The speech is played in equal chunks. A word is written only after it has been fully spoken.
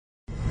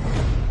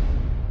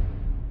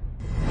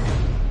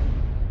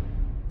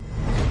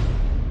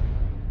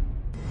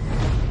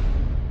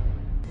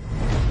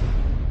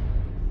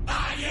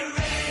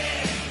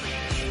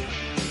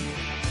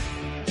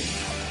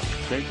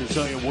St.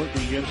 Cecilia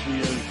working against the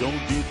zone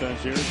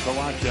defense here.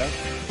 Kalacha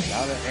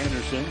out of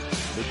Anderson.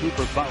 The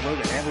Cooper Butler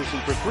to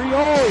Anderson for three.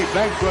 Oh, he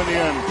banks one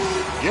in.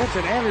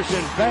 Jensen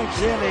Anderson banks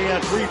in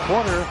a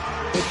three-pointer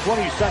with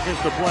 20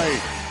 seconds to play.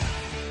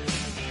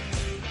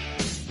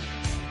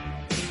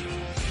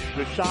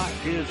 The shot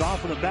is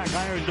off of the back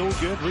iron, no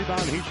good.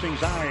 Rebound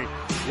Hastings High.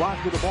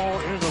 Blocked with the ball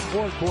into the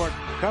forecourt.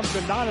 Comes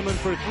to Donovan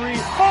for three.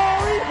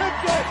 Oh, he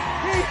hits it!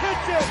 He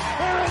hits it!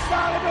 Aaron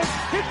Donovan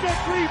hits a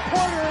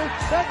three-pointer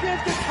that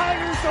gives the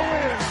Tigers the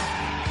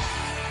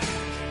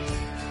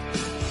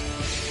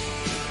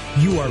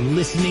win. You are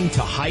listening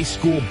to high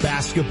school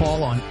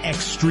basketball on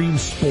Extreme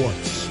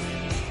Sports.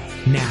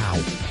 Now,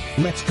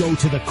 let's go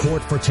to the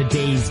court for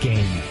today's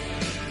game.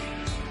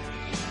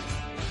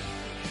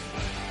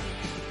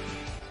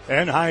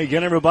 And hi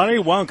again, everybody.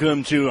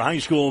 Welcome to high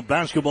school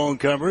basketball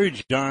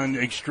coverage on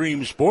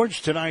Extreme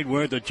Sports. Tonight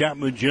we're at the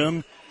Chapman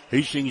Gym.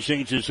 Hastings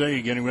St.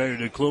 Cecilia getting ready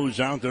to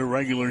close out their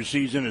regular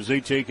season as they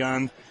take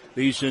on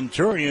the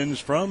Centurions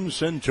from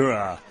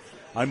Centura.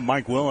 I'm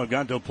Mike Will. I've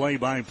got the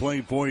play-by-play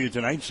for you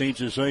tonight. St.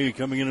 Cecilia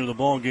coming into the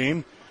ball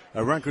game,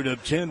 a record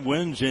of 10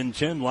 wins and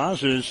 10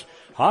 losses.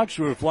 Hawks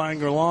were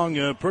flying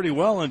along pretty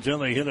well until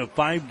they hit a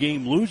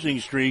 5-game losing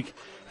streak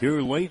here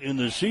late in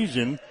the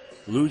season.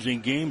 Losing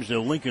games to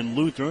Lincoln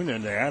Lutheran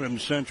and to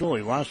Adams Central.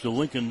 He lost to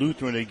Lincoln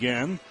Lutheran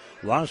again.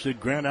 Lost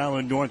at Grand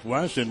Island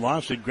Northwest and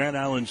lost at Grand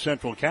Island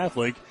Central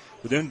Catholic.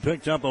 But then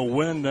picked up a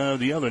win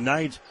the other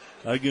night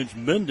against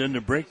Minden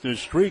to break the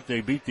streak.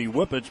 They beat the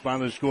Whippets by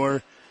the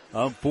score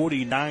of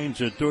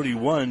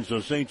 49-31.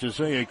 So St.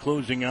 Cecilia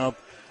closing out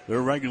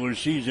their regular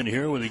season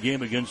here with a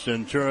game against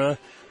Centura.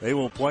 They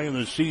will play in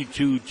the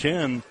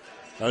C210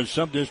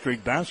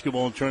 sub-district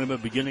basketball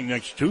tournament beginning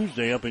next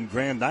Tuesday up in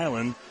Grand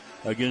Island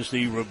against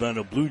the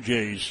Ravenna Blue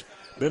Jays.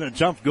 Been a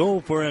tough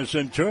go for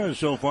Centura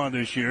so far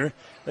this year.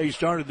 They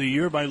started the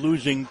year by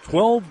losing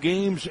 12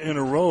 games in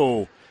a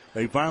row.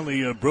 They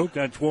finally broke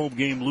that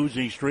 12-game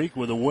losing streak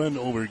with a win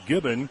over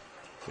Gibbon.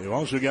 They've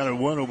also got a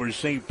win over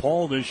St.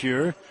 Paul this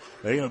year.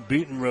 They have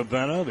beaten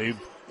Ravenna. They've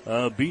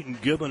beaten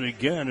Gibbon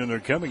again, and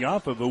they're coming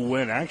off of a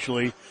win,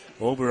 actually,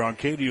 over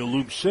Arcadia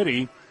Loop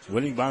City,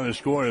 winning by the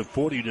score of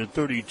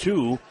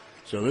 40-32.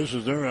 So this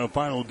is their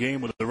final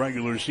game of the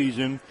regular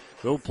season.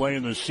 They'll play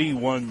in the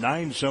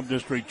C19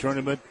 sub-district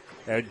tournament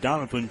at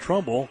Donovan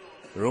Trumbull.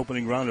 Their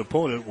opening round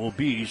opponent will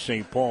be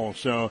St. Paul.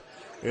 So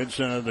it's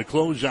the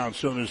closeout,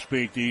 so to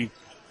speak, the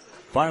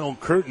final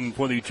curtain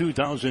for the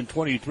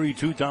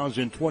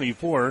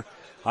 2023-2024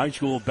 high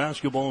school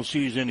basketball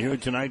season here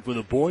tonight for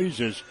the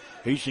boys as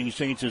Hastings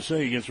St.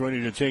 Cecilia gets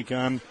ready to take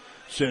on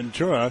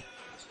Centura.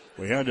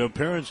 We had a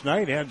parents'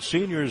 night, had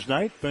seniors'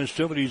 night,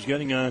 festivities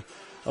getting a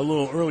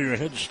little earlier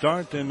head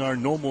start than our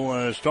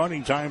normal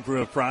starting time for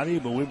a Friday,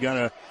 but we've got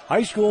a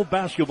high school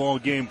basketball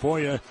game for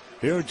you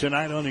here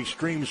tonight on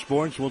Extreme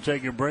Sports. We'll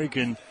take a break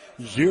and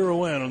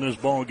zero in on this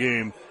ball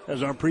game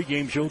as our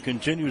pregame show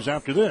continues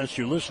after this.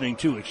 You're listening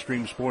to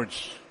Extreme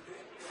Sports.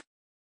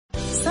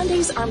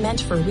 Sundays are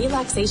meant for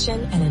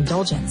relaxation and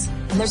indulgence,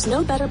 and there's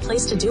no better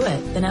place to do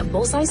it than at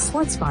Bullseye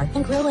Sports Bar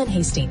and Grill in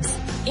Hastings.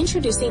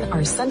 Introducing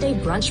our Sunday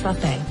Brunch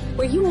Buffet,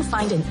 where you will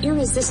find an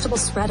irresistible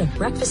spread of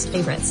breakfast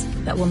favorites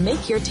that will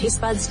make your taste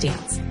buds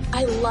dance.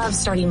 I love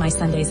starting my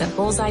Sundays at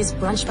Bullseye's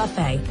Brunch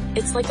Buffet.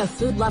 It's like a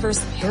food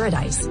lover's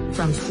paradise,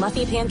 from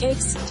fluffy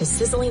pancakes to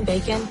sizzling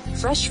bacon,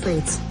 fresh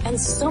fruits,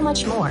 and so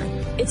much more.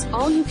 It's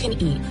all you can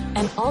eat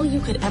and all you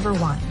could ever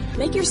want.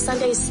 Make your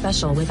Sundays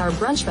special with our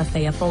Brunch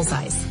Buffet at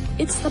Bullseye's.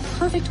 It's the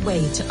perfect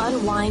way to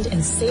unwind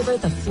and savor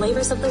the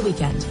flavors of the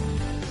weekend.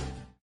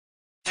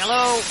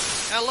 Hello?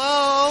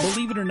 Hello?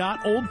 Believe it or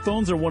not, old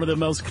phones are one of the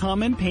most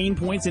common pain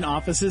points in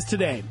offices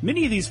today.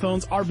 Many of these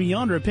phones are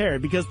beyond repair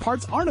because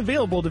parts aren't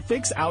available to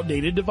fix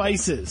outdated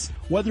devices.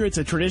 Whether it's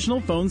a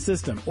traditional phone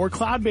system or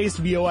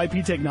cloud-based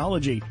VoIP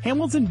technology,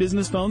 Hamilton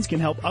Business Phones can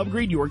help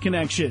upgrade your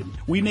connection.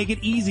 We make it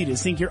easy to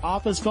sync your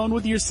office phone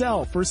with your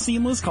cell for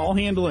seamless call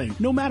handling,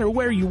 no matter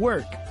where you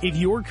work. If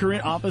your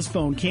current office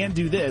phone can't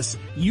do this,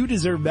 you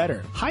deserve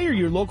better. Hire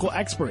your local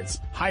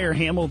experts. Hire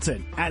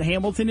Hamilton at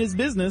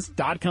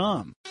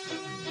hamiltonisbusiness.com.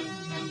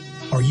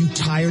 Are you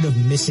tired of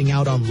missing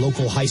out on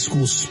local high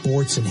school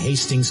sports and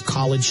Hastings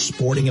College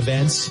sporting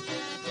events?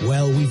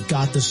 Well, we've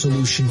got the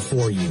solution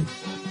for you.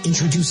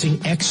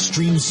 Introducing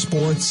Extreme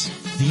Sports,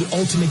 the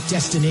ultimate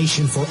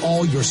destination for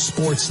all your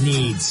sports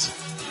needs.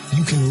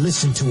 You can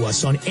listen to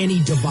us on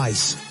any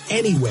device,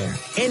 anywhere,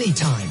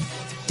 anytime.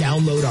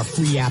 Download our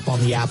free app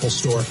on the Apple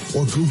Store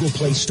or Google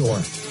Play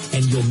Store,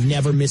 and you'll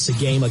never miss a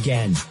game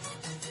again.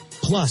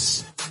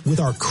 Plus, with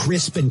our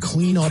crisp and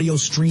clean audio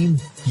stream,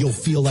 you'll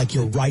feel like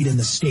you're right in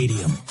the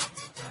stadium.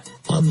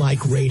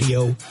 Unlike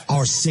radio,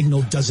 our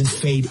signal doesn't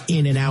fade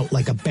in and out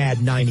like a bad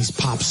 90s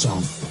pop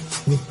song.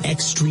 With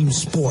Extreme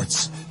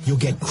Sports, you'll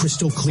get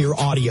crystal clear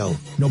audio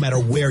no matter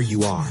where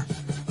you are.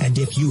 And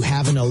if you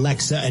have an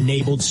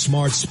Alexa-enabled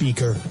smart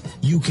speaker,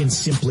 you can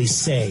simply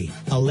say,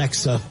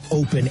 Alexa,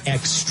 open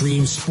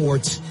Extreme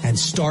Sports and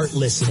start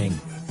listening.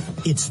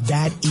 It's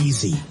that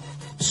easy.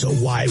 So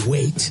why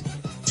wait?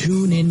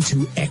 Tune in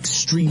to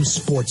Extreme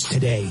Sports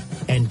today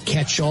and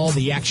catch all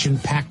the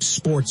action-packed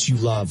sports you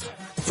love,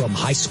 from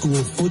high school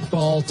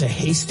football to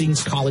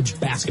Hastings College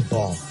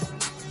basketball.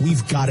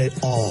 We've got it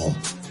all.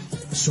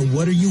 So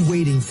what are you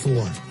waiting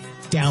for?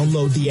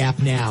 Download the app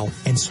now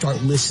and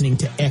start listening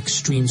to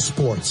Extreme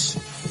Sports.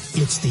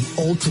 It's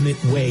the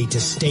ultimate way to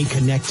stay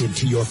connected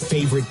to your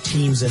favorite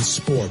teams and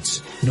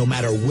sports, no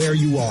matter where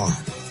you are.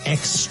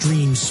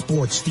 Extreme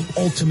Sports,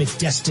 the ultimate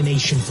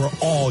destination for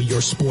all your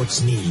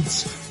sports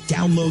needs.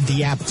 Download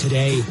the app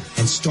today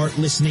and start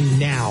listening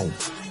now.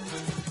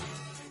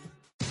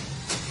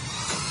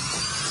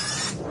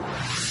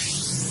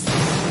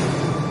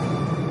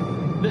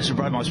 This is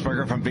Brad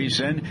Musburger from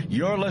VSiN.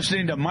 You're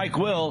listening to Mike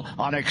Will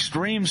on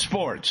Extreme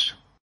Sports.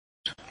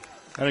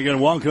 And again,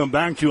 welcome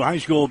back to high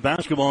school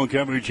basketball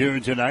coverage here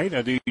tonight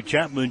at the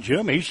Chapman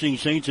Gym.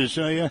 Hastings St.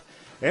 Cecilia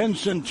and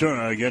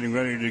Centura getting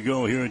ready to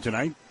go here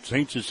tonight.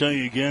 St.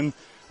 Cecilia again,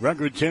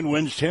 record 10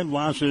 wins, 10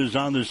 losses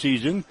on the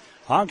season.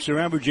 Hawks are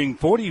averaging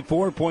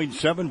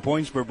 44.7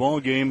 points per ball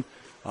game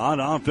on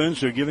offense.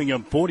 They're giving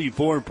up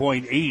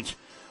 44.8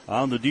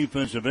 on the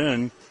defensive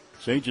end.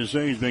 St.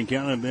 Cecilia's been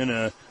kind of in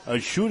a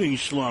shooting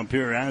slump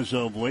here as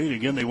of late.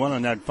 Again, they went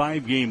on that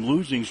 5-game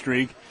losing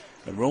streak,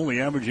 and we're only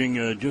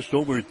averaging just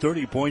over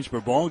 30 points per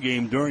ball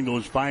game during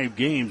those 5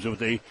 games. But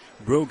they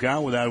broke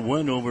out with that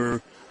win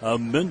over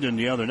Minden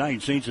the other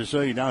night. St.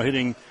 Cecilia now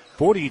hitting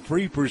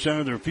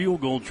 43% of their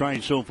field goal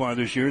tries so far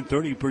this year,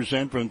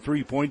 30% from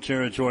three-point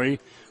territory,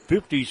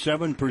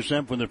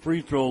 57% from the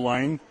free throw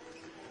line.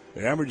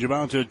 They average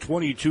about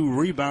 22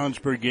 rebounds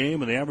per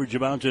game, and they average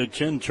about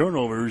 10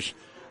 turnovers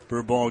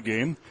per ball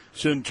game.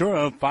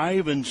 Centura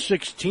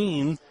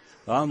 5-16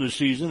 on the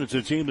season. It's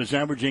a team that's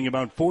averaging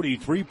about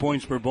 43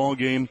 points per ball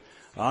game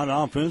on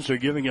offense. They're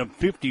giving up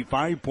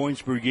 55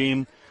 points per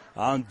game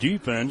on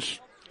defense.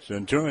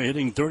 Centura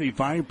hitting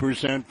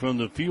 35% from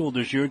the field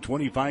this year,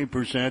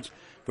 25%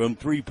 from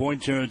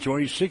three-point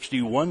territory,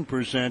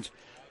 61%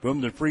 from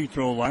the free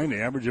throw line.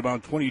 They average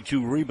about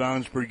 22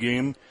 rebounds per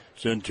game.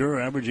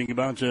 Centura averaging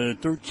about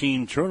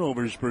 13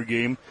 turnovers per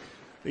game.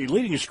 The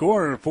leading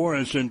scorer for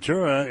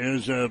Centura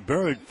is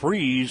Barrett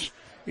Freeze.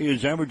 He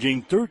is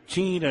averaging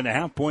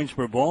 13.5 points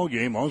per ball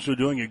game. Also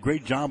doing a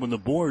great job on the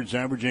boards,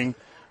 averaging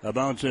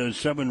about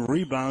 7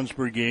 rebounds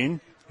per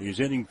game. He's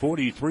hitting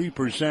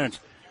 43%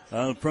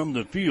 from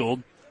the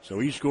field. So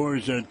he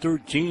scores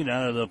 13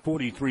 out of the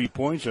 43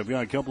 points. I've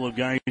got a couple of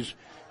guys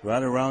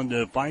right around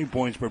 5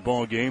 points per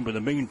ball game. But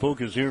the main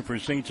focus here for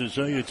St.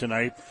 Cecilia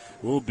tonight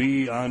will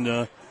be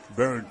on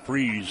Barrett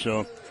Freeze.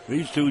 So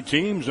these two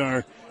teams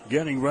are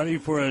getting ready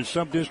for a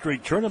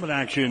sub-district tournament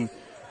action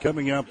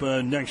coming up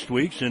next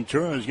week.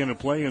 Centura is going to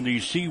play in the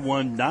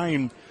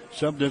C19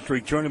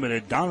 sub-district tournament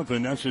at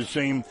Donovan. That's the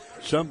same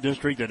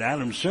sub-district that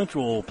Adams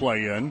Central will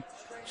play in.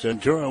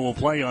 Centura will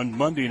play on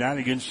Monday night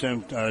against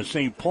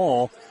St.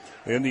 Paul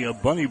in the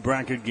bunny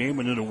bracket game,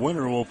 and then the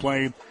winner will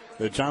play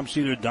the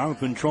top-seeded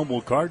Donovan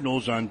Trumbull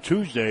Cardinals on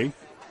Tuesday.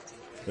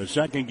 The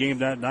second game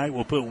that night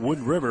will put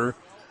Wood River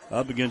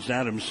up against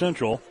Adams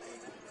Central.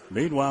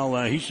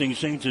 Meanwhile, Hastings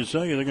St.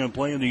 Cecilia, they're going to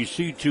play in the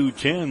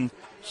C210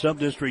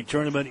 sub-district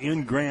tournament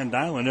in Grand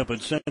Island up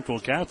at Central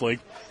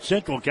Catholic.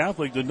 Central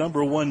Catholic, the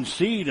number 1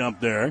 seed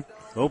up there.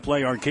 They'll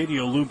play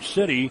Arcadia Loop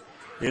City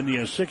in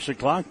the 6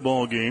 o'clock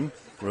ball game.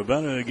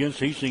 Ravenna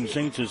against Hastings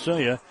St.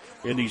 Cecilia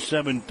in the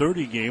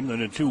 7:30 game. Then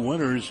the two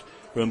winners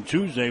from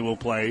Tuesday will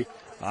play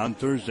on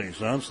Thursday.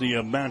 So that's the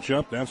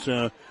matchup. That's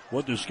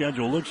what the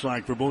schedule looks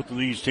like for both of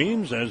these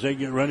teams as they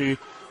get ready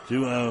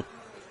to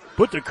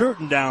put the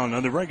curtain down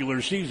on the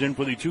regular season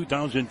for the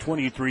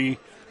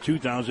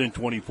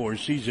 2023-2024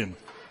 season.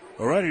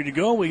 All ready to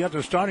go. We got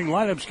the starting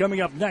lineups coming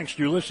up next.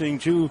 You're listening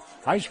to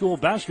high school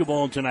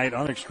basketball tonight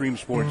on Extreme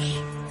Sports.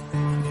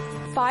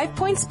 5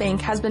 Points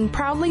Bank has been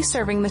proudly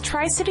serving the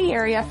Tri-City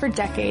area for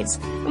decades,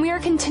 and we are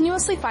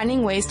continuously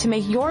finding ways to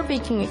make your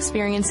banking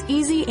experience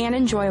easy and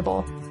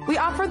enjoyable. We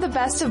offer the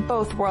best of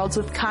both worlds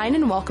with kind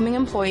and welcoming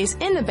employees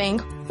in the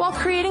bank while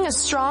creating a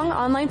strong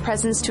online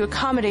presence to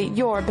accommodate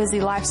your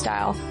busy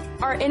lifestyle.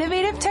 Our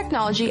innovative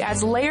technology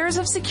adds layers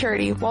of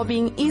security while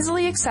being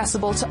easily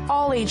accessible to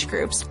all age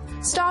groups.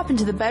 Stop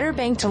into the Better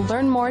Bank to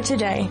learn more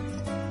today.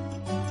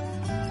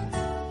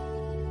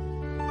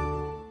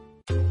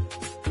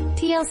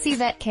 TLC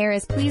Vet Care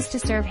is pleased to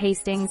serve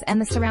Hastings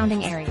and the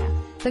surrounding area.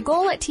 The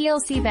goal at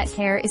TLC Vet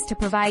Care is to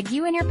provide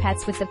you and your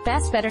pets with the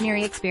best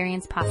veterinary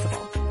experience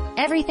possible.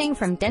 Everything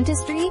from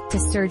dentistry to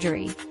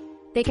surgery.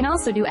 They can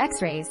also do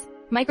x-rays,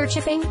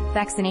 microchipping,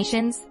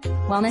 vaccinations,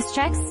 wellness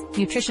checks,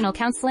 nutritional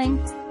counseling,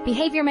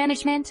 behavior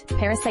management,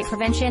 parasite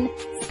prevention,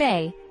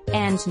 spay,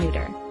 and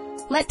neuter.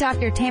 Let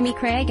Dr. Tammy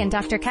Craig and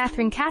Dr.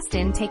 Catherine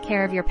Caston take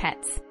care of your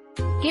pets.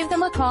 Give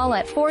them a call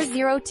at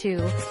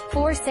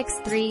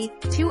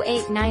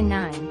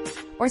 402-463-2899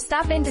 or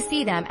stop in to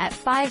see them at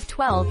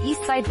 512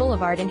 Eastside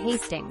Boulevard in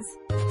Hastings.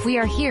 We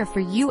are here for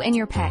you and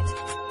your pet.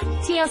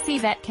 TLC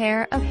Vet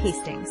Care of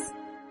Hastings.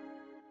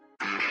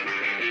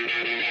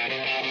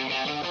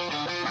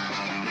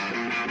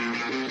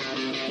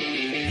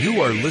 You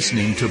are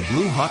listening to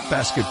Blue Hawk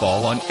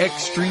Basketball on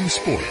Extreme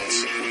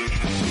Sports.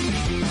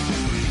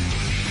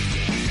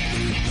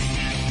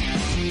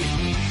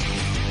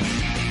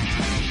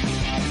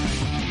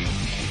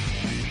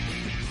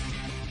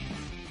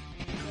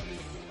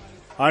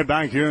 All right,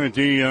 back here at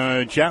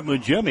the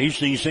Chapman Gym.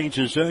 Hastings St.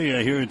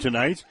 Cecilia here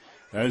tonight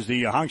as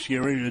the Hawks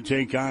get ready to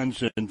take on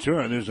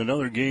Centura. There's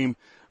another game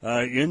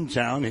in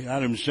town.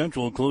 Adams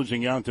Central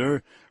closing out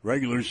their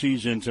regular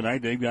season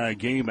tonight. They've got a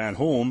game at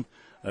home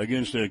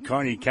against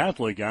Kearney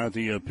Catholic out at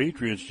the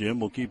Patriots Gym.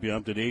 We'll keep you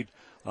up to date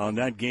on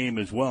that game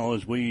as well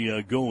as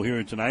we go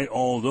here tonight,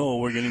 although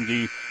we're getting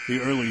the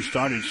early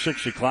start at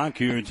 6 o'clock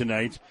here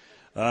tonight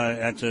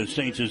at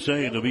St.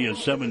 Cecilia. It'll be a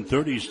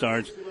 7:30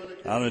 start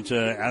out at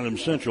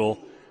Adams Central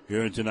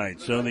here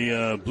tonight. So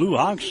the Blue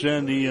Hawks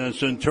and the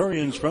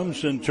Centurions from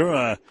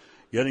Centura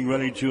getting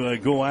ready to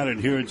go at it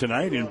here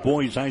tonight in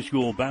boys high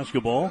school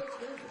basketball.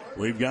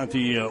 We've got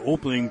the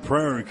opening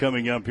prayer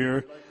coming up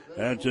here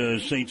at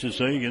St.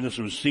 Cecilia. And this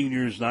was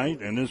seniors night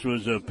and this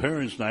was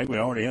parents night. We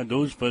already had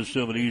those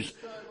festivities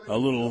a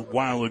little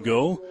while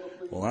ago.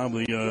 We'll have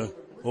the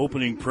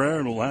opening prayer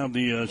and we'll have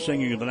the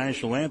singing of the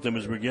national anthem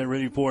as we get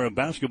ready for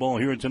basketball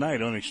here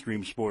tonight on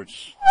Extreme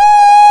Sports.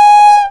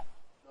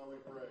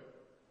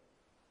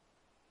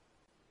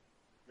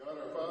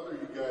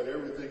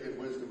 Everything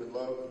in wisdom and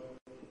love.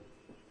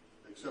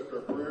 Accept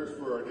our prayers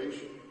for our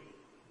nation,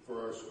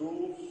 for our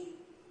schools,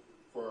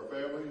 for our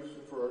families,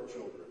 and for our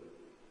children.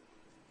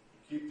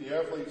 Keep the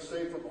athletes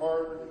safe from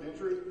harm and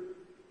injury,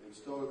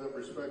 instill in them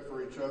respect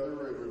for each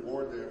other, and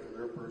reward them for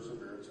their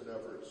perseverance and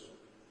efforts.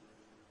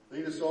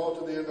 Lead us all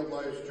to the end of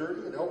life's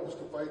journey and help us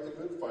to fight the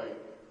good fight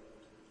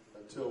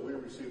until we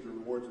receive the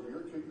rewards of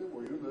your kingdom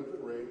where you live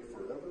and reign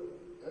forever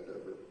and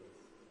ever.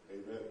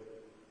 Amen.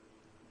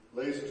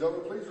 Ladies and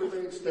gentlemen, please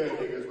remain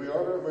standing as we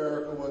honor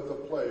America with the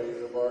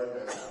playing of our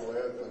national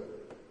anthem.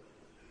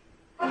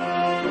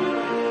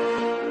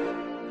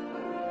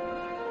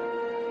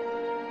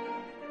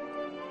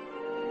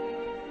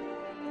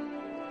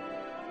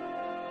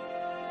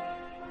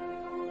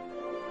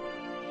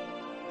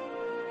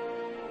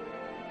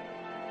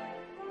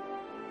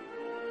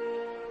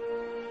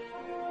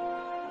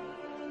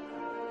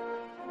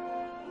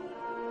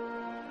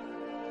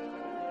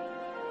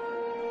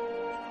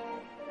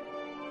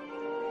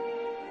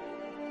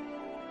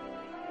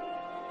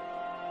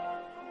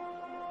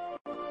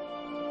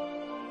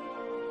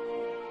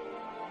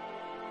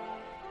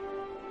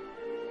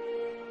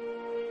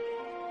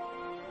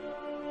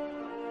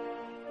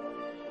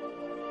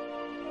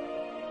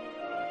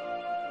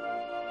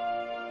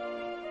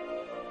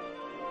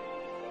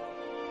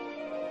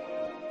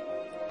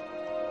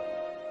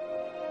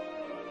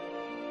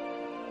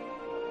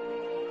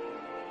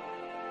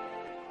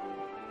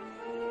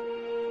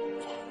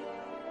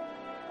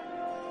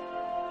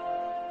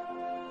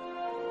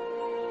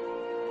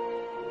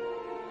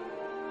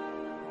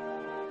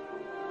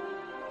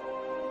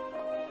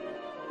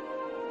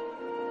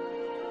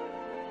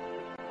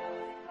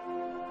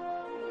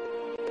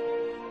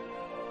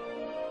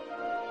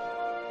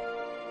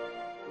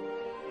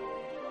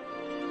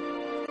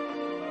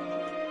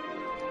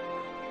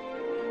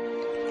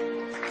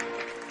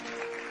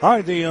 All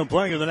right, the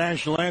playing of the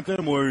national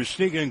anthem. We're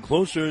sneaking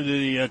closer to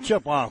the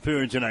tip-off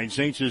here tonight.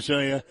 St.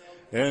 Cecilia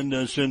and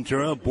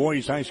Centura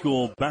boys high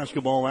school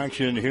basketball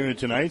action here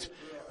tonight.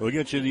 We'll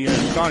get you the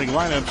starting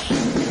lineups.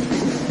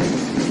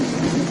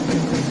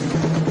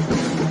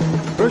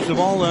 First of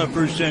all,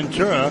 for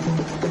Centura,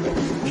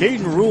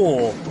 Caden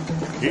Rule.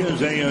 He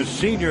is a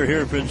senior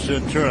here for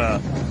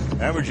Centura,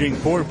 averaging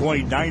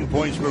 4.9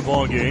 points per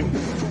ball game.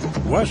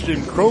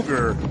 Weston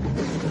Kroger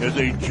is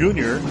a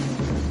junior.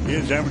 He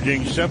is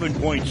averaging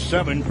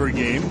 7.7 per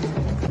game.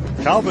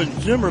 Calvin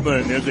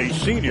Zimmerman is a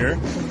senior.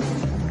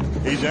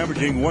 He's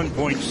averaging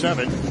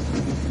 1.7.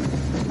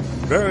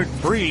 Barrett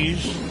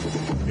Freeze,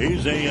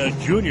 he's a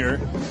junior.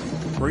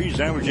 Freeze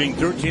averaging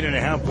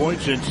 13.5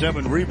 points and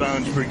 7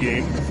 rebounds per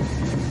game.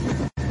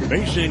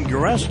 Mason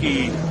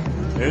Goreski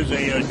is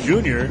a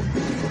junior.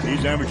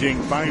 He's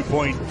averaging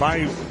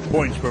 5.5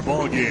 points per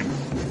ball game.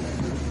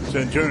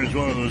 Centura is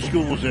one of those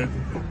schools that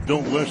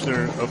don't list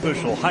their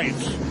official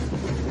heights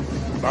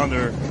on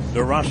their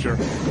roster.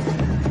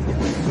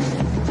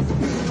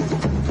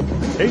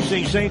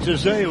 Hastings St.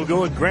 Cecilia will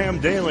go with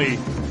Graham Daly,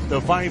 the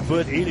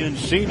 5'8"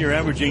 senior,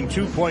 averaging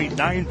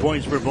 2.9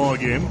 points per ball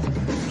game.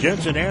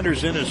 Jensen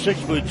Anderson, a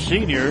 6'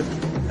 senior,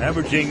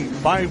 averaging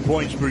 5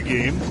 points per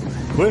game.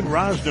 Quinn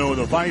Rosno,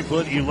 the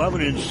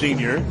 5'11"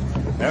 senior,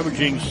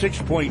 averaging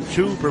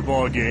 6.2 per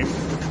ball game.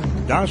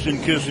 Dawson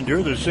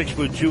Kissinger, the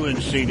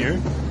 6'2"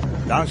 senior,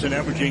 Dawson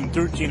averaging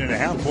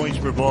 13.5 points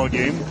per ball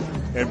game.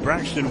 And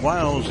Braxton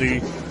Wiles,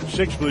 the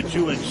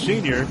 6'2"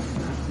 senior,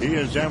 he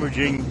is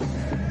averaging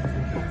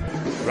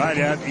right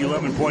at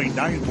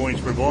 11.9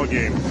 points per ball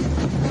game.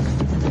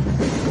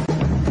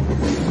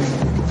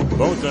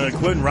 Both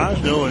Quinn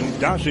Rosno and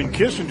Dawson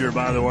Kissinger,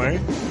 by the way,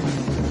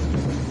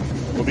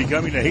 will be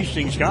coming to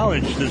Hastings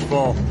College this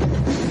fall.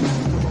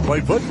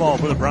 Play football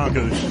for the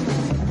Broncos.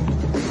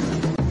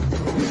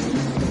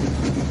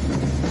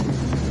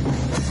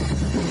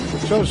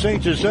 So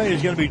St. Cecilia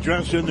is going to be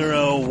dressed in their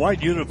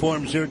white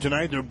uniforms here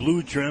tonight. Their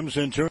blue trim.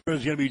 Centura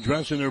is going to be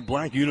dressed in their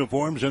black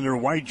uniforms and their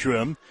white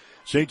trim.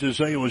 St.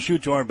 Cecilia will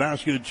shoot to our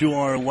basket to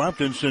our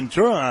left, and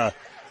Centura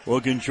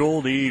will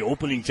control the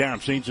opening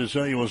tap. St.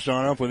 Cecilia will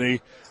start off with a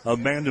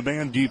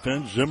man-to-man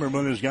defense.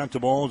 Zimmerman has got the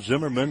ball.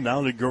 Zimmerman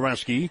down to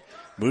Goreski.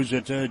 Moves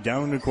it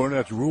down in the corner.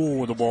 That's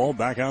Rule with the ball.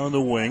 Back out on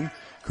the wing.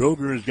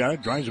 Kroger has got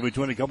it. Drives it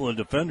between a couple of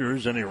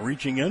defenders, and a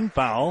reaching in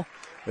foul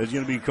is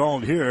going to be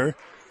called here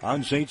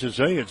on St.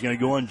 Cecilia. It's going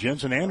to go on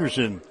Jensen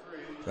Anderson.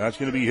 That's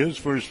going to be his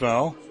first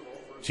foul.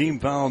 Team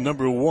foul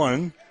number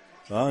 1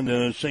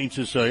 on St.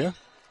 Cecilia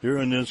here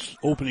in this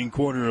opening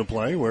quarter of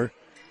play. We're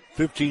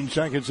 15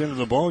 seconds into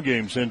the ball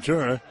game.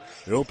 Centura,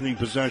 the opening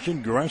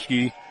possession.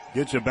 Goreski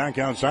gets it back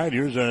outside.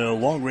 Here's a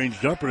long-range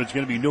jumper. It's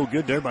going to be no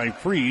good there by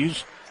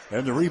Freeze.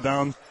 And the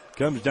rebound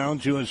comes down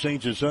to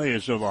St.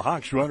 Cecilia. So the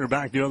Hawks runner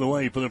back the other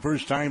way for the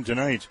first time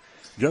tonight.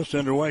 Just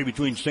underway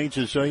between St.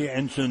 Cecilia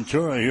and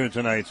Centura here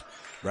tonight.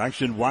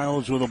 Braxton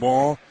Wiles with the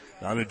ball.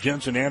 Now to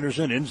Jensen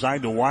Anderson.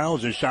 Inside to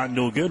Wiles. A shot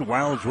no good.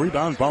 Wiles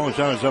rebound. Follow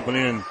shot is up and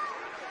in.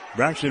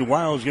 Braxton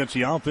Wiles gets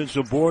the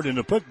offensive board and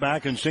the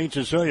putback, and St.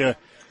 Cecilia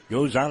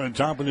goes out on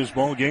top of this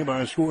ball game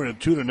by a score of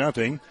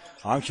 2-0.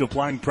 Hawks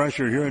applying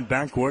pressure here in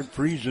backcourt.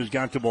 Freeze has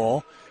got the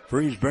ball.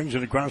 Freeze brings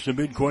it across the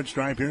midcourt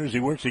stripe here as he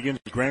works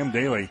against Graham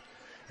Daly.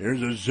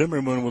 Here's a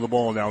Zimmerman with the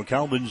ball now.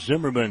 Calvin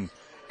Zimmerman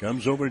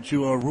comes over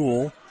to a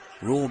Rule.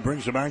 Rule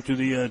brings it back to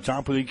the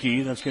top of the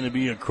key. That's going to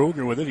be a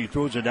Kroger with it. He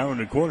throws it down in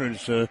the corner.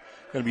 It's going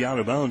to be out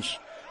of bounds.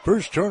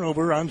 First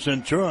turnover on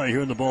Centura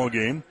here in the ball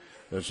game.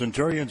 The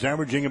Centurions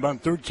averaging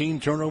about 13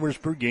 turnovers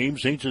per game.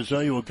 St.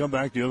 Cecilia will come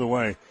back the other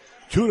way.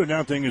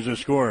 2-0 is the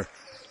score.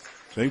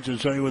 St.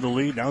 Cecilia with the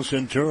lead. Now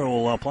Centura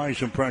will apply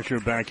some pressure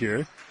back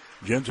here.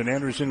 Jensen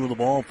Anderson with the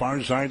ball,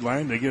 far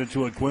sideline. They get it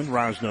to a Quinn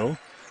Rosno.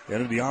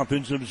 Into the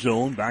offensive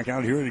zone. Back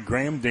out here to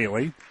Graham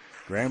Daly.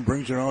 Graham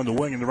brings it on the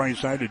wing on the right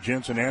side to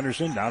Jensen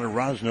Anderson. Down to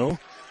Rosno.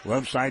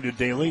 Left side to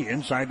Daly.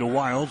 Inside to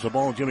Wiles. The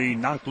ball is going to be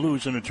knocked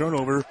loose and a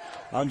turnover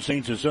on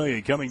St.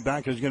 Cecilia. Coming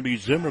back is going to be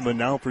Zimmerman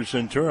now for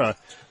Centura.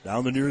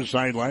 Down the near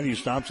sideline. He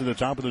stops at the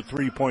top of the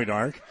three-point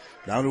arc.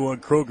 Down to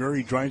Kroger.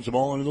 He drives the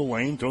ball into the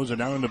lane. Throws it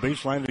down on the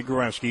baseline to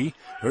Goreski.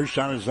 His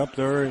shot is up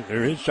there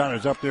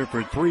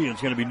for 3.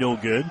 It's going to be no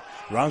good.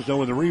 Rosno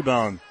with the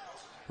rebound.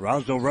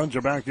 Rosno runs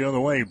her back the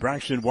other way.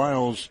 Braxton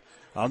Wiles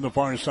on the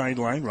far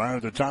sideline. Right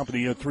at the top of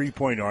the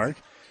three-point arc.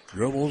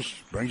 Dribbles,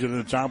 brings it to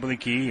the top of the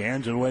key,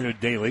 hands it away to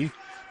Daly.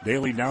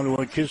 Daly down to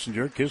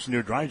Kissinger.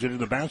 Kissinger drives it to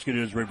the basket.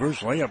 His reverse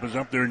layup is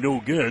up there, no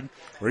good.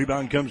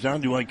 Rebound comes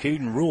down to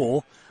Caden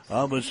Rule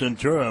of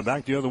Centura.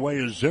 Back the other way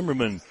is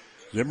Zimmerman.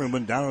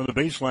 Zimmerman down on the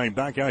baseline,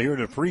 back out here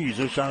to Freeze.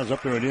 This shot is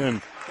up there and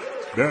in.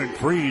 Derek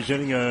Freeze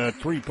hitting a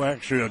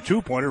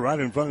two-pointer right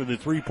in front of the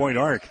three-point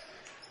arc.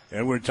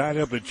 And we're tied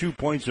up at 2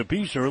 points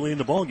apiece early in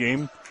the ball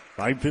game.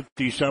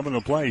 5:57 to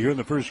play here in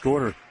the first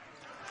quarter.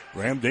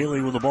 Graham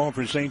Daly with the ball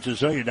for St.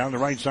 Cecilia down the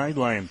right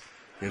sideline.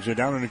 Gives it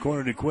down in the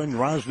corner to Quinn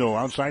Rosno.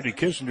 Outside to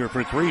Kissinger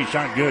for 3.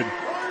 Shot good.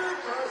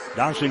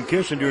 Dawson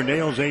Kissinger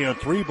nails a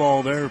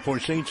 3-ball there for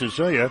St.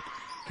 Cecilia.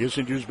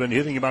 Kissinger's been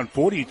hitting about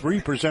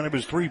 43% of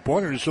his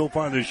three-pointers so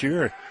far this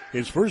year.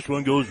 His first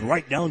one goes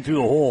right down through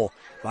the hole.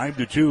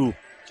 5-2.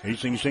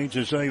 Hastings St.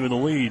 Cecilia with the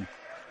lead.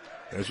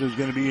 This is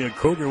going to be a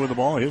Kroger with the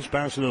ball. His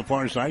pass to the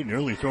far side,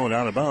 nearly thrown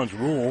out of bounds.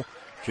 Rule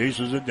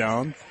chases it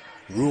down.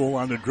 Rule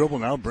on the dribble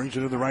now, brings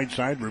it to the right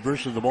side,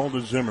 reverses the ball to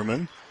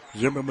Zimmerman.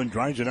 Zimmerman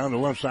drives it down the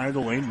left side of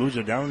the lane, moves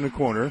it down in the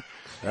corner.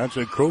 That's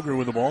a Kroger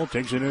with the ball,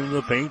 takes it into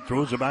the paint,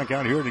 throws it back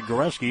out here to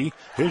Goreski.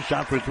 His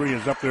shot for 3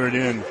 is up there and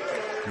in.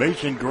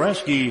 Mason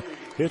Goreski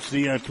hits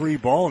the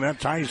 3-ball, and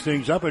that ties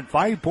things up at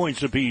 5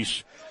 points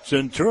apiece.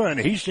 Centura and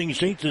Hastings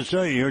St.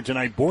 Cecilia here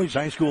tonight, boys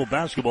high school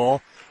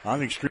basketball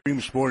on Extreme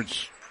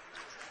Sports.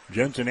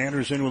 Jensen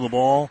Anderson with the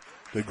ball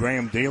to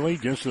Graham Daly,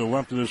 just to the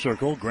left of the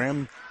circle.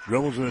 Graham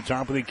dribbles to the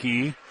top of the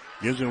key.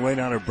 Gives it away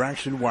down to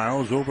Braxton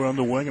Wiles. Over on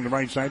the wing on the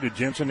right side to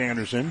Jensen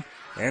Anderson.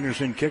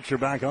 Anderson kicks her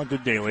back out to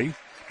Daly.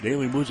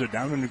 Daly moves it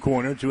down in the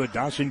corner to a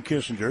Dawson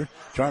Kissinger.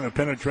 Trying to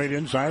penetrate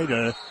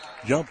inside.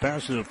 Jump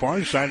pass to the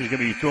far side is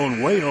going to be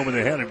thrown way over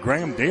the head of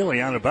Graham Daly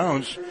out of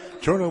bounds.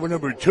 Turnover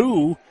number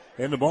 2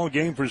 in the ball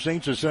game for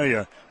St.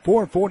 Cecilia.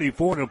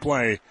 4:44 to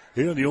play.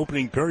 Here in the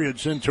opening period,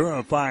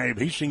 Centura 5.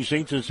 Hastings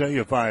St.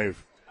 Cecilia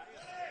 5.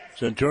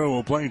 Centura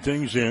will play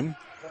things in.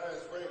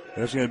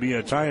 That's going to be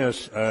a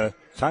Tyus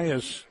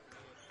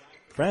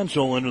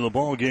Fransel into the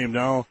ball game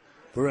now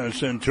for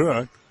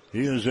Centura.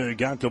 He has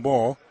got the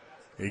ball.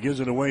 He gives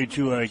it away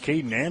to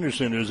Caden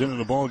Anderson, who's into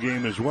the ball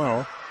game as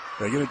well.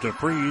 They get it to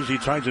Freeze. He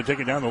tries to take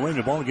it down the lane.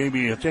 The ball game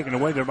being taken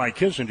away there by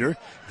Kissinger.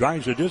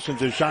 Drives the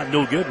distance. His shot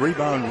no good.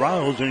 Rebound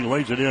Riles, and he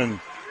lays it in.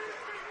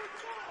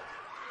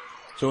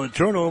 So a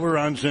turnover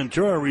on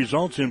Centura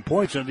results in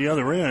points at the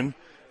other end.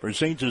 For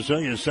St.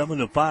 Cecilia,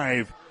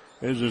 7-5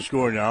 is the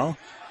score now.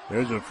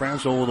 There's a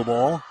Fransel with the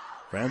ball.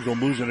 Fransel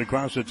moves it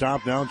across the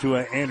top down to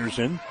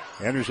Anderson.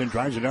 Anderson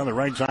drives it down the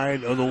right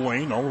side of the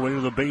lane, all the way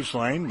to the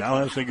baseline. Now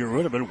has to get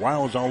rid of it.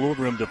 Wiles all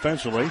over him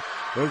defensively.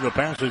 There's the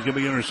pass that's going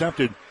to be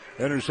intercepted.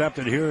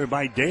 Intercepted here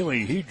by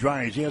Daly. He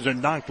drives. He has it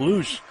knocked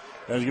loose.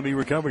 That's going to be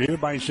recovered here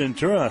by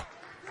Centura.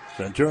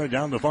 Centura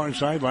down the far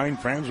sideline.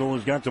 Franzel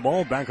has got the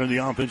ball back in the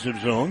offensive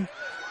zone.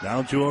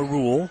 Down to a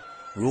Rule.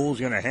 Rule's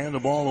going to hand the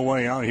ball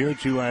away out here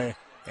to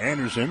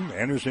Anderson.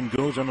 Anderson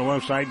goes on the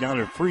left side down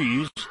to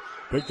Freeze.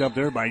 Picked up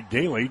there by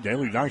Daly.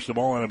 Daly knocks the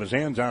ball out of his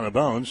hands out of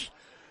bounds.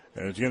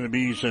 And it's going to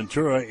be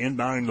Centura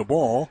inbounding the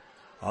ball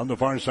on the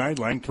far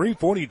sideline.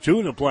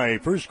 3:42 to play.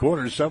 First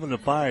quarter,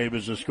 7-5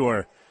 is the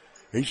score.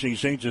 Hastings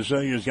St.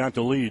 Cecilia's got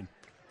the lead.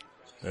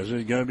 This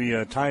is going to be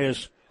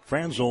Tyus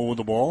Franzel with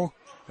the ball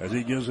as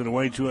he gives it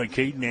away to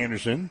Caden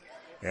Anderson.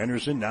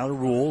 Anderson now to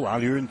Rule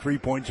out here in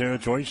 3-point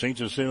territory. St.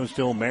 Cecilia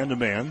still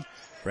man-to-man.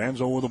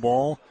 Franzel with the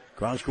ball.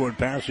 Cross-court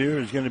pass here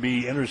is going to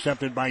be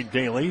intercepted by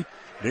Daly.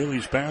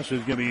 Daly's pass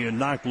is going to be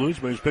knocked loose,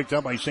 but it's picked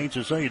up by St.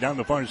 Cecilia down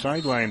the far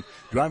sideline.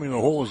 Driving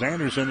the hole is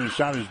Anderson. His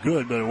shot is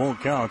good, but it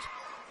won't count.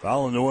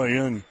 Foul on the way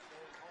in.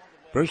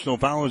 Personal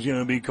foul is going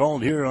to be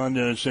called here on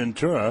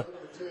Centura.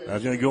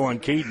 That's going to go on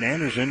Caden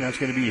Anderson. That's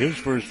going to be his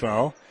first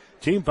foul.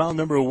 Team foul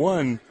number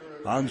 1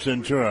 on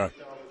Centura.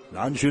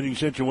 Non-shooting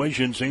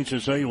situation. St.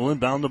 Cecilia will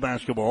inbound the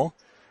basketball.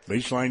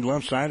 Baseline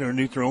left side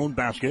underneath their own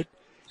basket.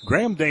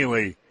 Graham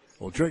Daly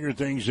will trigger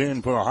things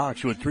in for the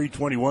Hawks with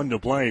 3:21 to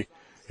play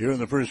here in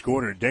the first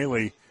quarter.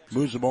 Daly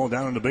moves the ball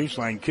down on the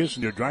baseline.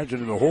 Kissinger drives it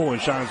to the hole.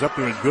 His shot is up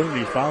there. It's good, and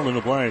he's fouled in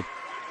the play.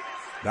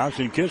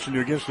 Dawson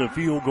Kissinger gets the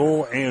field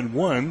goal and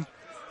 1.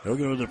 He'll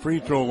go to the free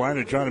throw line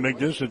to try to make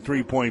this a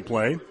 3-point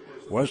play.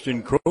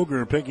 Weston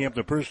Kroger picking up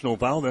the personal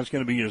foul. That's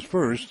going to be his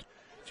first.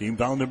 Team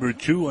foul number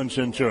 2 on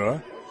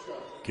Centura.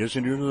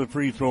 Kissinger to the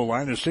free throw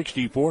line, a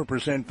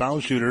 64% foul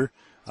shooter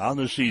on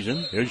the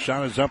season. His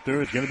shot is up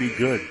there. It's going to be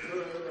good.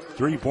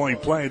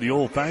 3-point play the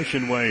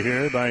old-fashioned way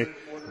here by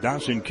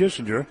Dawson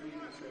Kissinger.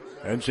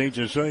 And St.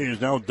 Cecilia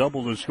has now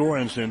doubled the score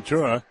on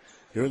Centura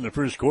here in the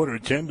first quarter.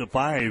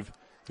 10-5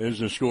 is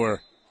the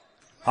score.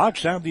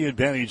 Hawks have the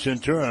advantage.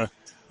 Centura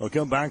will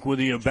come back with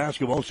the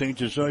basketball. St.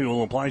 Cecilia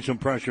will apply some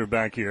pressure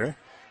back here.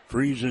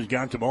 Freeze has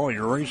got the ball. He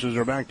erases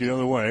her back the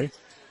other way.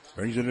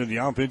 Brings it in the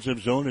offensive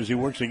zone as he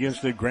works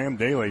against the Graham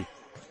Daly.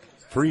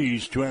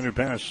 Freeze, 200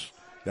 pass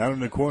down in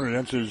the corner.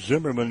 That's a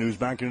Zimmerman who's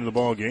back into the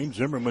ball game.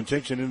 Zimmerman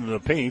takes it into the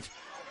paint.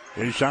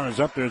 His shot is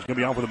up there. It's going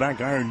to be off with the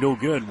back iron. No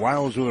good.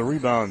 Wiles with a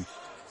rebound.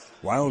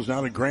 Wiles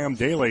now to Graham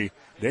Daly.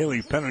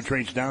 Daly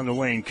penetrates down the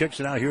lane. Kicks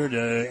it out here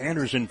to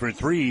Anderson for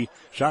 3.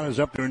 Shot is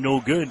up there.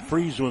 No good.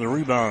 Freeze with a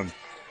rebound.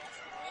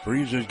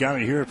 Freeze has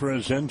got it here for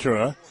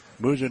Centura.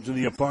 Moves it to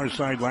the far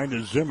sideline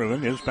to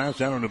Zimmerman. His pass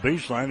down on the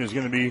baseline is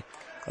going to be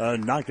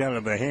knocked out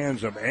of the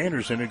hands of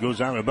Anderson. It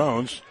goes out of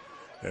bounds.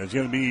 It's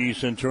going to be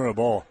Centura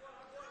ball.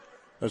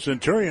 The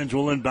Centurions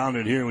will inbound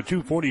it here with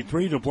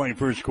 2:43 to play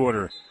first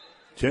quarter.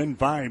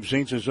 10-5,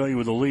 St. Cecilia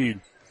with the lead.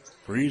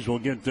 Freeze will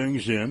get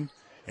things in.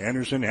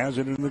 Anderson has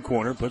it in the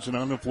corner, puts it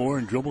on the floor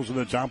and dribbles to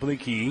the top of the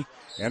key.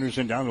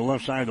 Anderson down the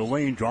left side of the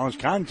lane, draws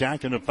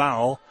contact, and a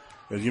foul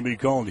is going to be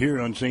called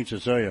here on St.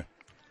 Cecilia.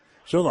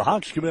 So the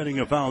Hawks committing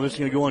a foul. This is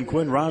going to go on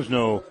Quinn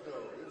Rosno.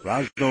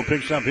 Rosno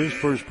picks up his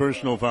first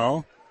personal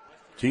foul.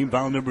 Team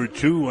foul number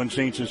 2 on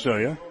St.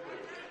 Cecilia.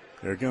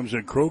 There comes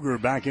a Kroger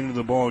back into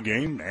the ball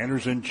game.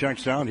 Anderson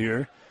checks out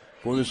here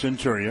for the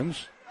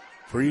Centurions.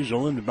 Freeze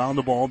will inbound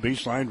the ball,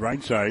 baseline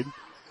right side.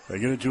 They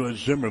get it to a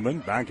Zimmerman.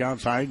 Back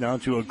outside now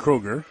to a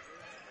Kroger.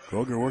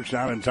 Kroger works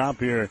out on top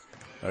here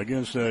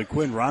against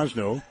Quinn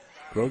Rosno.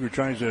 Kroger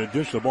tries to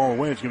dish the ball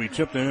away. It's going to be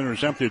tipped and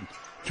intercepted.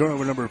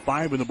 Turnover number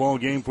 5 in the ball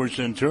game for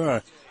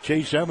Centura.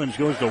 Chase Evans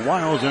goes to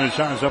Wiles, and his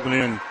shot is up and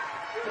in.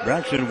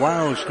 Braxton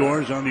Wiles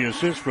scores on the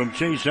assist from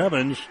Chase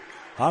Evans.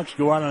 Hawks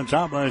go out on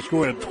top by a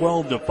score of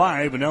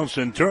 12-5, and now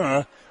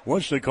Centura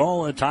wants to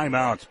call a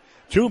timeout.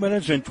 2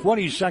 minutes and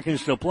 20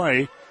 seconds to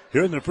play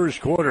here in the first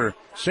quarter.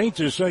 St.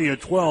 Cecilia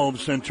 12,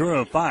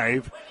 Centura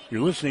 5.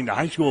 You're listening to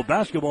high school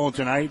basketball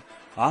tonight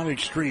on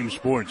Extreme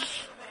Sports.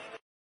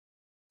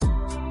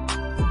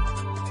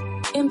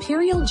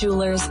 Imperial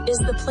Jewelers is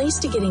the place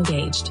to get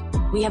engaged.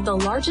 We have the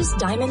largest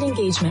diamond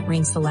engagement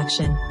ring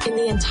selection in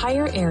the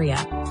entire area.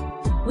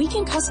 We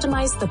can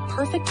customize the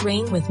perfect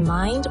ring with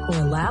mined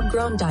or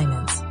lab-grown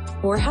diamonds,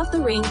 or have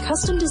the ring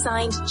custom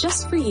designed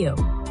just for you.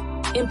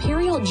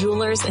 Imperial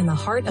Jewelers in the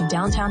heart of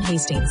downtown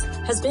Hastings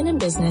has been in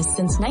business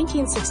since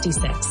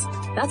 1966.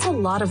 That's a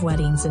lot of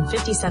weddings in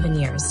 57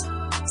 years.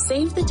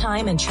 Save the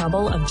time and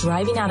trouble of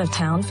driving out of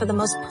town for the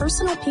most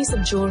personal piece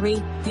of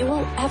jewelry you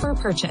will ever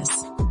purchase.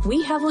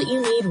 We have what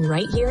you need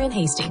right here in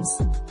Hastings.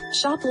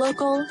 Shop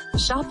local,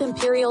 shop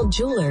Imperial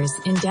Jewelers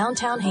in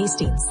downtown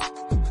Hastings.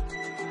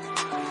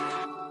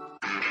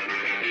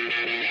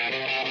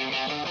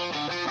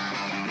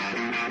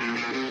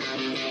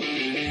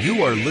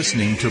 You are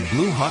listening to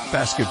Blue Hawk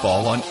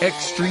Basketball on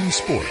Extreme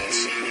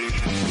Sports.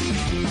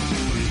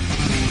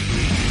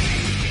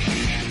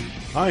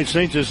 All right,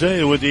 St.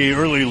 Cecilia with the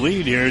early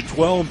lead here,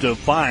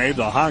 12-5.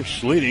 The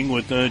Hawks leading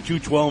with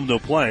 2:12 to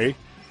play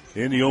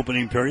in the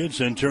opening period.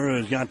 Centura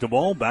has got the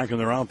ball back in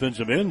their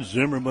offensive end.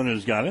 Zimmerman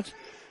has got it.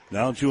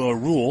 Now to a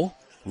Rule.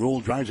 Rule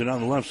drives it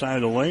on the left side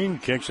of the lane,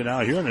 kicks it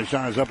out here, and the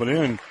shot is up and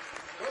in.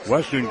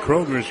 Weston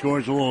Kroger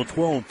scores a little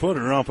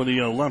 12-footer off of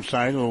the left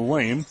side of the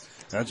lane.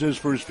 That's his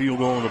first field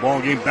goal of the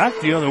ball game. Back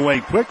the other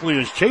way quickly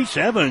is Chase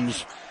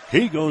Evans.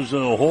 He goes to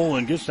the hole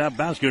and gets that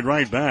basket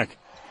right back.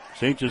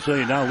 St.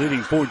 Cecilia now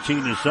leading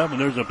 14-7.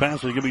 There's a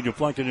pass that's going to be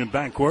deflected in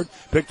backcourt.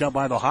 Picked up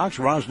by the Hawks.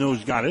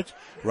 Rosno's got it.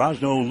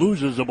 Rosno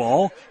loses the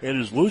ball. It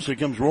is loose. It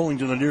comes rolling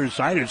to the near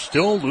side. It's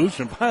still loose,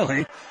 and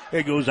finally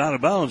it goes out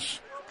of bounds.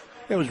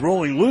 It was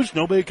rolling loose.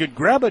 Nobody could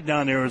grab it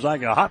down there. It was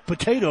like a hot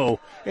potato.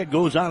 It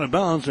goes out of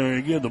bounds, and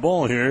they give the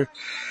ball here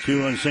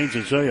to St.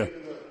 Cecilia.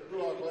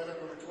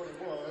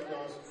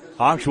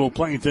 Hawks will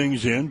play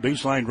things in.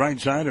 Baseline right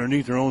side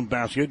underneath their own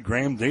basket.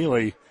 Graham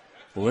Daly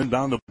will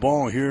inbound the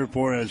ball here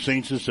for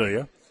St.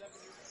 Cecilia.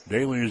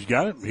 Daly has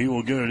got it. He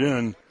will get it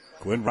in.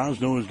 Quinn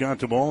Rosno has got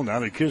the ball. Now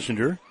to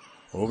Kissinger.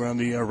 Over on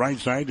the right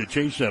side to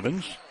Chase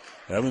Evans.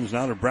 Evans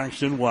now to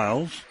Braxton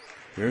Wiles.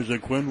 Here's a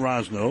Quinn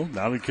Rosno.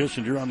 Now to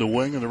Kissinger on the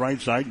wing on the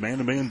right side.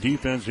 Man-to-man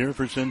defense here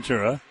for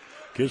Centura.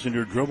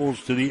 Kissinger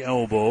dribbles to the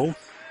elbow.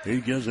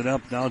 He gives it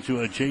up now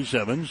to Chase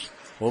Evans.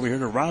 Over here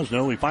to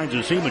Rosno. He finds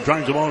a seam and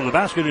drives the ball to the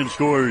basket and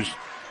scores.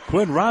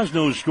 Quinn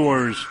Rosno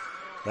scores.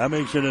 That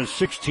makes it a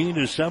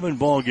 16-7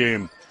 ball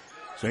game.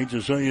 St.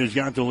 Cecilia's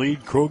got the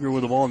lead. Kroger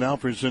with the ball now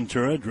for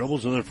Centura.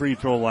 Dribbles to the free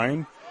throw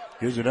line.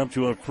 Gives it up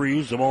to a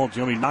Freeze. The ball's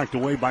going to be knocked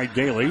away by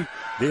Daly.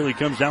 Daly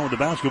comes down with the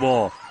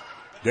basketball.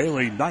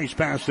 Daly, nice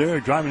pass there.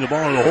 Driving the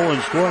ball to the hole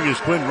and scoring is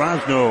Quinn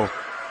Rosno.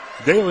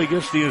 Daly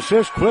gets the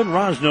assist. Quinn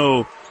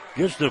Rosno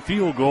gets the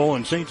field goal,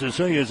 and St.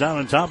 Cecilia is out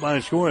on top by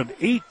a score of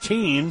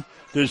 18-7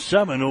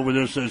 over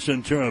this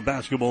Centura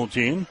basketball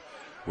team.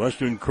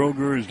 Weston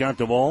Kroger has got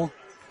the ball.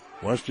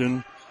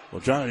 Weston will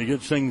try to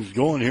get things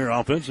going here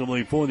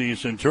offensively for the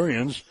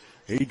Centurions.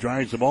 He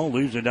drives the ball,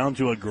 leaves it down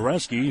to a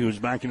Goreski, who's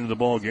back into the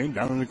ball game,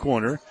 down in the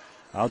corner.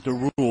 Out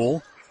to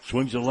Rule.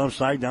 Swings to the left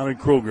side, down to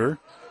Kroger.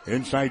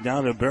 Inside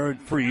down to Barrett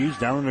Freeze,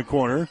 down in the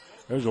corner.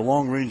 There's a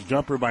long-range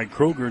jumper by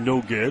Kroger,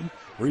 no good.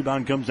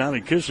 Rebound comes down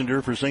to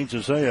Kissinger for St.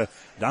 Cecilia.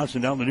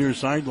 Dodson down the near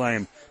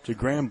sideline to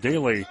Graham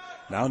Daly.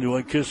 Down to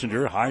a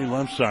Kissinger, high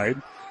left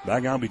side.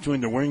 Back out between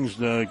the wings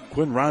to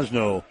Quinn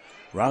Rosno.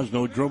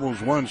 Rosno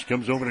dribbles once,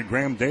 comes over to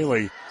Graham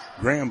Daly.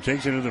 Graham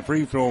takes it to the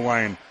free throw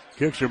line.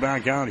 Kicks her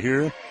back out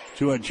here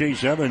to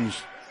Chase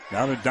Evans.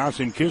 Now to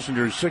Dawson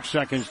Kissinger, 6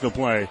 seconds to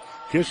play.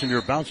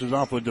 Kissinger bounces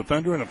off a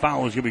defender, and a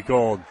foul is going to be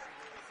called.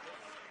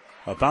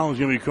 A foul is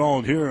going to be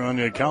called here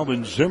on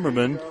Calvin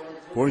Zimmerman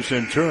for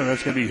Centura.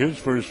 That's going to be his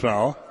first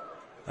foul.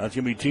 That's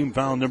going to be team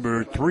foul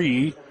number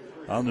 3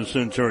 on the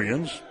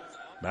Centurions.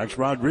 Max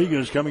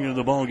Rodriguez coming into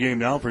the ball game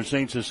now for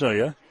St.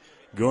 Cecilia.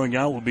 Going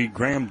out will be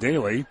Graham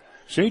Daly.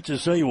 St.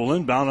 Cecilia will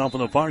inbound off of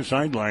the far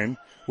sideline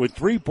with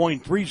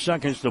 3.3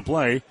 seconds to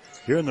play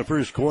here in the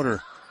first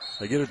quarter.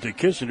 They get it to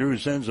Kissinger, who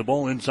sends the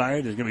ball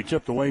inside. It's going to be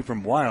tipped away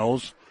from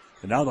Wiles.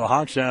 And now the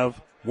Hawks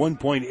have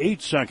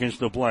 1.8 seconds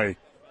to play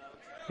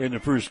in the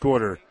first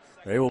quarter.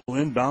 They will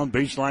inbound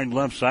baseline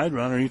left side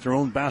right underneath their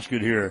own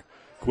basket here.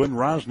 Quinn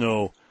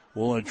Rosno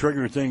will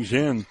trigger things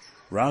in.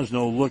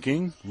 Rosno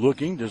looking,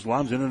 just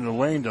lobs it into the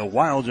lane to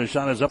Wiles. The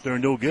shot is up there,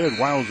 no good.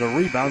 Wiles a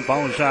rebound,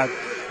 foul shot,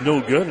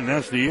 no good, and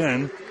that's the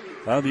end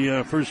of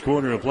the first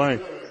quarter of play.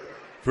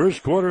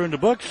 First quarter in the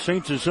books,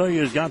 St.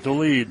 Cecilia's got the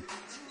lead.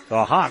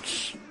 The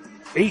Hawks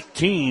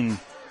 18,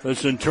 the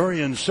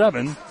Centurions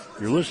 7.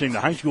 You're listening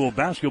to high school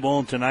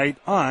basketball tonight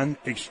on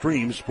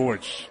Extreme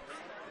Sports.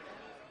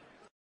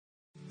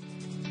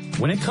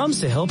 When it comes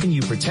to helping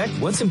you protect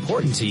what's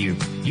important to you,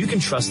 you can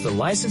trust the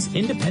licensed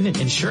independent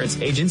insurance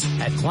agents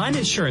at Klein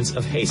Insurance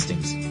of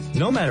Hastings.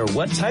 No matter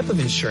what type of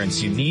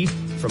insurance you need,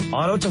 from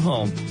auto to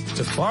home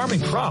to farm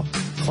and crop,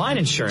 Klein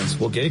Insurance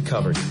will get it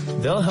covered.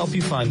 They'll help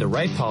you find the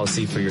right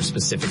policy for your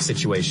specific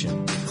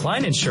situation.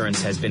 Klein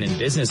Insurance has been in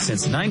business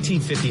since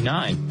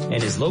 1959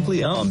 and is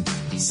locally owned.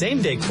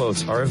 Same-day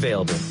quotes are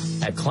available.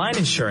 At Klein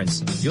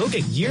Insurance, you'll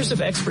get years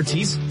of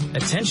expertise,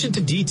 attention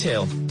to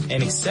detail,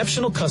 and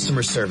exceptional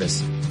customer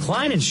service.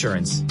 Klein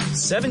Insurance,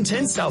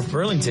 710 South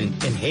Burlington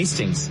in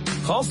Hastings.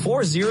 Call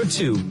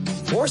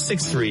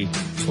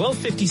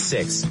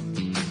 402-463-1256.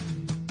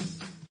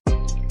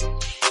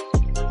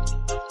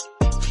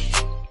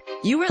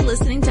 You are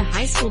listening to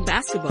high school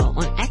basketball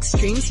on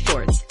Extreme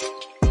Sports.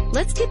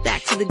 Let's get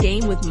back to the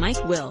game with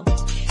Mike Will.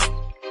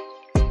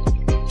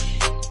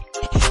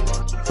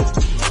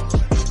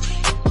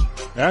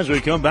 As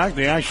we come back,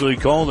 they actually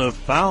called a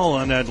foul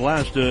on that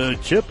last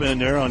chip in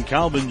there on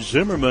Calvin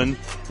Zimmerman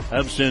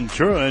of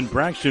Centura, and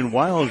Braxton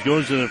Wiles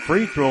goes to the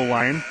free throw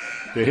line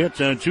to hit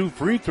 2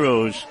 free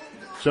throws.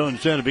 So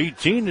instead of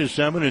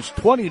 18-7, it's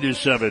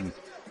 20-7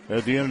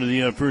 at the end of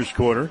the first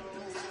quarter.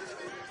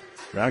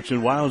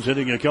 Braxton Wiles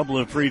hitting a couple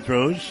of free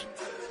throws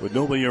with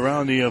nobody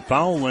around the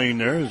foul lane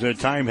there as the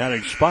time had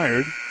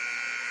expired.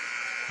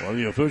 Well,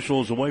 the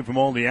officials away from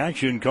all the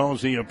action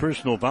calls the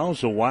personal foul,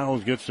 so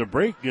Wiles gets the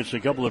break, gets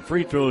a couple of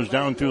free throws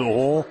down through the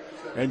hole,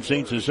 and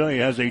St.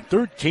 Cecilia has a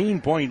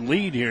 13-point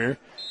lead here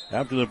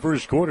after the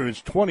first quarter.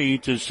 It's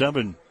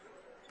 20-7.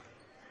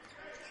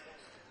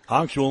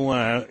 Hawks will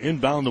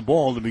inbound the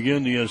ball to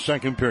begin the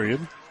second period.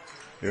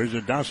 There's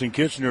a Dawson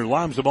Kitchener,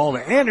 lobs the ball to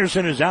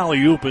Anderson. His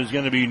alley-oop is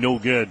going to be no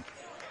good.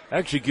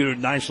 Executed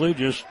nicely,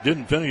 just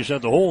didn't finish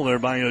at the hole there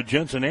by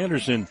Jensen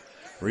Anderson.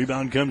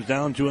 Rebound comes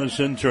down to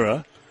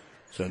Centura.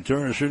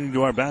 Centura shooting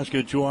to our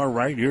basket to our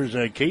right. Here's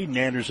Caden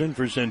Anderson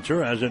for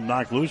Centura. Has it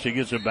knocked loose. He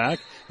gets it back.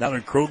 Now to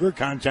Kroger.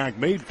 Contact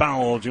made.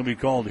 Foul. It's going to be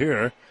called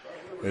here.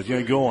 It's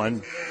going to go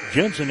on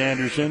Jensen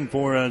Anderson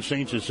for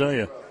St.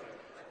 Cecilia.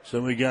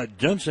 So we got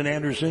Jensen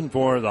Anderson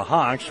for the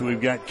Hawks.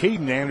 We've got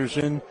Caden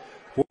Anderson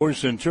for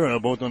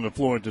Centura, both on the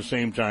floor at the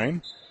same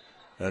time.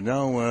 And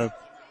now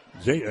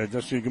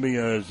that's going to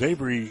be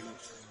Xavier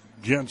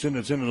Jensen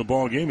that's into the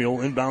ball game.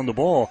 He'll inbound the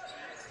ball.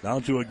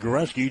 Down to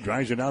Goreski,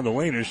 drives it down the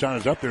lane. His shot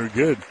is up there,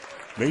 good.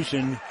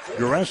 Mason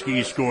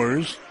Goreski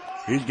scores.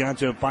 He's got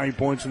 5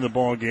 points in the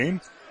ball game.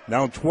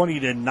 Now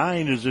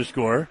 20-9 is the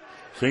score.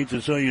 St.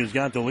 Cecilia's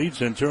got the lead.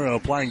 Centura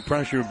applying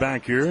pressure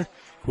back here.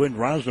 Quinn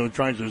Rosno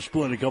tries to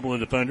split a couple of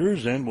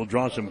defenders and will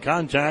draw some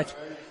contact.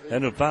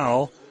 And a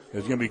foul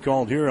is going to be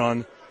called here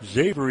on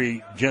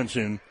Xavier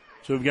Jensen.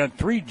 So we've got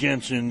 3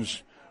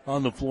 Jensens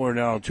on the floor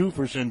now. 2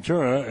 for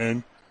Centura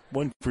and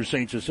 1 for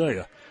St.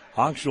 Cecilia.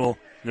 Hawks will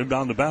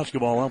inbound the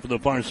basketball off of the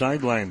far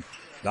sideline.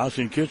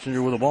 Dawson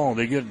Kitchener with the ball.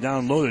 They get it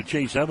down low to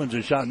Chase Evans.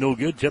 A shot no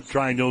good. Tip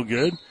try no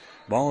good.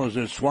 Ball is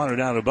just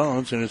swatted out of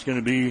bounds, and it's going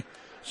to be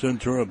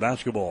Centura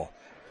basketball.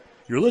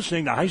 You're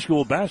listening to high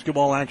school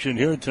basketball action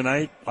here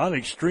tonight on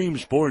Extreme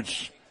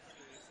Sports.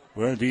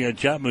 We're at the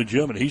Chapman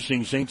Gym at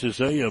Hastings St.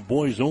 Cecilia.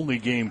 Boys only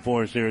game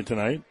for us here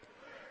tonight.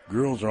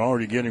 Girls are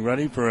already getting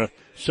ready for a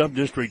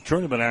sub-district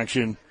tournament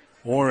action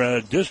or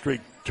a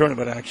district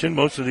tournament action.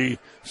 Most of the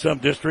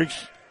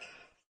sub-districts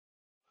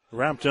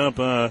wrapped up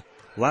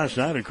last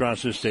night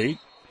across the state.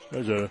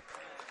 There's a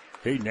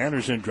Caden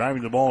Anderson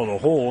driving the ball to the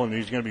hole, and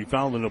he's going to be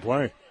fouled into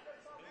play.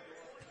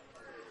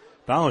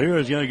 Foul here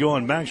is going to go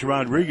on Max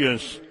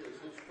Rodriguez.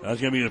 That's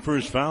going to be the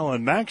first foul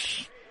on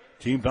Max.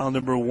 Team foul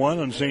number 1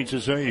 on St.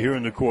 Cecilia here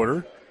in the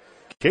quarter.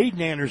 Caden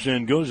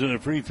Anderson goes to the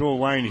free throw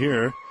line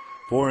here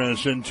for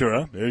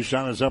Centura. His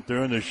shot is up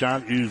there, and the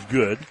shot is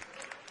good.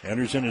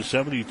 Anderson is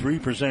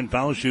 73%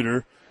 foul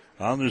shooter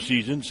on the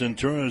season.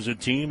 Centura as a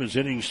team is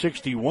hitting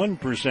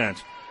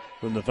 61%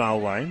 from the foul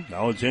line.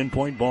 Now a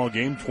 10-point ball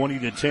game,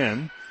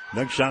 20-10.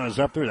 Next shot is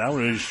up there. That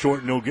one is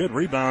short, no good.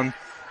 Rebound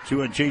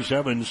to Chase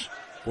Evans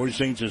for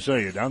St.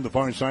 Cecilia. Down the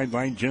far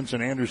sideline,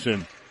 Jensen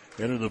Anderson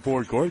into the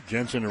forecourt.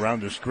 Jensen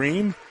around the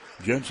screen.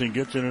 Jensen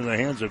gets into the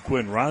hands of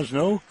Quinn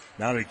Rosno.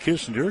 Now to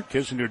Kissinger.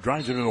 Kissinger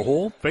drives it in the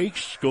hole.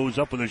 Fakes, goes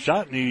up with a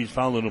shot, and he's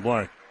fouled in the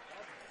play.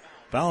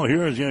 Foul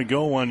here is going to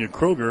go on to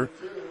Kroger.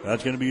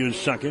 That's going to be his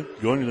second.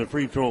 Going to the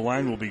free throw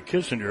line will be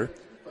Kissinger.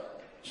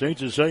 St.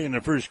 Cecilia in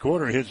the first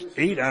quarter hits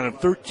 8 out of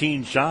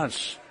 13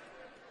 shots.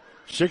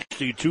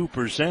 62%.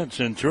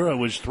 Centura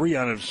was 3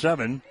 out of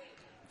 7.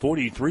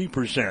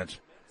 43%.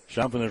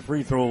 Shot from the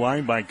free throw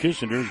line by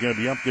Kissinger is going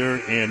to be up there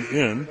and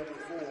in.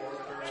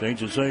 St.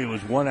 Cecilia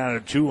was 1 out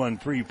of 2 on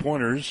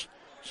 3-pointers.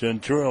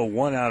 Centura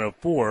 1 out of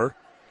 4.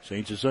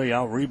 St. Cecilia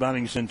out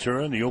rebounding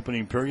Centura in the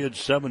opening period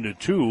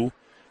 7-2.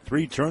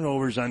 3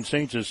 turnovers on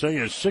St.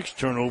 Cecilia, 6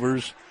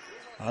 turnovers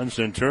on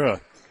Centura.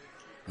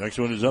 Next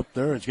one is up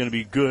there. It's going to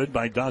be good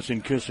by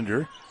Dawson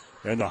Kissinger.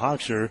 And the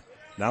Hawks are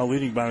now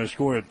leading by a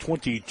score of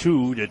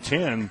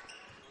 22-10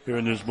 here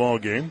in this ball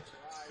game.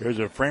 There's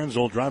a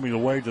Franzel driving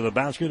away to the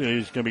basket.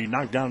 He's going to be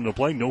knocked down in the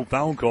play. No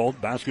foul called.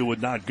 Basket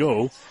would not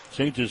go.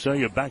 St.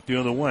 Cecilia back the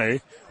other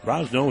way.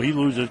 Rosno, he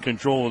loses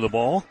control of the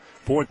ball.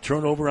 4th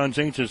turnover on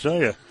St.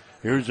 Cecilia.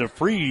 Here's a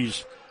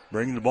Freeze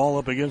bringing the ball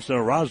up against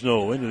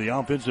Rosno into the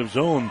offensive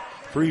zone.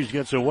 Freeze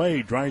gets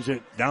away, drives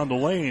it down the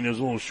lane.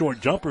 His little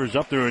short jumper is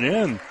up there and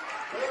in.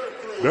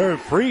 Barrett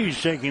Freeze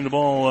taking the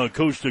ball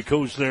coast to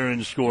coast there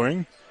and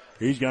scoring.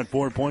 He's got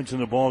 4 points in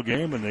the ball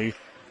game, and the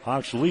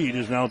Hawks lead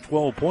is now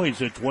 12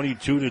 points at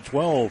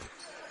 22-12.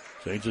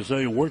 St.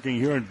 Cecilia working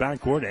here in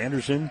backcourt.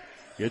 Anderson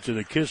gets to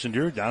the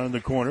Kissinger, down in the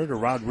corner to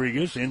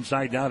Rodriguez.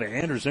 Inside down to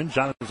Anderson.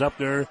 Shot is up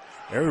there.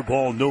 Air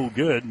ball no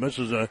good.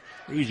 Misses a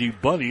easy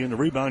bunny, and the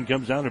rebound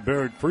comes down to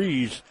Barrett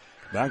Freeze.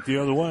 Back the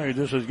other way.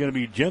 This is going to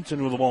be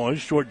Jensen with the ball.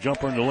 His short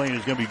jumper in the lane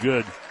is going to be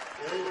good.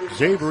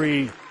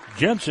 Xavier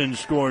Jensen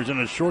scores in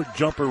a short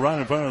jumper right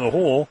in front of the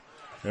hole.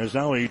 There's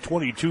now a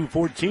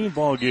 22-14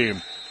 ball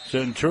game.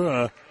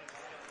 Centura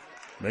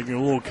making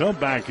a little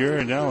comeback here,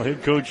 and now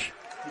head coach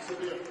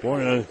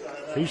for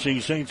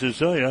Hastings St.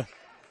 Cecilia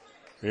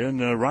in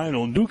Ryan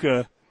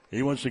Onuka.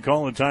 He wants to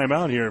call a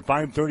timeout here.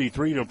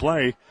 5:33 to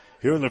play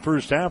here in the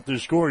first half. The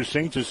score is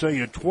St.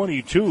 Cecilia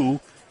 22,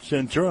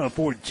 Centura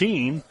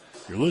 14.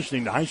 You're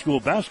listening to high school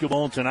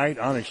basketball tonight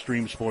on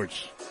Extreme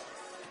Sports.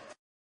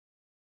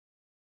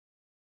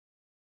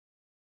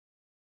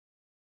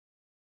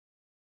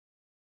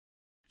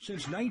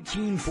 Since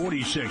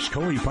 1946,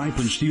 Cully Pipe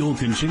and Steel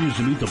continues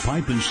to meet the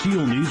pipe and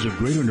steel needs of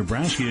greater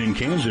Nebraska and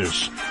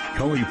Kansas.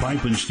 Cully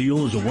Pipe and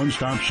Steel is a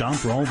one-stop shop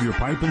for all of your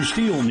pipe and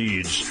steel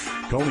needs.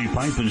 Coley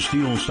Pipe and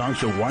Steel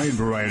stocks a wide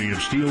variety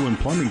of steel and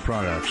plumbing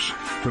products.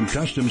 From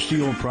custom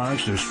steel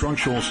products to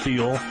structural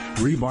steel,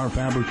 rebar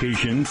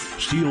fabrication,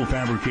 steel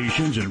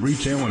fabrications, and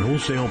retail and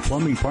wholesale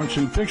plumbing parts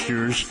and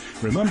fixtures,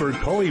 remember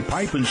Coley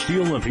Pipe and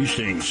Steel of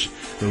Hastings.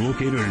 They're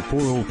located at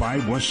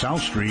 405 West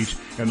South Street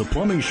and the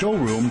plumbing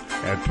showroom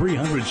at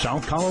 300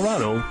 South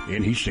Colorado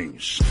in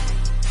Hastings.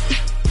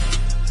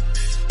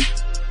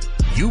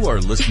 You are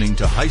listening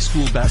to high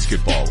school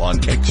basketball on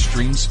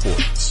Extreme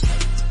Sports.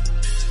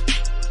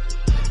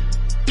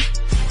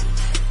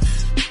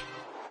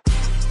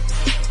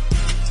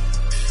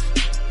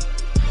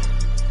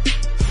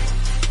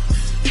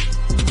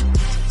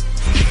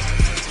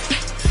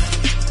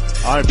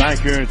 All right, back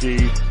here at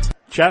the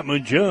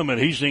Chapman Gym at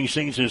Hastings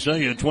St.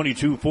 Cecilia,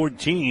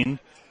 22-14.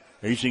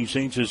 Hastings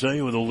St.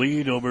 Cecilia with a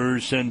lead over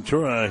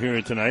Centura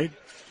here tonight.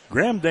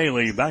 Graham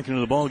Daly back into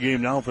the ball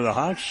game now for the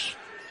Hawks.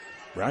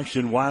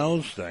 Braxton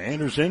Wiles to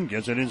Anderson,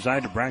 gets it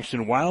inside to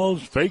Braxton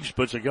Wiles, fakes,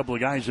 puts a couple of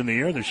guys in the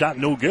air. The shot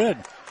no good.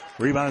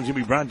 Rebound's going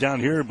to be brought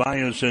down here by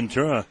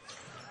Centura.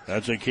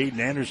 That's a Caden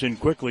Anderson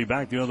quickly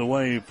back the other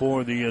way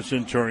for the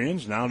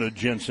Centurions. Now to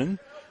Jensen.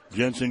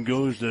 Jensen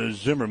goes to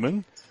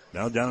Zimmerman.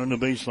 Now down on the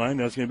baseline,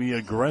 that's going to be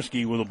a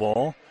Goreski with the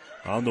ball.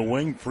 On the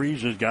wing,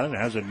 Freeze has got it,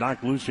 has it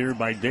knocked loose here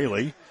by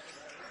Daly.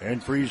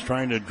 And Freeze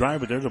trying to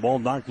drive it there, the ball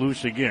knocked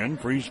loose again.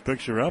 Freeze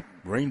picks her up.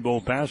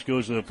 Rainbow pass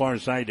goes to the far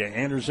side to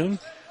Anderson.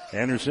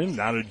 Anderson,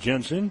 now to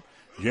Jensen.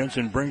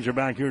 Jensen brings her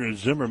back here to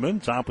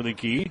Zimmerman, top of the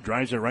key,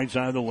 drives it right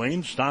side of the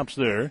lane, stops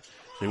there.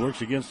 He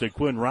works against the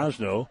Quinn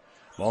Rosno.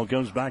 Ball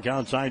comes back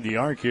outside the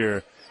arc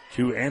here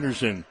to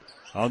Anderson.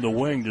 On the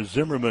wing to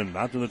Zimmerman,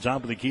 out to the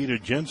top of the key to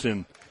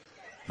Jensen.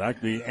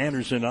 Back to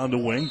Anderson on the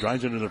wing,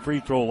 drives it to the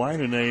free throw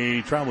line, and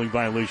a traveling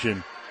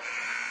violation.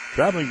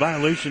 Traveling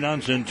violation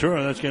on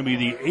Centura. That's going to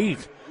be the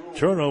 8th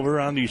turnover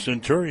on the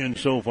Centurions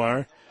so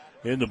far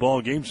in the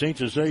ball game. St.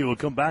 Cecilia will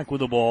come back with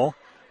the ball.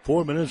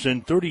 4 minutes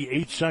and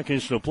 38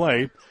 seconds to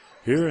play.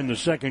 Here in the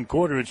second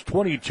quarter, it's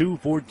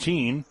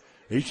 22-14.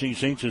 Hastings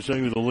St.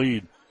 Cecilia with the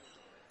lead.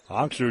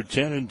 Hawks are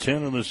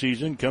 10-10 on the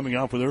season, coming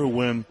off with their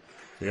win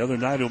the other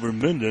night over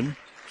Minden.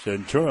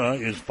 Centura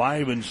is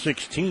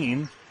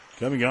 5-16,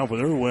 coming off with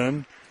their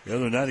win the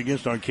other night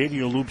against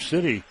Arcadia Loop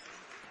City.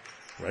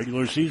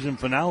 Regular season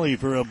finale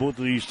for both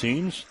of these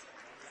teams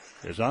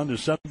is on to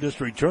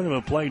sub-district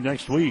tournament play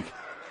next week.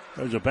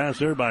 There's a pass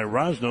there by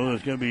Rosno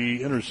that's going to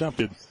be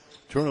intercepted.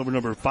 Turnover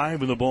number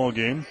 5 in the ball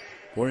game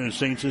for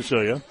St.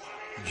 Cecilia.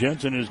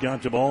 Jensen has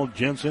got the ball.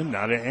 Jensen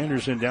now to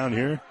Anderson down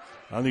here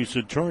on the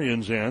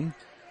Centurions end.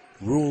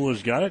 Rule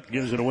has got it.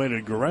 Gives it away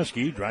to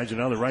Goreski. Drives it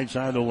down the right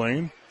side of the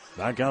lane.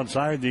 Back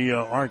outside the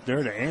arc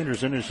there to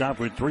Anderson. His shot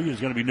for 3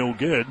 is going to be no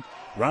good.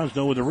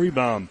 Rosno with the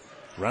rebound.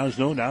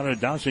 Rosno down to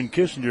Dawson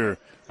Kissinger.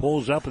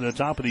 Pulls up at the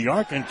top of the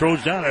arc and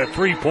throws down a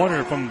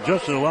three-pointer from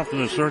just to the left of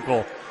the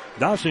circle.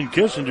 Dawson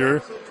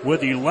Kissinger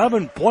with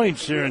 11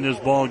 points here in this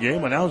ball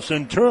game. And now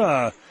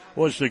Centura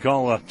was to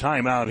call a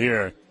timeout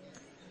here.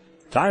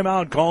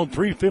 Timeout called,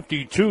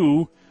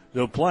 3:52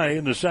 to play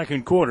in the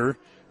second quarter.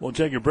 We'll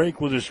take a break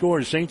with the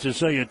score. St.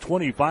 Cecilia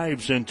 25,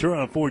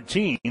 Centura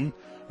 14.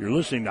 You're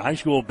listening to high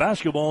school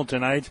basketball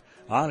tonight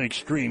on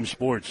Extreme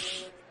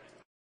Sports.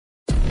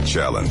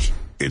 Challenge.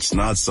 It's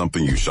not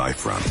something you shy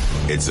from.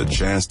 It's a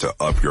chance to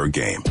up your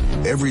game.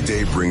 Every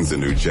day brings a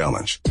new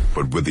challenge.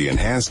 But with the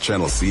enhanced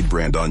Channel Seed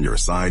brand on your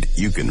side,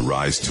 you can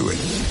rise to it.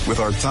 With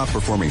our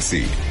top-performing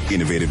seed,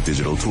 innovative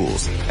digital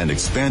tools, and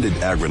expanded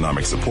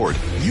agronomic support,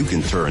 you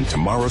can turn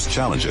tomorrow's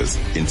challenges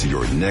into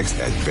your next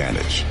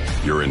advantage.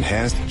 Your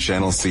enhanced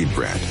Channel Seed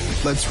brand.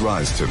 Let's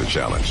rise to the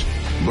challenge.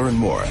 Learn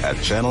more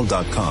at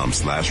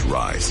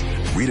channel.com/rise.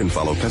 Read and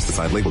follow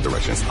pesticide label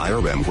directions,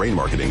 IRM, grain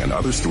marketing, and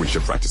other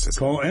stewardship practices.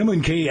 Call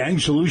M&K Ag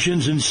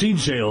Solutions and Seed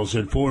Sales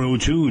at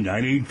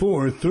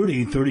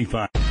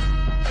 402-984-3035.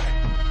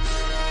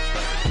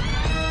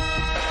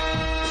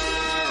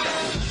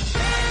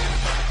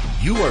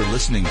 You are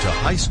listening to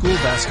high school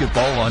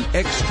basketball on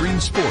Extreme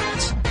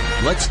Sports.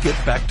 Let's get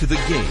back to the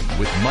game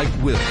with Mike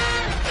Will.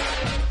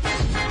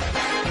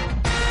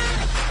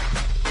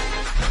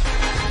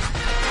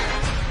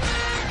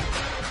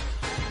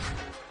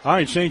 All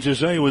right, St.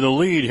 Cecilia with a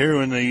lead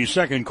here in the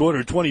second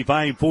quarter,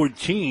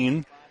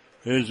 25-14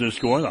 is the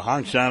score. The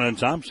Hawks out on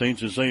top. St.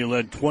 Cecilia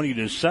led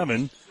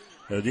 20-7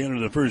 at the end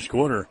of the first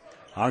quarter.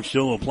 Hawks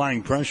still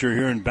applying pressure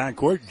here in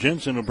backcourt.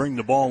 Jensen will bring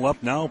the ball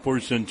up now for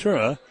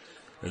Centura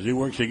as he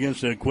works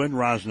against Quinn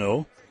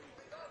Rosno.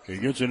 He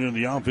gets it into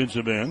the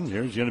offensive end.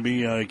 Here's going to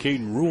be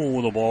Caden Rule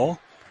with the ball.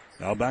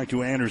 Now back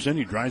to Anderson.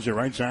 He drives it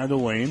right side of the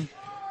lane.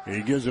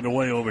 He gives it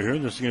away over here.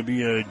 This is going to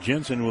be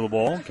Jensen with the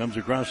ball. Comes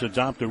across the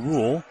top to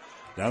Rule.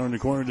 Down in the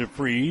corner to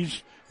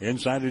Freeze.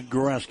 Inside to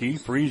Goreski.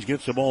 Freeze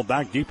gets the ball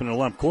back deep in the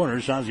left corner.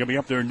 Shot's going to be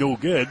up there, no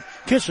good.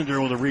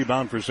 Kissinger with a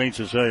rebound for St.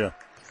 Cecilia.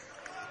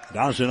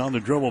 Dawson on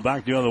the dribble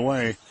back the other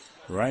way.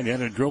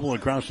 Right-handed dribble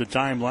across the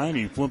timeline.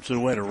 He flips it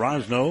away to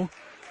Rosno.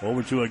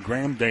 Over to a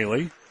Graham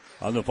Daly.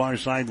 On the far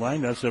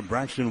sideline, that's a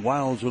Braxton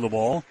Wiles with the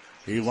ball.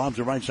 He lobs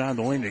the right side of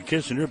the lane to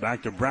Kissinger.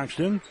 Back to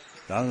Braxton.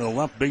 Down to the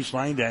left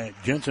baseline to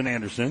Jensen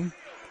Anderson.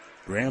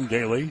 Graham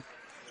Daly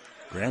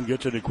Graham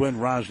gets it to Quinn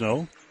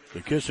Rosno. To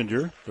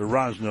Kissinger. To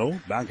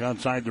Rosno. Back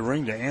outside the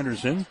ring to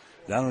Anderson.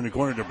 Down in the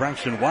corner to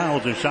Braxton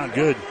Wiles. A shot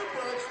good.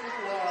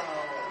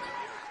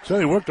 So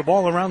they work the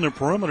ball around the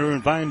perimeter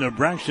and find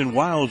Braxton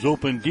Wiles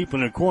open deep in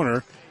the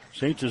corner.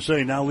 St.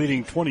 Cecilia now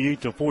leading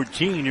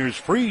 28-14. Here's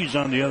Freeze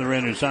on the other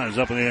end. His shot is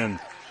up and in.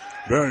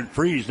 Barrett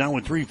Freeze now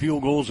with 3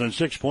 field goals and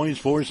 6 points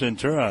for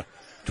Centura.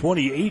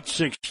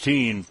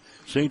 28-16.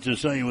 St.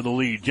 Cecilia with the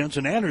lead.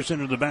 Jensen Anderson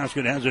to the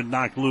basket, has it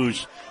knocked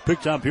loose.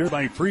 Picked up here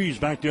by Freeze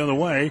back the other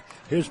way.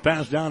 His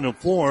pass down the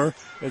floor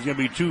is going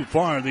to be too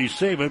far. They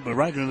save it, but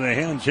right into the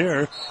hands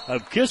here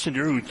of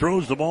Kissinger, who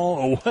throws the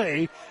ball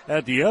away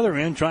at the other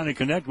end, trying to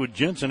connect with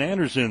Jensen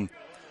Anderson.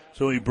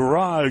 So a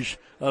barrage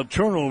of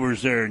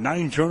turnovers there.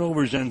 9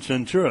 turnovers in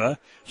Centura,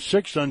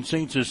 6 on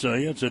St.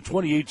 Cecilia. It's a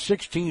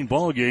 28-16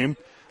 ball game.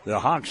 The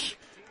Hawks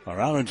are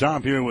out on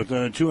top here with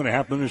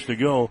 2.5 minutes to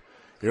go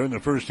here in the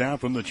first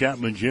half from the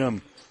Chapman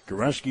Gym.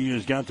 Goreski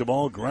has got the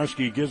ball.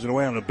 Goreski gives it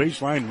away on the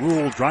baseline.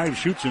 Rule drives,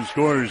 shoots, and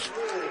scores.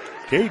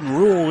 Caden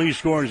Rule, he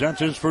scores. That's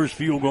his first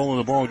field goal of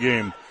the ball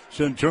game.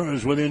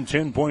 Centura's within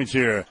 10 points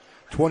here.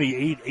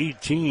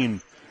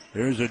 28-18.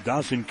 There's a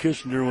Dawson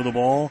Kissinger with the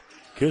ball.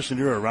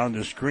 Kissinger around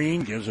the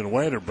screen. Gives it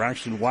away to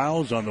Braxton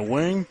Wiles on the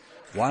wing.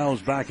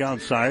 Wiles back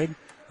outside.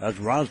 That's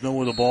Rosno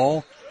with the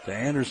ball. To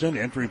Anderson.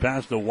 Entry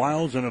pass to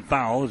Wiles, and a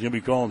foul is going to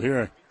be called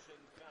here.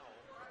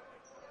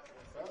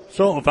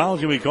 So a foul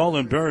is going to be called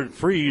on Barrett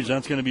Freeze.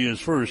 That's going to be his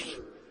first.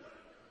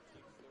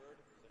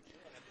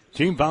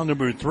 Team foul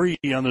number 3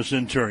 on the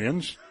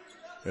Centurions.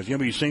 It's going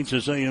to be St.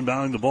 Cecilia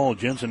inbounding the ball.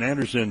 Jensen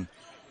Anderson.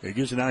 He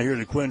gets it out here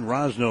to Quinn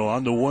Rosno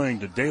on the wing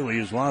to Daly.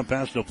 His long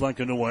pass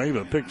deflected away,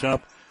 but picked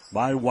up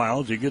by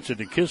Wiles. He gets it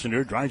to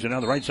Kissinger. Drives it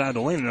down the right side of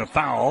the lane, and a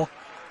foul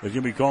is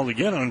going to be called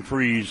again on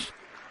Freeze.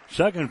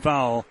 Second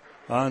foul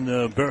on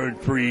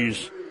Barrett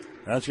Freeze.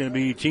 That's going to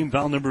be team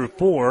foul number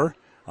 4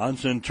 on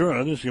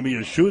Centura. This is going to be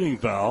a shooting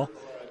foul.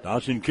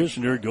 Dawson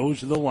Kissinger goes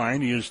to the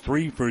line. He is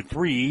 3 for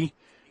 3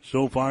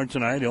 so far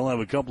tonight. He'll have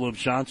a couple of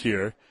shots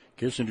here.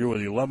 Kissinger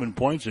with 11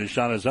 points. His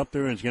shot is up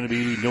there, and it's going to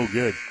be no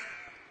good.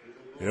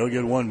 He'll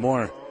get one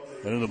more.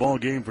 And in the ball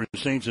game for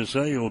St.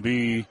 Cecilia will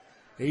be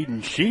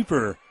Aiden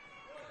Schieffer.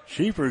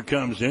 Schieffer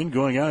comes in.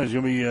 Going out is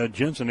going to be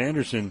Jensen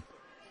Anderson.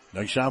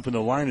 Next shot from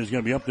the line is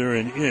going to be up there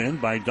and in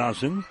by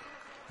Dawson.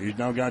 He's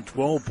now got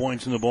 12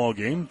 points in the ball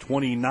game,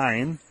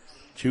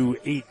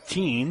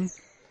 29-18.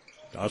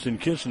 Dawson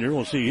Kissinger,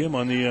 we'll see him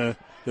on the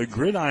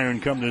gridiron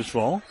come this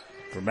fall.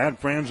 For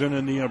Matt Franzen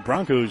and the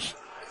Broncos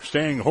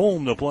staying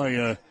home to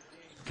play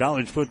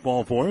college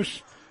football for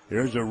us.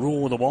 Here's a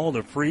Rule with the ball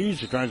to Freeze.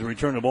 He tries to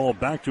return the ball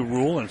back to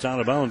Rule, and it's out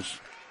of bounds.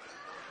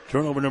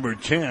 Turnover number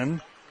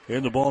 10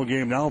 in the ball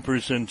game now for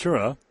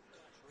Centura.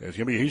 It's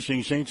going to be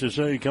Hastings St.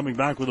 Cecilia coming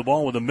back with the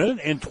ball with 1 minute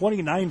and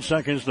 29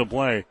 seconds to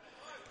play.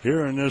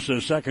 Here in this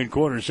second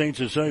quarter, St.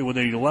 Cecilia with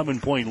an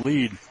 11-point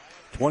lead,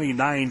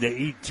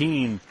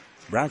 29-18.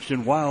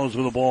 Braxton Wiles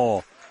with the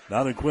ball.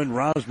 Now to Quinn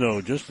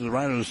Rosno, just to the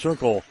right of the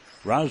circle.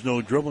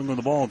 Rosno dribbling with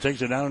the ball,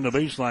 takes it down on the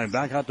baseline.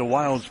 Back out to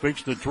Wiles,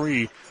 fakes the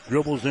 3.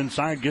 Dribbles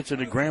inside, gets it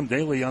to Graham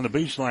Daly on the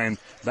baseline.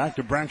 Back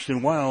to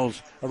Braxton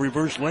Wiles. A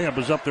reverse layup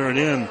is up there and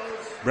in.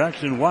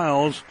 Braxton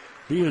Wiles,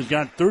 he has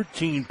got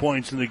 13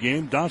 points in the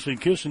game. Dawson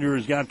Kissinger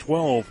has got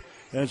 12.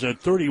 That's a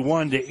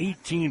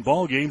 31-18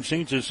 ball game.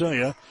 St.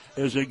 Cecilia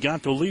has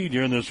got the lead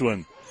here in this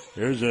one.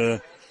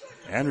 There's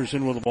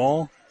Anderson with the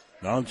ball.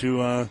 Down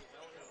to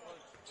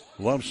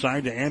left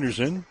side to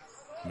Anderson.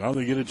 Now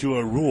they get it to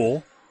a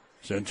Rule.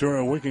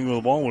 Centura working with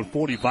the ball with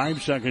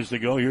 45 seconds to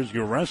go. Here's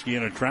Goreski,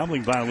 and a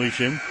traveling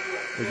violation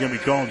is going to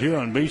be called here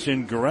on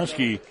Mason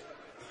Goreski.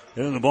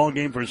 In the ball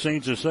game for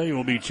St. Cecilia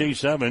will be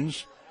Chase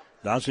Evans.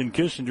 Dawson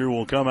Kissinger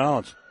will come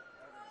out.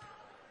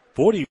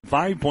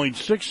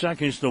 45.6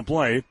 seconds to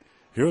play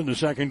here in the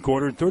second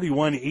quarter.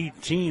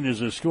 31-18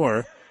 is the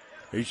score.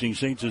 Hastings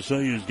St.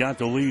 Cecilia's got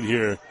the lead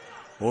here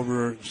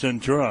over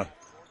Centura.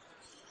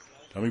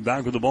 Coming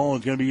back with the ball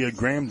is going to be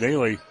Graham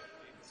Daly.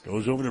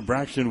 Goes over to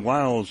Braxton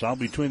Wiles. Out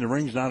between the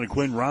rings now to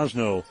Quinn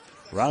Rosno.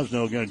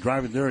 Rosno going to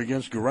drive it there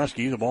against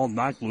Goreski. The ball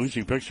knocked loose.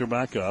 He picks her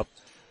back up.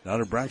 Now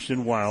to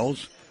Braxton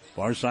Wiles.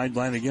 Far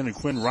sideline again to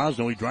Quinn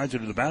Rosno. He drives it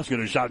to the basket.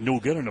 A shot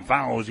no good, and a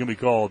foul is going to be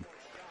called.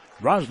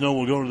 Rosno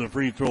will go to the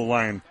free throw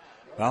line.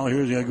 Foul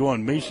here is going to go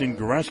on Mason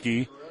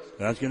Goreski.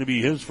 That's going to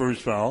be his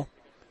first foul.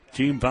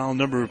 Team foul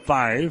number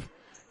 5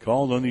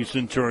 called on the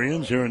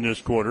Centurions here in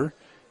this quarter.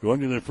 Going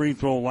to the free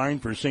throw line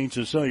for St.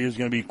 Cecilia is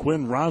going to be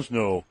Quinn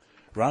Rosno.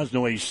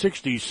 Rosno, a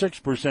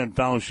 66%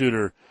 foul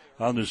shooter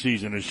on the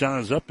season. His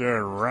shot is up there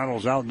and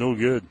rattles out no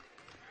good.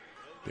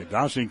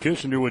 Dawson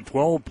Kissinger with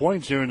 12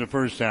 points here in the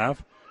first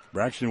half.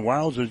 Braxton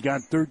Wiles has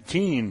got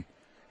 13.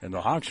 And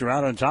the Hawks are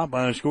out on top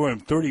by a score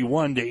of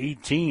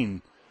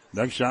 31-18.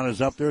 Next shot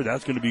is up there.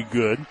 That's going to be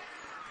good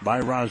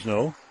by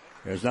Rosno.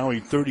 It's now a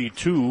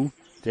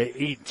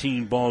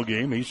 32-18 ball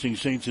game.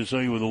 Hastings St.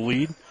 Cecilia with a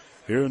lead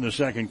here in the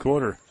second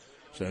quarter.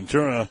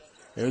 Centura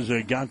has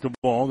got the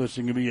ball. This is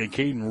going to be a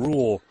Caden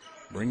Rule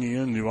bringing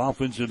in the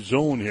offensive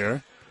zone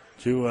here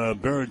to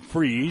Barrett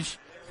Freeze.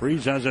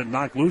 Freeze has it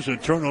knocked loose. A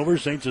turnover.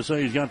 St.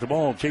 Cecilia's got the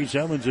ball. Chase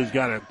Evans has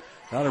got it.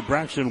 Out of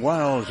Braxton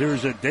Wiles.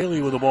 Here's it.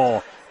 Daly with the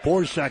ball.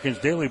 4 seconds.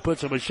 Daly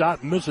puts up a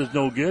shot. Misses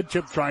no good.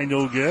 Tip try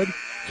no good.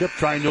 Tip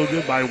try no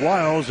good by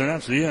Wiles. And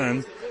that's the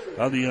end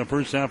of the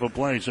first half of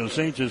play. So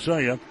St.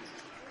 Cecilia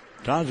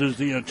causes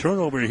the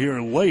turnover here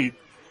late.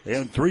 They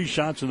had 3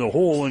 shots in the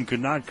hole and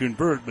could not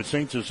convert. But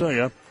St.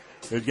 Cecilia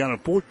has got a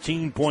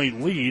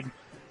 14-point lead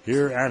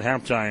here at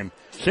halftime.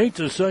 St.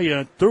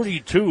 Cecilia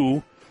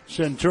 32.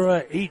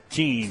 Centura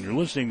 18. You're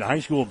listening to high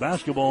school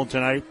basketball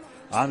tonight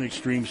on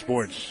Extreme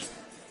Sports.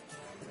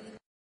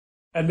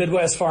 At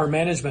Midwest Farm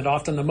Management,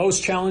 often the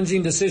most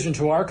challenging decision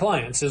to our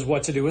clients is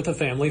what to do with a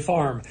family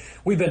farm.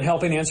 We've been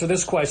helping answer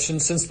this question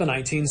since the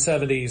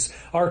 1970s.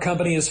 Our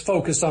company is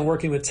focused on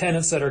working with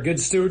tenants that are good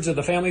stewards of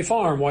the family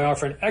farm while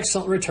offering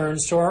excellent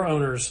returns to our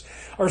owners.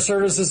 Our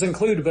services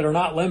include, but are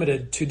not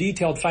limited to,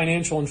 detailed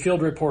financial and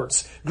field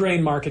reports,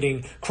 grain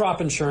marketing,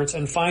 crop insurance,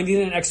 and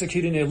finding and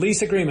executing a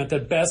lease agreement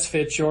that best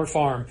fits your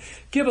farm.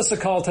 Give us a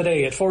call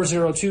today at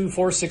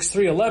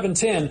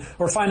 402-463-1110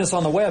 or find us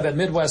on the web at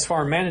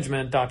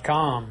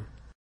MidwestFarmManagement.com.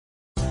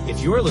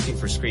 If you are looking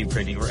for screen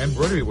printing or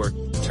embroidery work,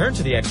 turn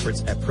to the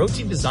experts at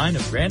Protein Design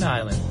of Grand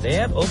Island. They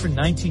have over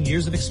 19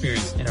 years of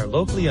experience and are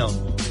locally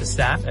owned. The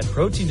staff at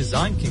Protein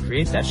Design can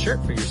create that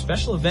shirt for your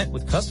special event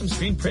with custom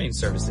screen printing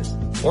services.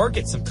 Or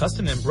get some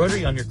custom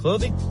embroidery on your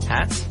clothing,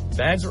 hats,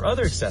 bags, or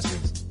other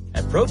accessories.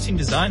 At Protein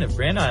Design of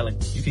Grand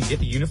Island, you can get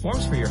the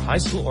uniforms for your high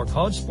school or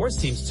college sports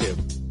teams too.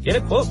 Get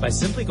a quote by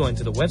simply going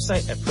to the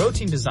website at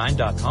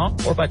proteindesign.com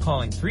or by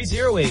calling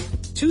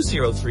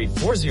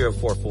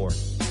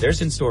 308-203-4044.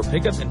 There's in-store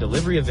pickup and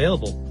delivery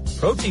available.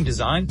 Protein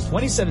Design,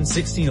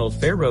 2716 Old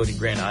Fair Road in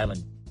Grand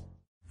Island.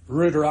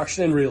 Reuter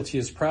Auction and Realty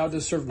is proud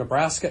to serve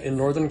Nebraska and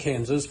northern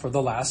Kansas for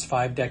the last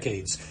 5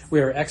 decades.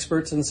 We are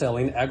experts in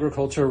selling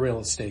agricultural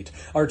real estate.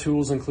 Our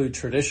tools include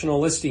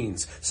traditional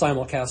listings,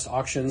 simulcast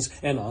auctions,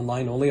 and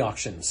online-only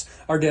auctions.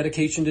 Our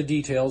dedication to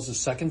details is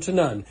second to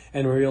none,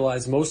 and we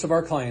realize most of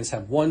our clients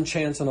have one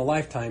chance in a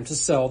lifetime to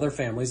sell their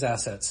family's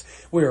assets.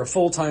 We are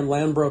full-time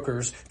land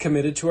brokers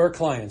committed to our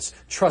clients,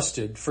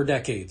 trusted for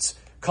decades.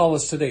 Call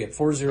us today at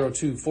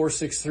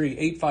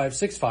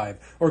 402-463-8565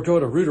 or go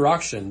to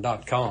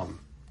reuterauction.com.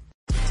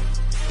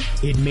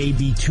 It may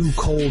be too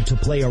cold to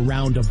play a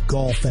round of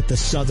golf at the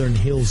Southern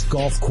Hills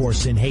Golf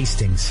Course in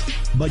Hastings,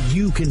 but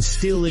you can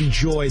still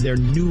enjoy their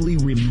newly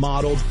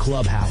remodeled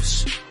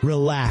clubhouse.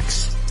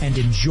 Relax and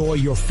enjoy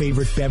your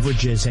favorite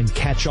beverages and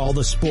catch all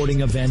the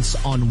sporting events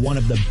on one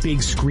of the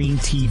big screen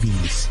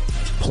TVs.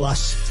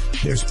 Plus,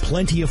 there's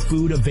plenty of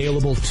food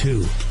available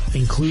too,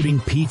 including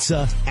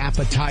pizza,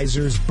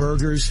 appetizers,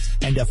 burgers,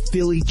 and a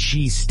Philly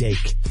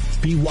cheesesteak.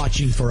 Be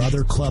watching for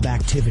other club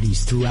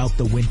activities throughout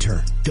the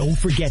winter. Don't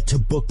forget to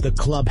book the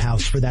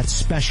clubhouse for that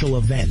special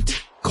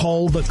event.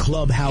 Call the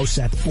clubhouse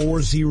at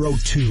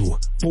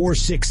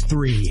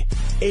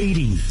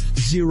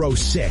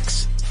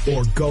 402-463-8006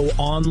 or go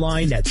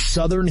online at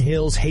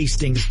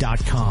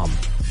southernhillshastings.com.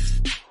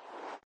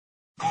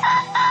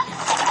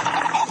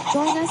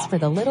 Join us for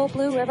the Little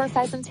Blue River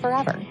Pheasants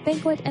Forever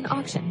banquet and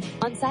auction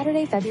on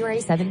Saturday, February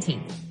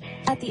 17th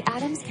at the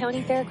Adams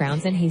County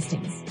Fairgrounds in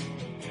Hastings.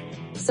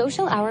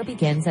 Social hour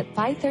begins at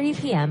 5:30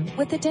 p.m.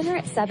 with the dinner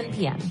at 7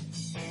 p.m.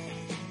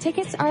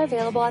 Tickets are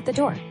available at the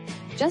door.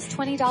 Just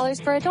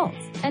 $20 for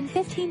adults and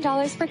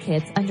 $15 for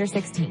kids under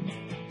 16.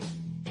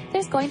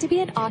 There's going to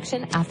be an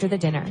auction after the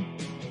dinner.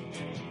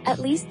 At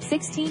least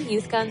 16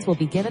 youth guns will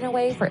be given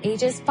away for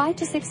ages 5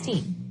 to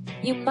 16.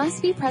 You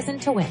must be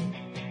present to win.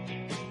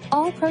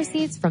 All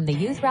proceeds from the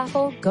youth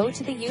raffle go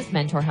to the Youth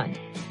Mentor Hunt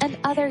and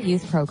other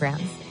youth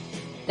programs.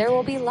 There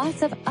will be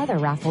lots of other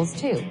raffles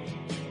too.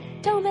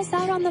 Don't miss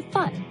out on the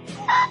fun.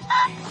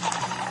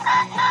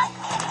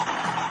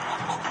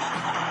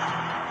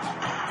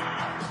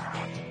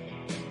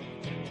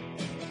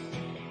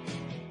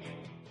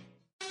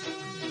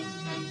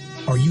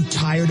 Are you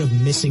tired of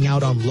missing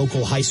out on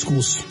local high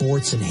school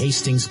sports and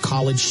Hastings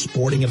College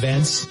sporting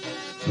events?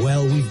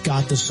 Well, we've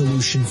got the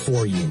solution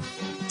for you.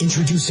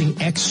 Introducing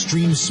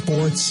Extreme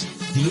Sports,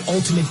 the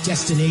ultimate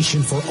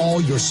destination for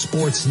all your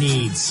sports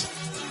needs.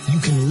 You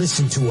can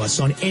listen to us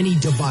on any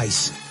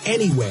device,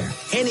 anywhere,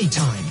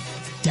 anytime.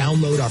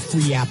 Download our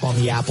free app on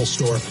the Apple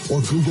Store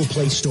or Google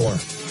Play Store,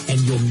 and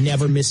you'll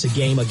never miss a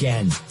game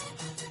again.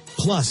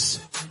 Plus,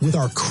 with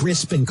our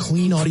crisp and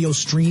clean audio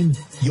stream,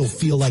 you'll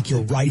feel like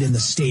you're right in the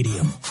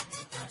stadium.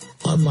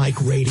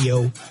 Unlike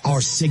radio,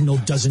 our signal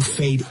doesn't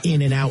fade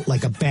in and out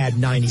like a bad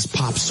 90s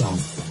pop song.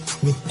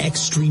 With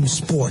Extreme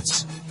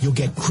Sports, you'll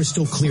get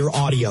crystal clear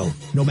audio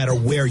no matter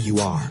where you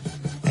are.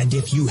 And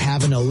if you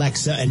have an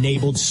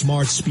Alexa-enabled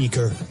smart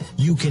speaker,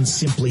 you can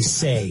simply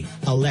say,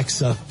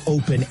 Alexa,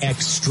 open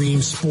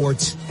Extreme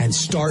Sports and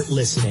start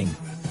listening.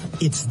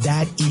 It's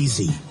that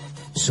easy.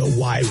 So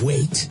why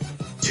wait?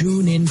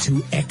 Tune in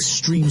to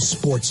Extreme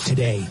Sports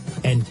today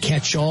and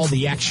catch all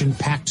the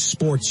action-packed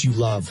sports you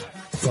love.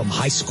 From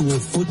high school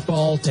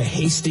football to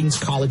Hastings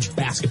College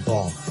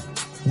basketball.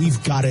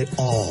 We've got it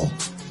all.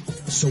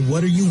 So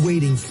what are you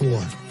waiting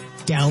for?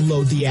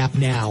 Download the app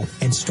now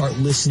and start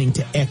listening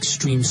to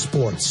Extreme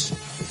Sports.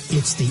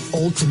 It's the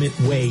ultimate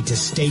way to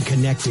stay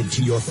connected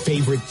to your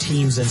favorite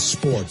teams and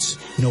sports,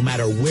 no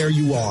matter where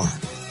you are.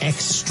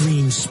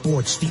 Extreme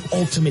Sports, the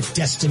ultimate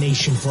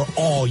destination for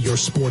all your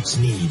sports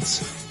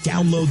needs.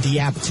 Download the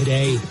app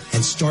today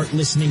and start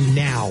listening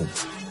now.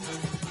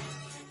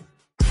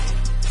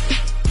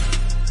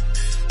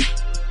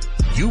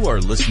 You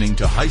are listening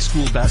to high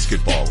school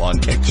basketball on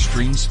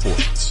Extreme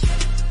Sports.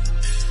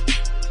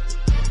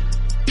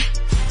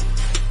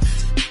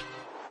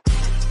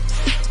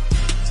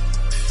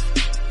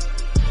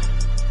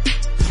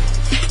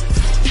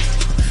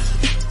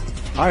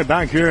 All right,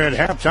 back here at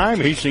halftime,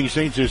 Hastings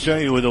St.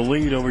 Cecilia with a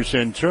lead over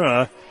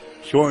Centura,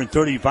 scoring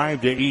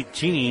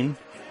 35-18.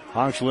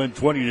 Hawks led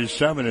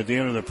 20-7 at the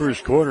end of the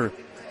first quarter.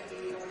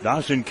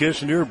 Dawson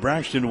Kissinger,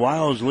 Braxton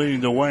Wiles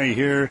leading the way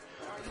here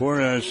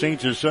for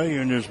St.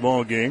 Cecilia in this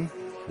ball game.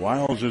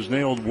 Wiles has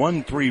nailed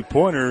 1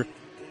 3-pointer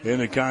in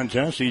the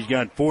contest. He's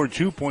got 4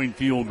 2-point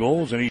field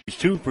goals, and he's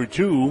 2 for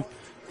 2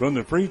 from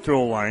the free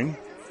throw line.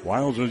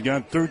 Wiles has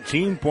got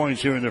 13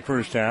 points here in the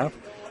first half.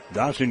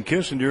 Dawson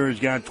Kissinger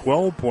has got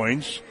 12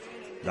 points.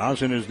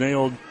 Dawson has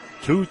nailed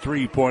 2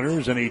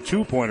 3-pointers and a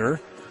 2-pointer,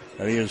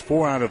 and he has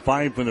 4 out of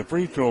 5 from the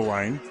free throw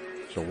line.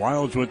 So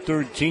Wiles with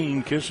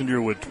 13,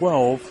 Kissinger with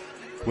 12.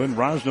 Quinn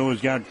Rosno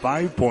has got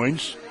 5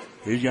 points.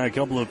 He's got a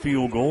couple of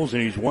field goals,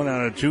 and he's 1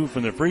 out of 2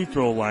 from the free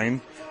throw line.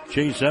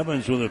 Chase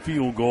Evans with a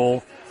field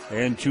goal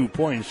and 2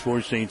 points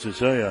for St.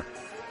 Cecilia.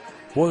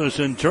 For the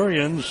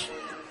Centurions,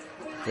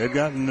 they've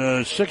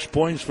gotten 6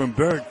 points from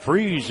Barrett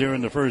Freeze here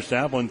in the first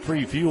half on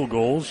 3 field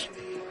goals.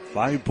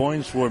 5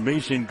 points for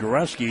Mason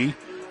Goreski.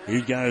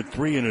 He's got a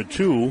 3 and a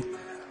 2.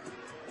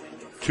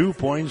 2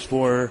 points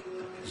for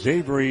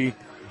Xavier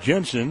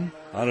Jensen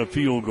on a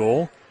field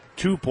goal.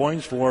 2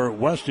 points for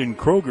Weston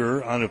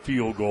Kroger on a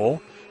field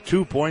goal.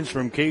 2 points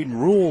from Caden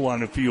Rule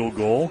on a field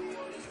goal.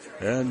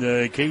 And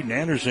Caden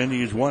Anderson,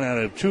 he is 1 out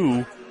of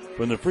 2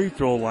 from the free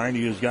throw line.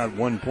 He has got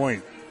 1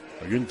 point.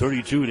 Again,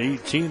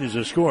 32-18 is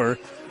the score.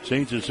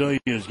 St. Cecilia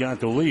has got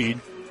the lead.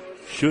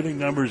 Shooting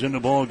numbers in the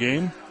ball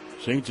game.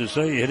 St.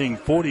 Cecilia hitting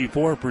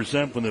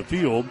 44% from the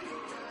field.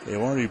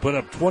 They've already put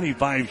up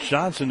 25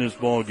 shots in this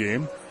ball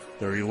game.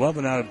 They're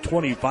 11 out of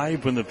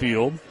 25 from the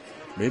field.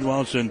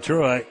 Meanwhile,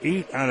 Centura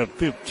 8 out of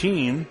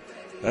 15.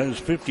 That is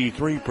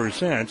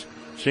 53%.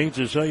 St.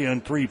 Cecilia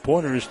on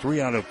 3-pointers,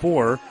 3 out of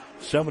 4,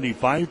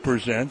 75%.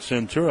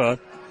 Centura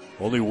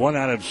only 1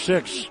 out of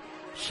 6,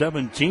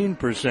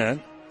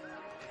 17%.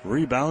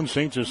 Rebounds,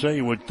 St.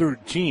 Cecilia with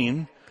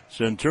 13.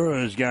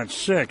 Centura has got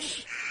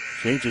 6.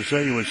 St.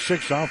 Cecilia with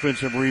 6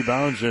 offensive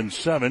rebounds and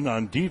 7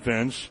 on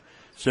defense.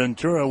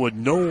 Centura with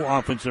no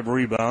offensive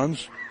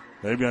rebounds.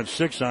 They've got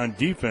 6 on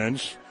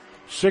defense.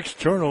 6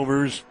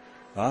 turnovers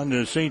on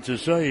the St.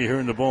 Cecilia here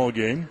in the ball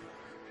game.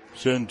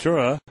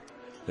 Centura,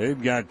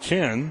 they've got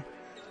 10.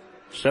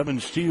 7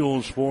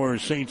 steals for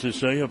St.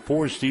 Cecilia,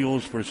 4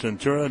 steals for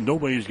Centura.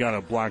 Nobody's got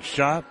a blocked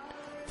shot.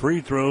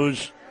 Free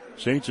throws,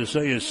 St.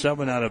 Cecilia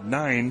 7 out of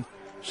 9,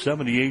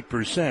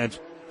 78%.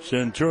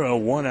 Centura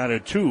 1 out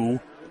of 2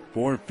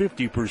 for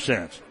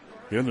 50%.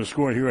 In the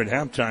score here at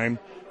halftime,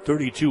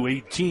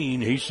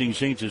 32-18. Hastings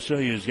St.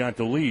 Cecilia has got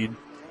the lead.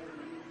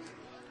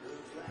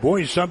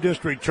 Boys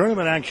Sub-District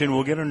Tournament action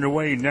will get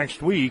underway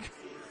next week.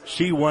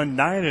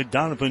 C19 at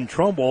Donovan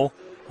Trumbull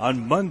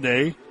on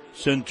Monday.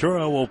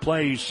 Centura will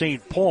play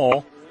St.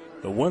 Paul.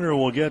 The winner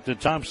will get the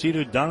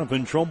top-seeded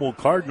Donovan Trumbull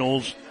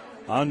Cardinals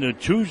on the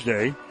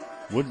Tuesday.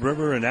 Wood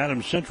River and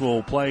Adams Central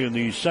will play in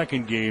the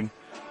second game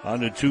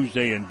on the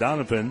Tuesday in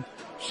Donovan.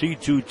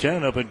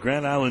 C210 up at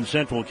Grand Island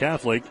Central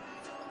Catholic.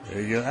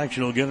 The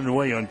action will get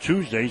underway on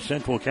Tuesday.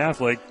 Central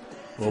Catholic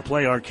will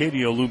play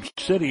Arcadia Loop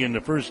City in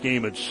the first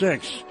game at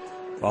 6,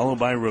 followed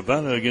by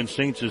Ravenna against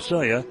St.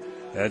 Cecilia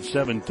at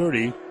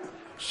 7:30.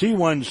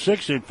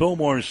 C16 at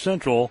Fillmore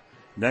Central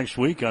next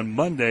week on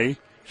Monday.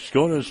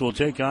 SCOTUS will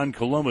take on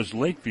Columbus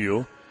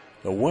Lakeview.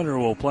 The winner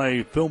will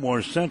play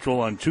Fillmore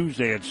Central on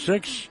Tuesday at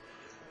 6.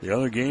 The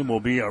other game will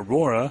be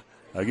Aurora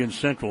against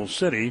Central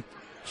City.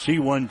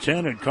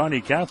 C110 at Kearney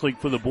Catholic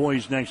for the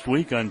boys next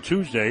week on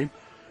Tuesday.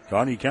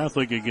 Kearney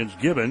Catholic against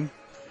Gibbon.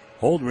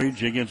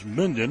 Holdridge against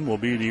Minden will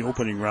be the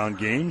opening round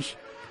games.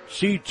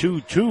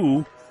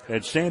 C22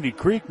 at Sandy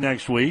Creek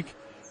next week.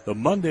 The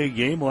Monday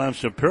game will have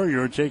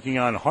Superior taking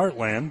on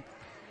Heartland.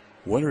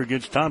 Winner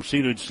gets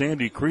top-seeded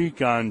Sandy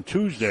Creek on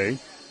Tuesday.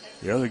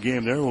 The other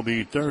game there will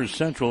be Thurz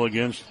Central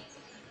against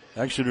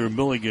Exeter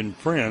Milligan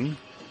Friend.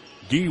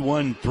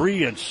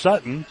 D13 at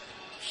Sutton.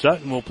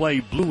 Sutton will play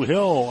Blue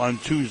Hill on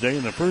Tuesday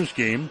in the first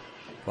game,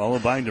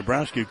 followed by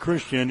Nebraska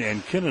Christian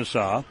and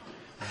Kennesaw.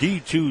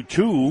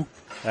 D22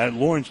 at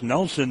Lawrence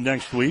Nelson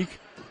next week.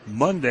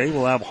 Monday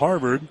we'll have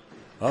Harvard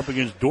up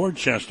against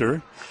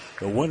Dorchester.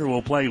 The winner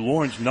will play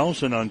Lawrence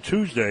Nelson on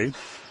Tuesday.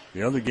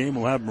 The other game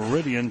will have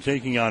Meridian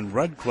taking on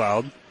Red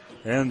Cloud.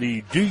 And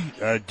the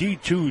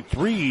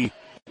D23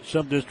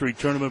 sub-district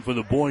tournament for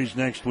the boys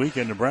next week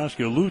at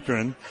Nebraska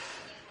Lutheran.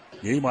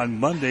 Game on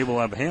Monday will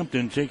have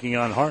Hampton taking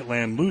on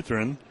Heartland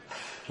Lutheran.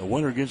 The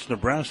winner against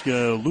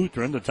Nebraska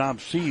Lutheran, the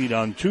top seed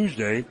on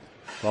Tuesday,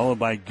 followed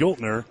by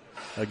Giltner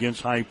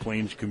against High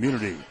Plains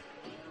Community.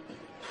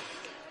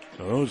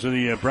 So those are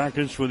the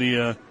brackets for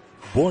the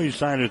boys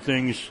side of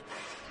things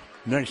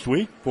next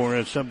week for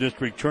a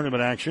sub-district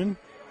tournament action.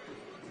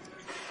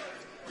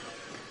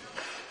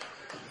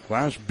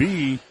 Class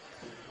B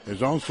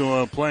is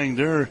also playing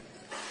their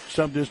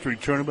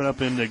sub-district tournament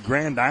up in the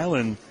Grand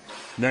Island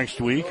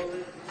next week.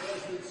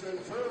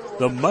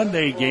 The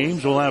Monday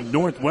games will have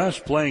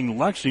Northwest playing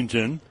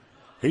Lexington.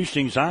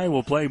 Hastings High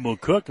will play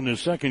McCook in the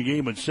second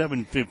game at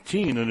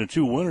 7:15, and the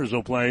two winners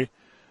will play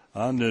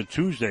on the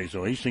Tuesday.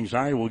 So Hastings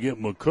High will get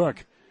McCook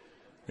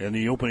in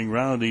the opening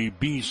round of the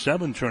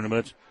B7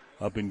 tournament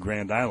up in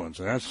Grand Island.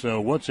 So that's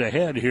what's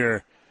ahead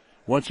here.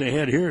 What's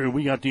ahead here,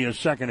 we got the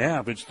second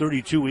half. It's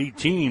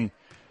 32-18.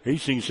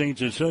 Hastings St.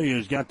 Cecilia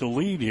has got the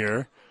lead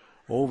here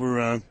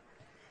over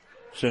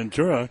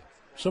Centura.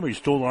 Somebody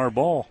stole our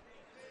ball.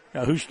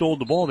 Now, who stole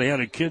the ball? They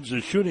had a kids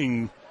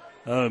shooting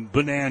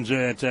bonanza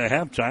at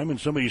halftime, and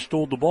somebody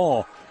stole the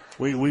ball.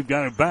 We've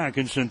got it back,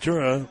 and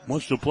Centura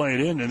wants to play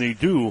it in, and they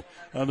do.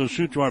 They'll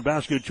shoot to our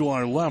basket to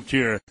our left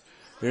here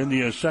in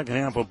the second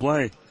half of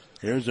play.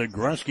 Here's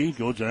Gretzky,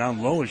 goes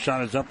down low. His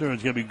shot is up there.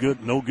 It's going to be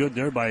good. No good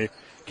there by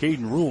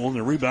Caden Rule. And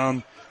the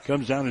rebound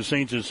comes down to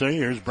St.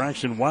 Cecilia. Here's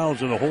Braxton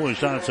Wiles in the hole. His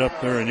shot's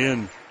up there and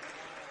in.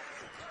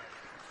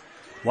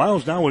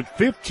 Wiles now with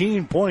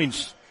 15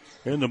 points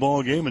in the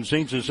ball game, and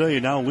St.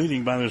 Cecilia now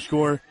leading by the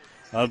score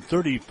of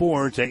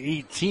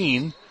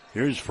 34-18.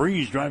 Here's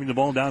Freeze driving the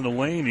ball down the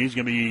lane. He's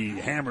going to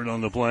be hammered on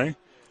the play.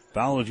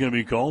 Foul is going to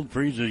be called.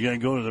 Freeze is going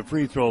to go to the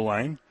free throw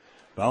line.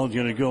 Foul is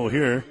going to go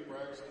here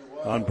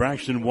on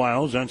Braxton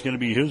Wiles. That's going to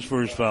be his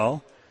first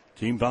foul.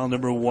 Team foul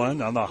number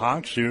 1 on the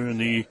Hawks here in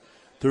the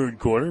third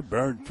quarter.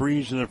 Barrett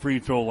Freeze in the free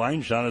throw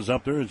line. Shot is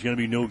up there. It's going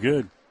to be no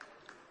good.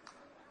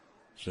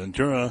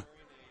 Centura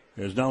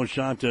has now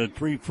shot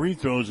 3 free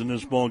throws in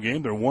this ball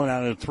game. They're 1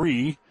 out of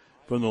 3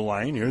 from the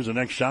line. Here's the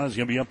next shot. It's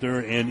going to be up there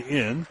and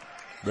in.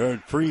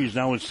 Barrett Freeze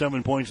now with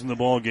 7 points in the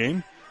ball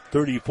game.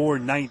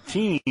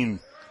 34-19.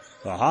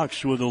 The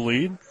Hawks with the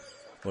lead.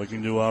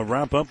 Looking to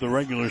wrap up the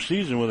regular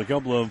season with a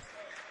couple of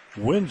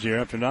wins here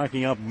after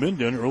knocking out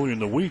Minden earlier in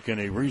the week in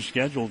a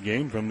rescheduled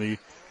game from the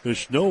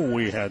snow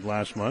we had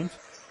last month.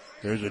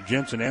 There's a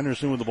Jensen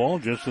Anderson with the ball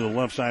just to the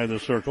left side of the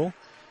circle.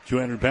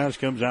 200 pass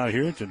comes out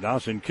here to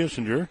Dawson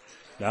Kissinger.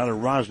 Down to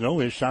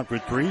Rosno. His shot for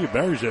 3. He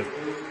buries it.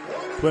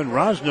 Quinn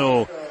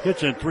Rosno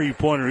hits a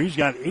three-pointer. He's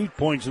got 8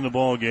 points in the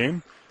ball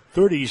game.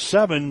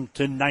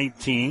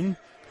 37-19.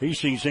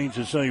 Hastings St.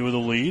 Cecilia with the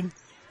lead.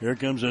 Here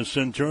comes a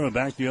Centura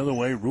back the other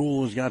way.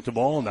 Rule has got the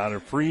ball. Now to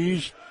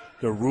Freeze.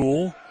 To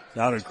Rule.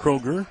 Now to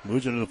Kroger.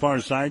 Moves it to the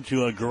far side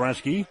to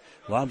Goreski.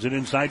 Lobs it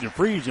inside to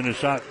Freeze, and a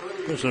shot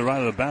just to the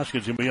right of the basket.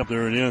 It's going to be up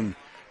there and in.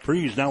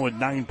 Freeze now with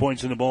 9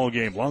 points in the ball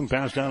game. Long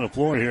pass down the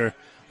floor here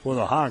for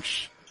the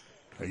Hawks.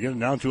 They get it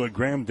down to a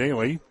Graham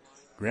Daly.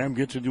 Graham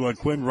gets it to a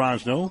Quinn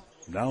Rosno.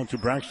 Down to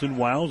Braxton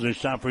Wiles. His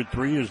shot for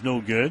 3 is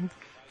no good.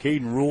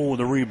 Caden Rule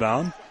with a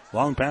rebound.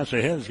 Long pass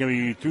ahead. It's going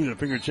to be through the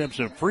fingertips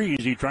of Freeze.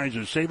 He tries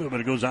to save it,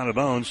 but it goes out of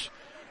bounds.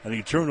 And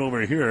he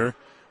turnover here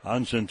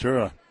on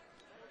Centura.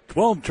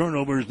 12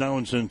 turnovers now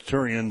in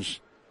Centurions.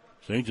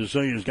 St.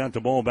 Cecilia's got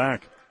the ball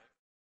back.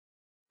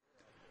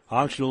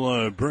 Hawks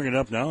will bring it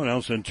up now. Now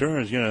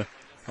Centura is going to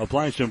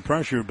apply some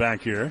pressure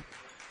back here.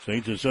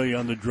 St. Cecilia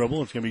on the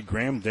dribble. It's going to be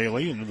Graham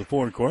Daly into the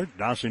forecourt.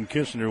 Dawson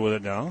Kissinger with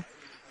it now.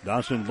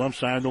 Dawson left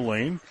side of the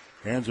lane.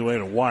 Hands away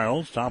to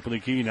Wiles. Top of the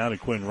key now to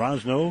Quinn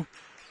Rosno.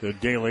 To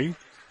Daly.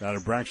 Now to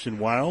Braxton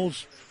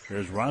Wiles.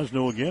 There's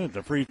Rosno again at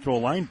the free throw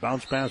line.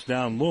 Bounce pass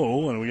down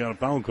low, and we got a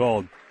foul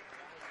called.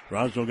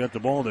 Rosno got the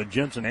ball to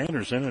Jensen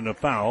Anderson, and a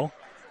foul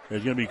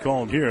is going to be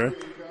called here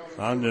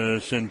on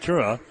the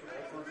Centura.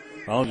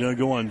 Foul's going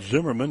to go on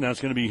Zimmerman. That's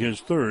going to be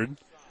his third.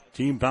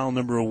 Team foul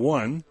number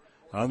 1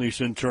 on the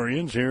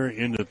Centurions here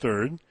in the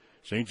third.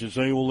 St.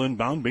 Cecilia will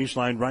inbound.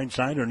 Baseline right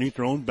side underneath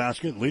their own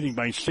basket, leading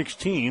by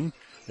 16.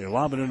 They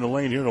lob it in the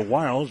lane here to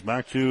Wiles.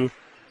 Back to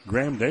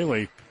Graham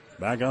Daly.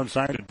 Back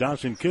outside to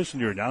Dawson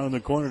Kissinger. Down in the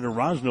corner to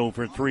Rosno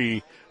for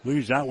 3.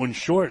 Leaves that one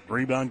short.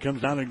 Rebound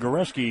comes down to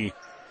Goreski.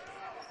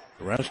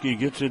 Goreski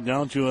gets it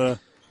down to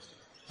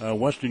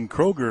Weston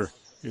Kroger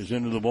is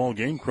into the ball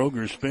game.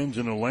 Kroger spins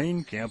in the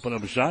lane. Can't put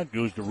up a shot.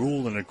 Goes to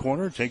Rule in the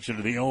corner. Takes it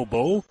to the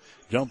elbow.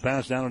 Jump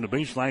pass down on the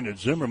baseline to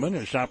Zimmerman.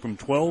 A shot from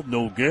 12.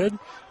 No good.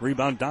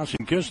 Rebound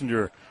Dawson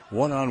Kissinger.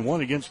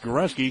 1-on-1 against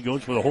Goreski.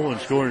 Goes for the hole and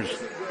scores.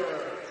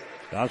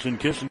 Dawson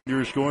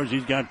Kissinger scores.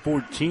 He's got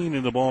 14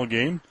 in the ball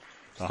game.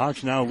 The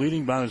Hawks now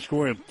leading by the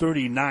score of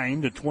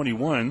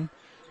 39-21.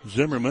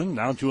 Zimmerman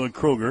now to a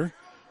Kroger.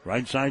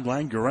 Right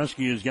sideline,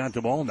 Goreski has got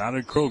the ball. Now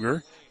to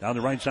Kroger. Down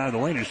the right side of the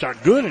lane. His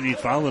shot good, and he's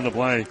fouling the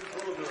play.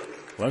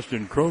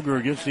 Weston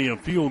Kroger gets the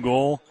field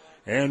goal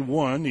and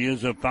 1. He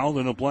is fouled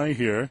in the play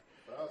here.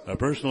 A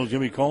personal is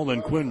going to be called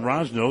on Quinn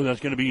Rosno. That's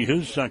going to be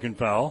his second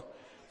foul.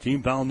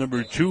 Team foul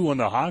number 2 on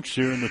the Hawks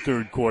here in the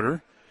third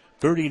quarter.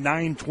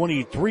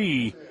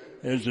 39-23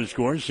 is the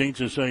score. St.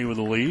 Cecilia with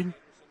the lead.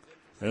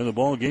 And the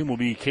ball game will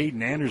be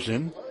Caden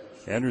Anderson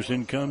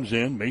Anderson comes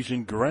in.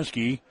 Mason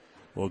Goreski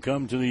will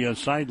come to the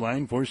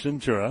sideline for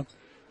Centura.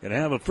 Going to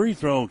have a free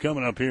throw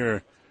coming up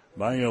here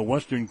by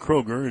Weston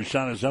Kroger. His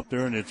shot is up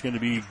there, and it's going to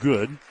be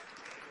good.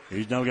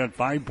 He's now got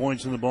 5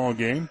 points in the ball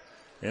game,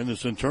 and the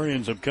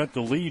Centurions have cut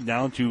the lead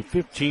now to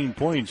 15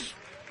 points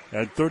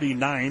at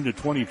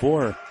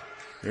 39-24.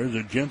 Here's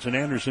a Jensen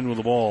Anderson with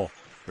the ball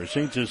for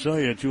St.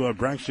 Cecilia to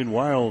Braxton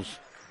Wiles.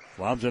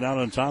 Lobs it out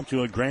on top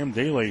to Graham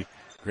Daly.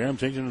 Graham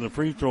takes it to the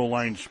free throw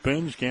line,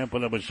 spins, can't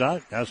put up a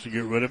shot, has to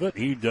get rid of it.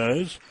 He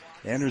does.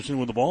 Anderson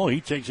with the ball.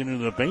 He takes it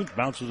into the paint,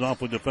 bounces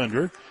off a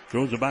defender,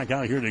 throws it back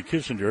out here to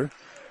Kissinger.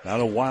 Now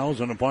to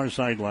Wiles on the far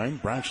sideline.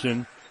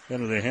 Braxton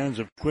into the hands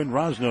of Quinn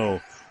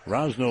Rosno.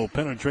 Rosno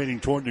penetrating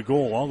toward the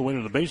goal all the way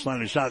to the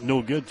baseline. A shot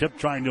no good. Tip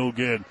try no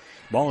good.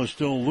 Ball is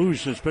still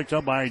loose. It's picked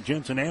up by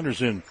Jensen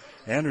Anderson.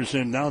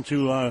 Anderson now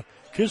to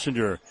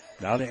Kissinger.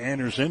 Now to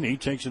Anderson. He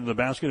takes it to the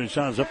basket. And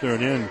shot is up there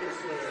and in.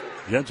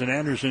 Jensen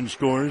Anderson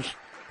scores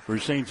for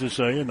St.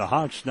 Cecilia. And the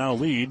Hawks now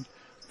lead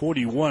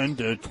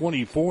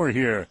 41-24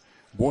 here.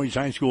 Boys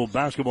High School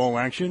basketball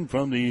action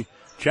from the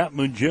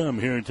Chapman Gym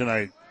here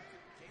tonight.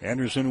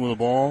 Anderson with the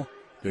ball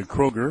to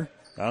Kroger.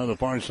 Out of the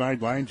far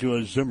sideline to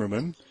a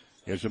Zimmerman.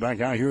 Gets it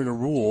back out here to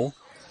Rule.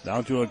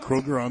 Down to a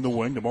Kroger on the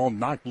wing. The ball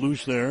knocked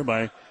loose there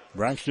by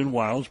Braxton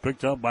Wiles.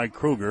 Picked up by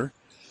Kroger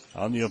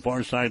on the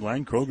far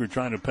sideline. Kroger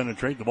trying to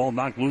penetrate. The ball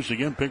knocked loose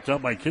again. Picked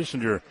up by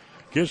Kissinger.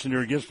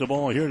 Kissinger gets the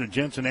ball here to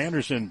Jensen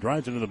Anderson.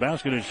 Drives into the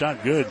basket and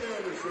shot good.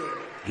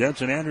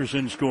 Jensen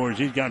Anderson scores.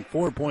 He's got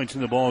 4 points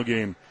in the ball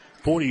game.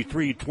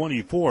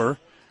 43-24.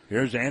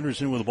 Here's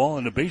Anderson with the ball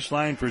on the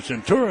baseline for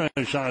Centura.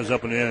 The shot is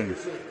up and in.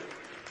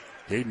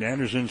 Caden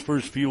Anderson's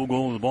first field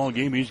goal of the ball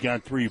game. He's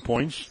got 3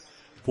 points.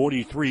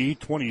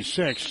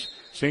 43-26.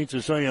 St.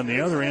 Cecilia on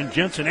the other end.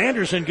 Jensen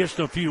Anderson gets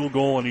the field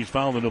goal, and he's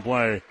fouled in the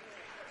play.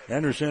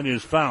 Anderson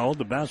is fouled.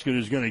 The basket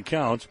is going to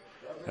count.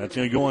 That's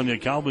going to go on to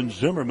Calvin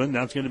Zimmerman.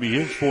 That's going to be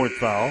his fourth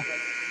foul.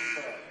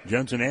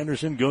 Jensen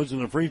Anderson goes to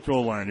the free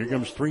throw line. Here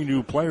comes 3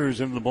 new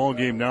players into the ball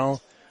game now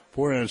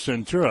for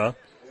Centura.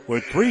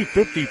 With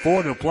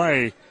 3:54 to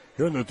play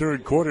here in the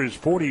third quarter, it's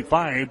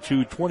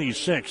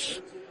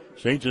 45-26.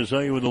 St.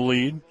 Cecilia with the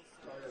lead.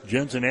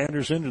 Jensen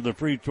Anderson to the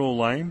free throw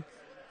line.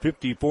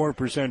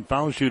 54%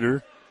 foul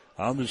shooter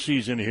on the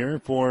season here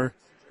for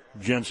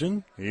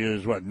Jensen. He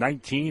is,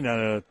 19 out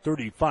of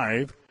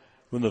 35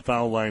 from the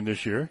foul line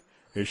this year.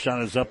 His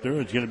shot is up there.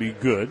 It's going to be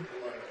good.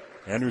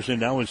 Anderson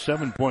now with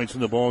 7 points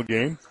in the ball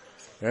game.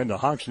 And the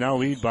Hawks now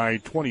lead by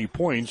 20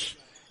 points.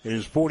 It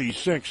is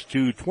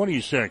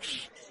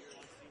 46-26.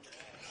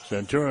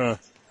 Centura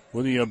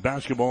with the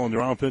basketball on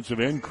their offensive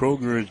end.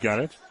 Kroger has got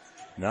it.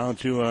 Now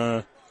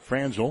to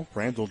Franzel.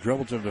 Franzel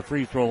dribbles to the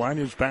free throw line.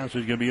 His pass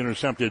is going to be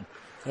intercepted.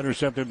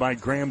 Intercepted by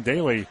Graham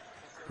Daly.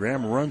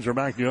 Graham runs her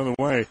back the other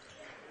way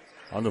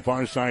on the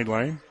far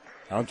sideline.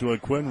 Out to a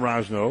Quinn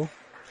Rosno.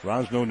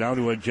 Rosno now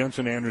to a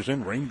Jensen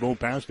Anderson. Rainbow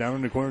pass down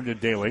in the corner to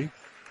Daly.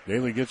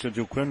 Daly gets it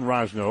to Quinn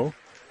Rosno.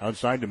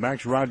 Outside to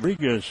Max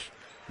Rodriguez.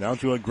 Now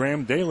to a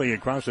Graham Daly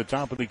across the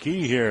top of the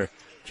key here.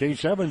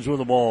 Chase Evans with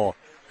the ball.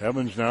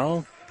 Evans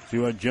now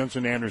to a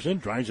Jensen Anderson.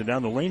 Drives it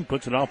down the lane.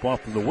 Puts it off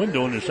of the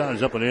window, and the shot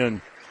is up and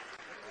in.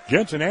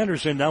 Jensen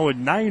Anderson now with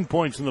 9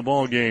 points in the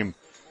ball game.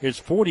 It's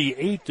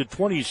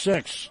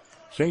 48-26.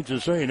 St.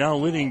 Cecilia now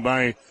leading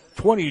by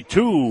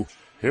 22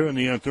 here in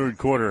the third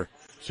quarter.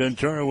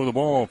 Centura with the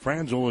ball.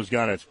 Franzel has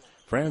got it.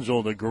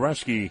 Franzel to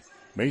Goreski.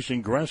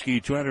 Mason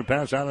Goreski, 200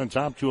 pass out on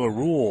top to a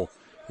Rule.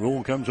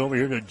 Rule comes over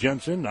here to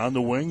Jensen on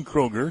the wing.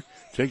 Kroger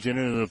takes it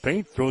into the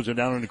paint, throws it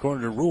down in the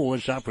corner to Rule. A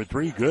shot for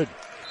 3, good.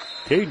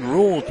 Caden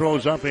Rule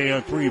throws up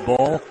a 3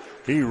 ball.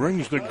 He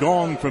rings the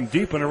gong from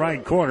deep in the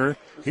right corner.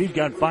 He's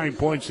got 5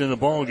 points in the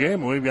ball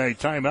game. We've got a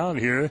timeout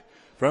here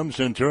from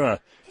Centura.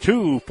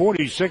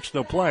 2:46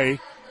 to play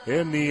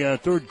in the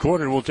third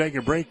quarter. We'll take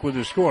a break with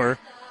the score.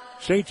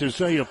 St.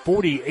 Cecilia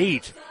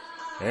 48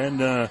 and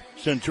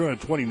Centura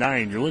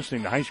 29. You're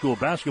listening to high school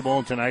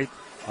basketball tonight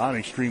on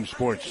Extreme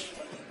Sports.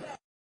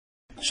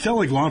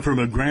 Stellig Law Firm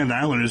of Grand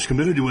Island is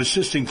committed to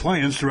assisting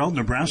clients throughout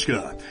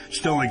Nebraska.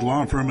 Stellig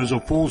Law Firm is a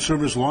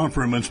full-service law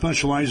firm and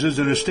specializes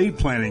in estate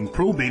planning,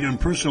 probate, and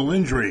personal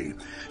injury.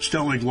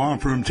 Stellig Law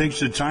Firm takes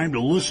the time to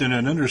listen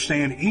and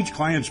understand each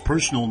client's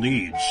personal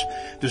needs.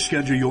 To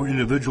schedule your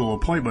individual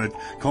appointment,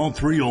 call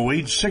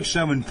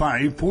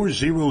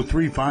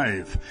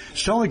 308-675-4035.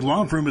 Stellig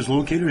Law Firm is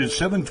located at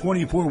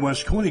 724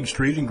 West Koenig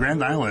Street in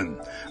Grand Island.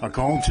 A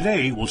call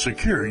today will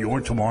secure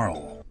your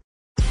tomorrow.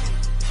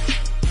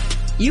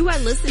 You are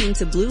listening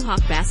to Blue Hawk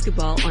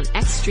Basketball on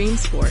Extreme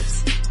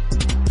Sports.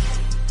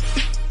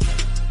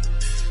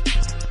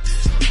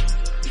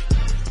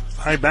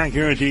 All right, back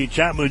here at the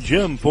Chapman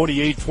Gym,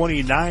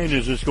 48-29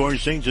 is the score.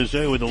 St.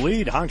 Cecilia with the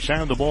lead. Hawks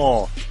have the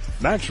ball.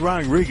 Max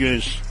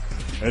Rodriguez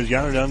has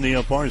got it on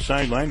the far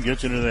sideline,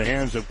 gets it into the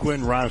hands of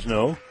Quinn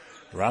Rosno.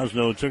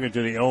 Rosno took it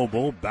to the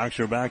elbow, backs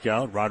her back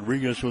out.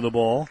 Rodriguez with the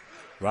ball.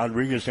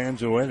 Rodriguez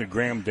hands it away to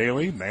Graham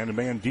Daly.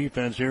 Man-to-man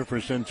defense here for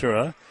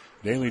Centura.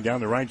 Daly down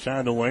the right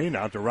side of the lane,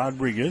 out to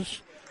Rodriguez.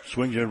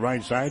 Swings it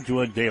right side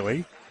to a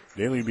Daly.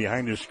 Daly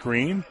behind the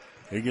screen.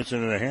 He gets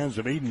into the hands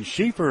of Aiden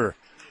Schieffer,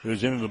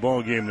 who's into the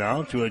ball game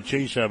now, to a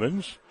Chase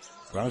Evans.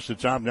 Across the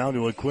top now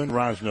to a Quinn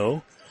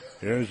Rosno.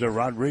 There's a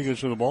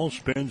Rodriguez with the ball,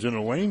 spins in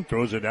the lane,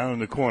 throws it down in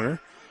the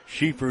corner.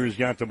 Schieffer has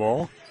got the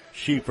ball.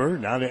 Schieffer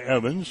now to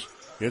Evans.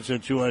 Gets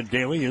it to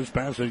Daly. His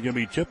pass is going to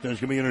be tipped and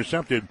it's going to be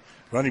intercepted.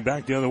 Running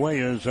back the other way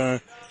is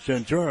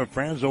Centura.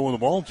 Franzo with the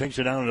ball, takes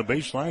it down to the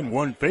baseline.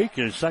 One fake.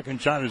 His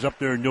second shot is up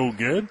there, no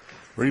good.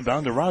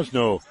 Rebound to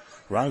Rosno.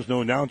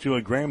 Rosno down to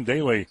a Graham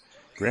Daly.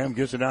 Graham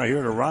gets it out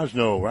here to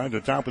Rosno, right at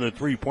the top of the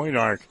three-point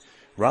arc.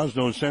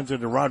 Rosno sends it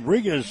to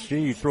Rodriguez.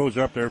 He throws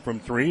up there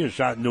from three. His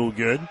shot no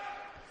good.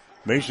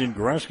 Mason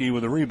Goreski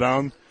with a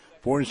rebound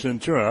for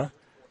Centura.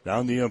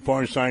 Down the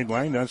far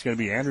sideline, that's going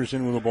to be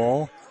Anderson with the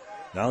ball.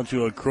 Down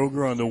to a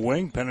Kroger on the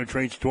wing,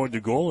 penetrates toward the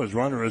goal. His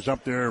runner is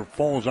up there,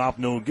 falls off,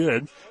 no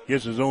good.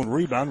 Gets his own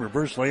rebound,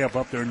 reverse layup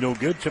up there, no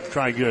good. Tip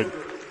try good.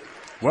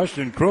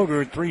 Weston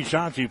Kroger, 3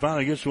 shots. He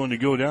finally gets one to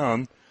go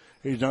down.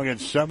 He's now got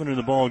 7 in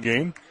the ball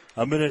game.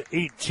 A minute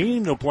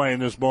 18 to play in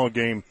this ball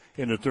game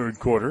in the third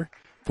quarter.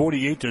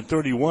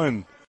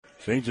 48-31.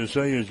 St.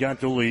 Cecilia's got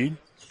the lead.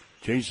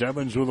 Chase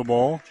Evans with the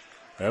ball.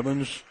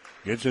 Evans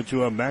gets it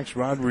to a Max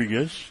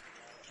Rodriguez.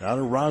 Now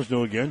to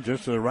Rosno again,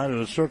 just to the right of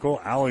the circle.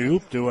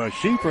 Alley-oop to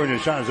Schieffer, and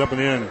his shot is up and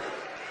in.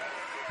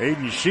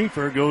 Aiden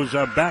Schieffer goes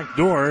back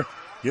door,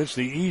 gets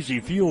the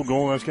easy field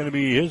goal. That's going to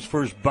be his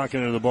first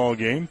bucket of the ball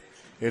game.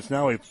 It's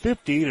now a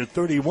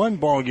 50-31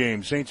 ball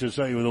game. St.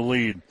 Cecilia with the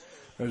lead.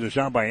 There's a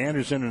shot by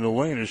Anderson in the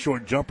lane, a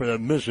short jumper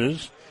that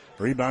misses.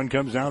 Rebound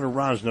comes down to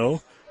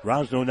Rosno.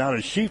 Rosno now to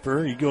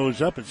Schieffer. He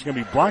goes up. It's going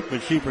to be blocked, but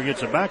Schieffer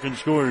gets it back and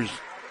scores.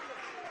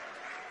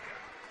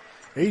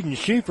 Aiden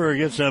Schieffer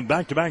gets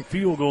back-to-back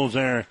field goals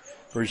there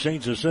for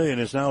St. Cecilia,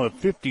 and it's now a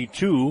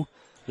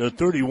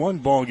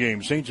 52-31 ball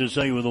game. St.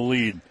 Cecilia with the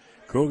lead.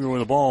 Kroger with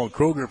the ball.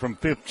 Kroger from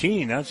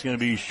 15. That's going to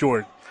be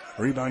short.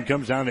 Rebound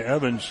comes down to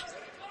Evans.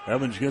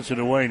 Evans gets it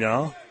away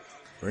now.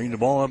 Bringing the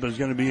ball up is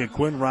going to be a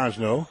Quinn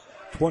Rosno.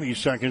 20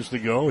 seconds to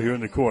go here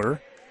in the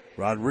quarter.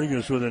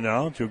 Rodriguez with it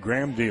now to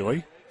Graham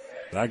Daly.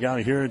 Back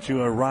out here to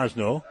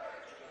Rosno.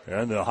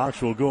 And the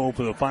Hawks will go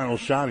for the final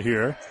shot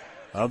here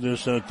of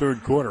this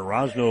third quarter.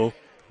 Rosno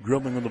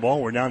dribbling on the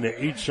ball. We're down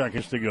to 8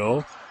 seconds to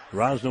go.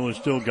 Rosno has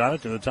still got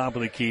it to the top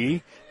of the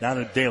key. Down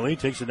to Daly.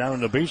 Takes it down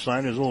on the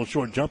baseline. His little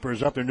short jumper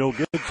is up there. No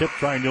good. Tip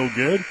try no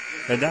good.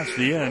 And that's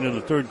the end of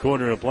the third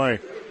quarter of play.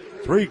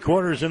 3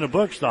 quarters in the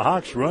books. The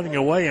Hawks running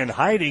away and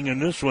hiding in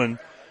this one.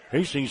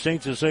 Hastings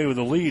St. Cecilia with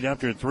the lead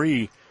after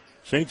 3.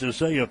 St.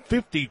 Cecilia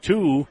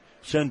 52.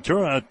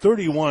 Centura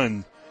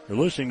 31. You're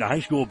listening to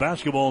high school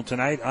basketball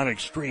tonight on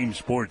Extreme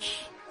Sports.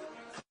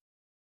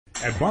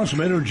 At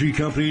Blossom Energy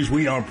Companies,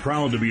 we are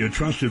proud to be a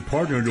trusted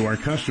partner to our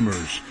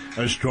customers,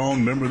 a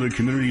strong member of the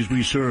communities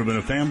we serve, and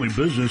a family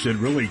business that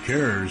really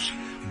cares.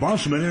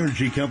 Blossom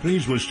Energy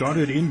Companies was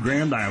started in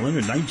Grand Island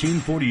in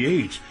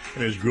 1948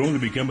 and has grown to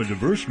become a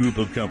diverse group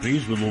of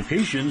companies with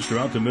locations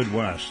throughout the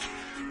Midwest.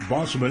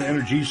 Blossom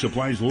Energy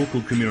supplies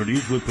local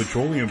communities with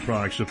petroleum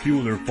products to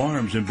fuel their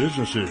farms and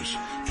businesses,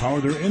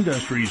 power their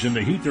industries, and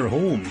to heat their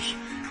homes.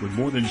 With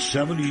more than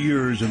 70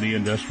 years in the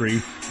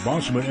industry,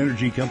 Blossom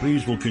Energy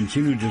Companies will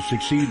continue to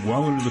succeed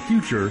well into the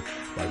future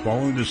by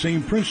following the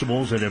same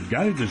principles that have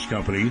guided this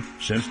company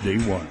since day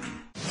one.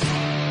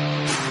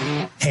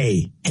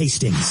 Hey,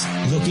 Hastings,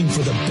 looking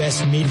for the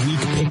best midweek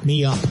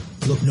pick-me-up?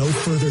 Look no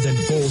further than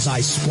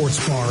Bullseye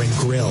Sports Bar and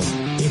Grill.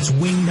 It's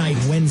Wing Night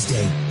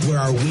Wednesday, where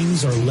our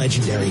wings are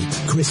legendary,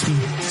 crispy,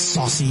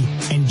 saucy,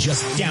 and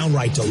just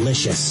downright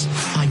delicious.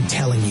 I'm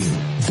telling you,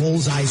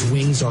 Bullseye's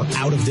wings are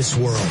out of this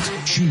world.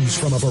 Choose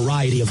from a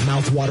variety of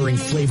mouth-watering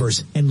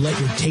flavors and let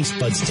your taste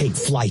buds take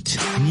flight.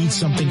 Need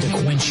something to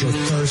quench your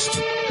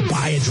thirst?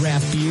 Buy a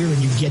draft beer and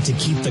you get to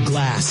keep the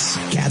glass.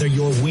 Gather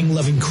your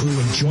wing-loving crew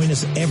and join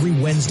us every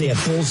Wednesday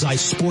at Bullseye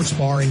Sports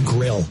Bar and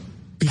Grill.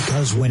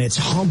 Because when it's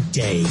hump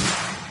day,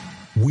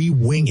 we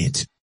wing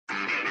it.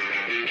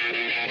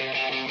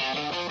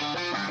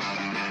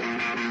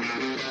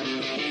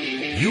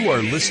 You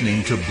are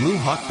listening to Blue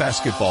Hawk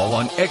Basketball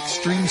on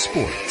Extreme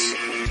Sports.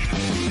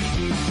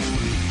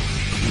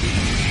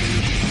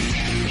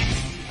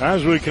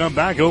 As we come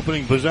back,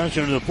 opening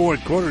possession of the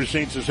fourth quarter,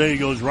 St. Cecilia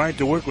goes right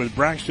to work with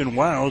Braxton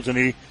Wiles, and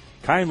he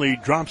kindly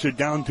drops it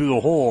down through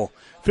the hole.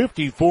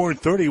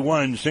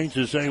 54-31, St.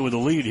 Cecilia with the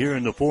lead here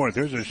in the fourth.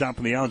 There's a shot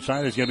from the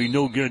outside. It's going to be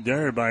no good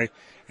there by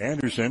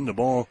Anderson. The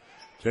ball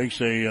takes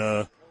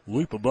a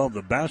leap above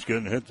the basket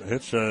and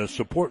hits a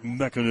support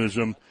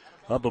mechanism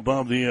up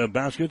above the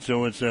basket,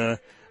 so it's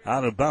out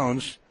of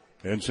bounds.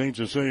 And St.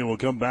 Cecilia will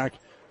come back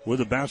with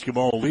the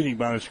basketball, leading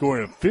by a score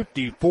of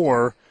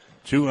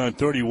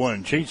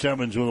 54-31. Chase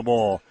Evans with the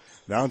ball.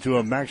 Down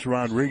to Max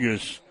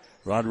Rodriguez.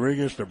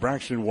 Rodriguez to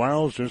Braxton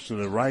Wiles, just to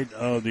the right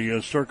of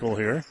the circle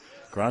here.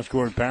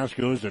 Cross-court pass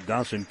goes to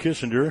Dawson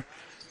Kissinger.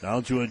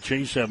 Down to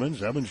Chase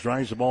Evans. Evans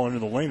drives the ball into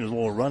the lane. His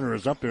little runner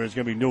is up there. It's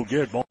going to be no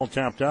good. Ball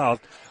tapped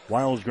out.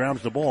 Wiles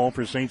grabs the ball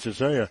for St.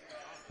 Cecilia.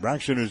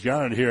 Braxton has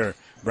got it here.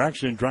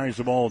 Braxton drives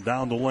the ball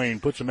down the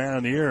lane. Puts a man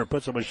in the air.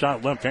 Puts up a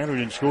shot left-handed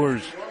and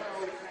scores.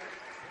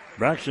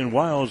 Braxton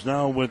Wiles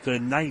now with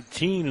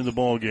 19 in the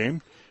ball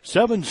game.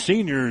 7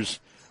 seniors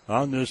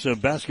on this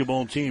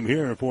basketball team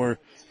here for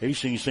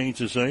Hastings St.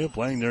 Cecilia,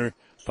 playing their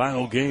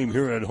final game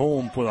here at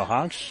home for the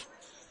Hawks.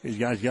 These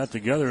guys got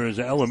together as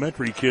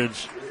elementary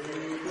kids.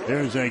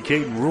 There's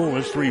Caden Rule.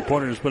 His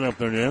 3-pointers put up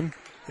their name.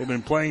 They've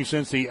been playing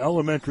since the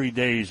elementary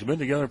days. Been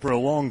together for a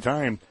long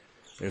time.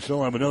 They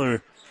still have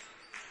another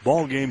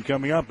ball game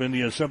coming up in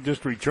the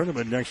sub-district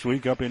tournament next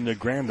week up in the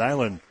Grand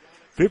Island.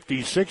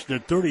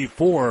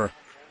 56-34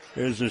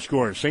 is the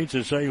score. St.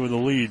 Cecilia with the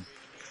lead.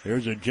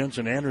 There's a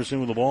Jensen Anderson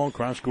with the ball.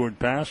 Cross-court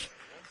pass.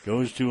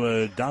 Goes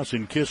to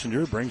Dawson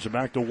Kissinger. Brings it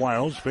back to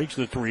Wiles. Fakes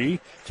the 3.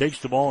 Takes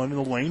the ball into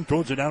the lane.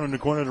 Throws it down in the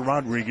corner to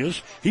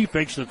Rodriguez. He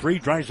fakes the 3.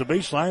 Drives the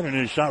baseline. And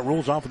his shot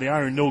rolls off of the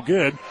iron. No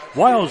good.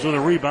 Wiles with a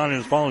rebound.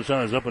 And his follow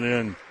shot is up and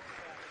in.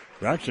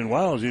 Braxton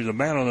Wiles, he's a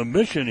man on a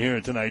mission here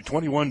tonight.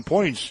 21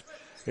 points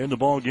in the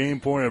ball game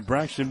for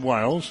Braxton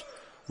Wiles.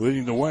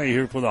 Leading the way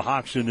here for the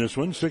Hawks in this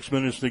one. 6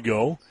 minutes to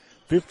go.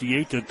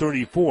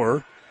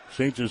 58-34.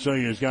 St.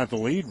 Cecilia's got the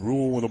lead.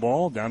 Rule with the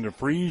ball. Down to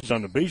Freeze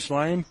on the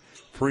baseline.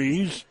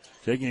 Freeze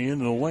taking it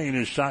into the lane.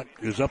 His shot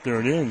is up there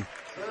and in.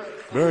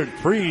 Barrett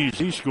Freeze,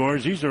 he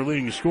scores. He's their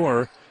leading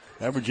scorer,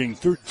 averaging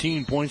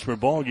 13 points per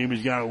ball game.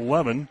 He's got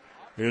 11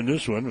 in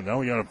this one. And now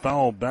we got a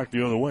foul back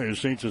the other way as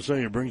St.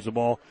 Cecilia brings the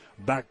ball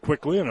back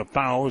quickly. And a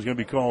foul is going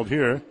to be called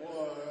here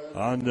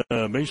on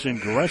Mason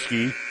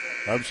Goreski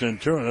of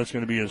Centura. That's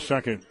going to be his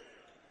second.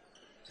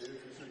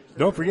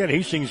 Don't forget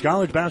Hastings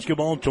College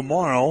basketball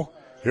tomorrow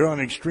here on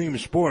Extreme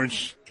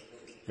Sports.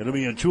 It'll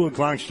be a 2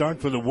 o'clock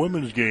start for the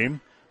women's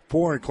game.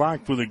 4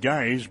 o'clock for the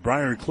guys.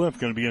 Briar Cliff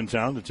going to be in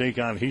town to take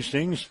on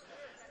Hastings.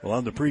 We'll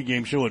have the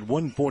pregame show at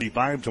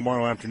 1:45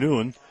 tomorrow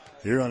afternoon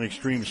here on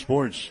Extreme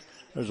Sports.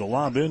 There's a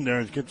lob in there.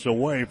 It gets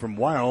away from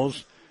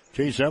Wiles.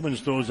 Chase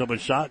Evans throws up a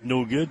shot.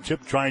 No good.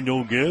 Tip try.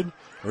 No good.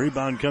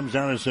 Rebound comes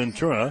down to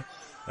Centura.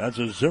 That's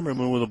a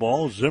Zimmerman with the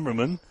ball.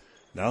 Zimmerman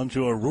down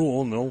to a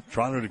Rule. And they'll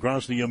trot it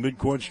across the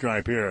midcourt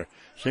stripe here.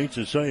 St.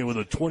 Cecilia with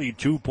a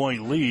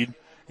 22-point lead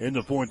in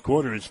the fourth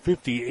quarter. It's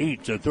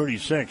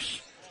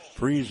 58-36.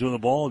 Freeze with the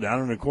ball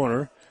down in the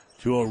corner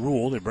to a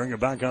Rule. They bring it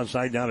back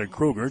outside down to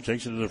Kruger.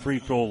 Takes it to the free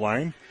throw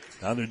line.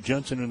 Down to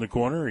Jensen in the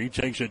corner. He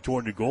takes it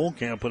toward the goal.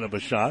 Can't put up a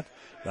shot.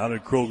 Down to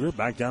Kruger.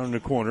 Back down in the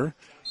corner.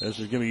 This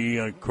is going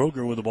to be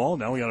Kruger with the ball.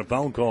 Now we got a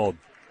foul called.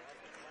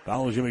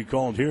 Foul is going to be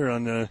called here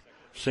on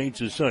St.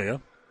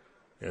 Cecilia.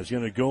 It's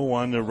going to go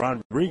on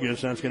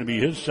Rodriguez. That's going to be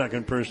his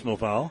second personal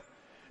foul.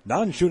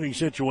 Non-shooting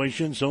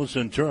situation, so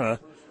Centura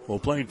will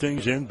play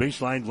things in.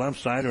 Baseline left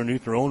side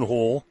underneath their own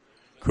hole.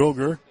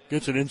 Kruger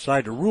gets it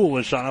inside to Rule.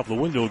 A shot off the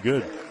window.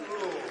 Good.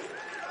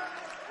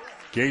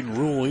 Caden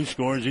Rule, he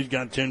scores. He's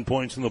got 10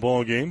 points in the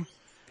ball game.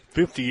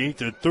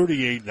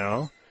 58-38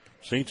 now.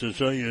 St.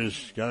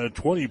 Cecilia's got a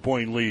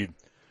 20-point lead.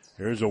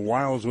 Here's a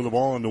Wiles with the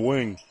ball in the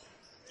wing.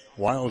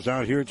 Wiles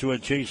out here to a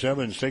Chase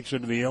Evans. Takes it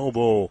to the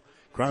elbow.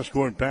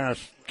 Cross-court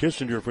pass.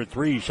 Kissinger for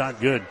 3. Shot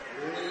good.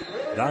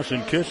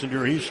 Dawson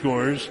Kissinger, he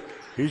scores.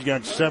 He's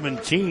got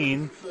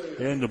 17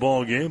 in the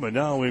ball game. But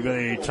now we've got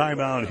a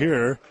timeout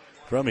here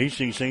from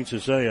Hastings St.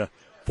 Cecilia.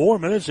 4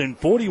 minutes and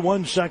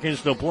 41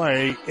 seconds to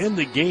play in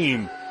the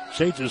game.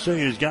 St.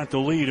 Cecilia's got the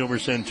lead over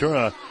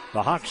Centura.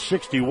 The Hawks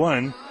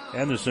 61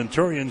 and the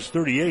Centurions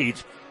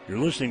 38. You're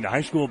listening to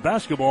high school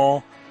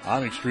basketball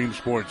on Extreme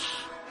Sports.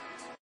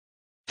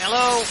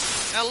 Hello?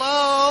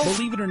 Hello?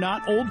 Believe it or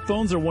not, old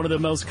phones are one of the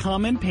most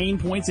common pain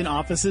points in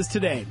offices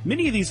today.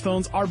 Many of these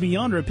phones are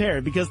beyond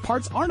repair because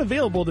parts aren't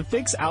available to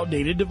fix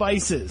outdated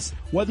devices.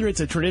 Whether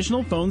it's a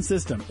traditional phone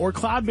system or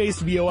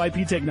cloud-based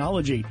VoIP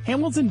technology,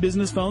 Hamilton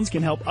Business Phones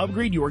can help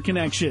upgrade your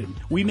connection.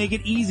 We make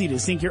it easy to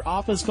sync your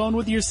office phone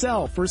with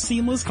yourself for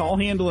seamless call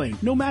handling,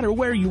 no matter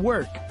where you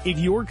work. If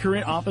your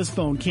current office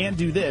phone can't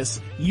do this,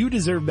 you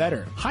deserve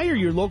better. Hire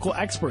your local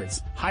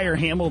experts. Hire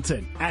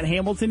Hamilton at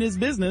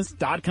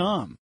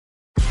hamiltonisbusiness.com.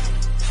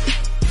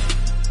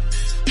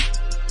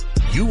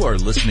 You are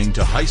listening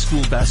to high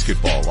school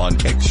basketball on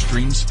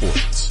Extreme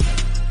Sports.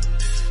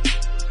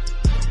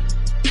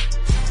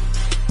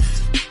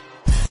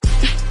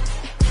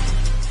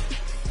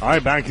 All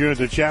right, back here at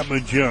the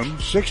Chapman Gym,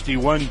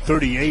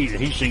 61-38,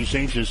 Hastings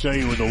St.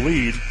 Cecilia with the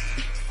lead.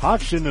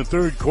 Hawks in the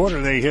third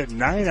quarter, they hit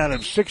 9 out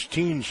of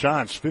 16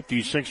 shots,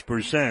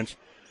 56%.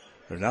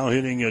 They're now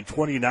hitting a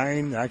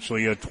 29,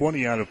 actually a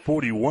 20 out of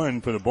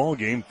 41 for the ball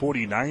game,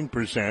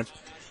 49%.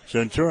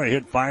 Centura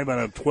hit 5 out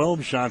of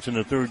 12 shots in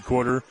the third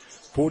quarter,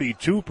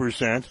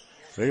 42%.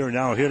 They are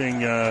now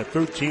hitting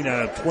 13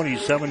 out of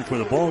 27 for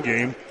the ball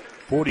game,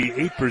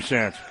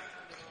 48%.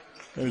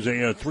 There's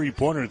a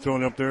three-pointer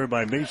thrown up there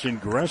by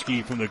Mason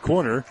Goreski from the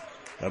corner.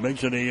 That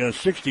makes it a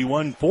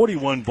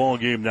 61-41 ball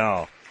game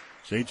now.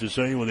 St.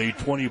 Cecilia with a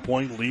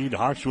 20-point lead.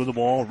 Hawks with the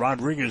ball.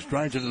 Rodriguez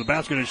drives into the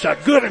basket and shot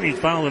good, and he's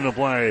fouled in the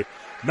play.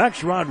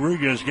 Max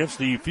Rodriguez gets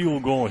the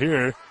field goal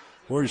here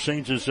for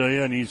St.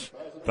 Cecilia, and he's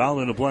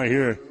fouled in the play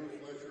here.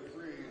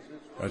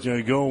 That's going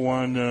to go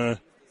on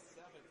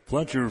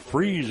Fletcher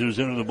Freeze, who's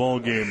into the ball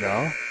game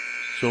now.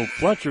 So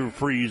Fletcher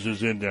Freeze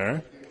is in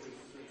there.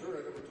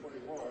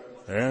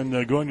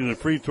 And going to the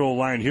free throw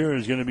line here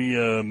is going to be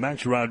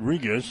Max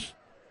Rodriguez.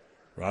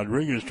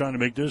 Rodriguez trying to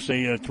make this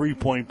a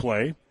 3-point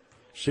play.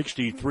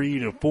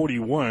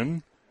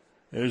 63-41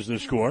 is the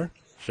score.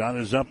 Shot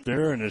is up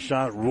there, and the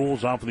shot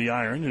rolls off of the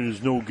iron. It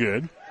is no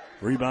good.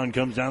 Rebound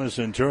comes down to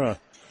Centura.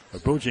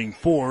 Approaching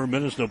 4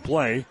 minutes to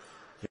play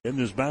in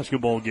this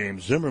basketball game.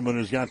 Zimmerman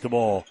has got the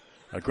ball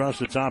across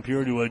the top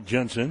here to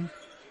Jensen.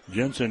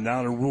 Jensen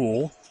now to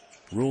Rule.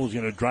 Rule's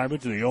going to drive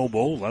it to the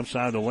elbow. Left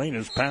side of the lane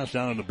is passed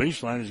down on the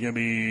baseline. Is going to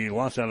be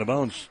lost out of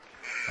bounds.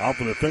 Off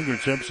of the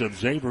fingertips of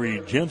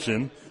Xavier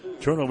Jensen.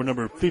 Turnover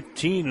number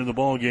 15 in the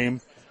ball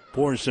game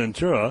for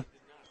Centura.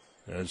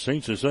 And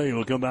St. Cecilia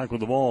will come back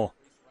with the ball.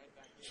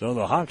 So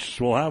the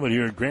Hawks will have it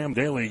here. Graham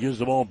Daly gives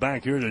the ball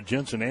back here to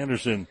Jensen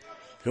Anderson.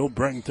 He'll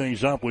bring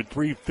things up with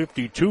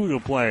 3:52 to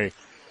play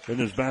in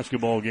this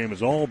basketball game.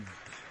 It's all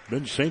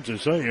been St.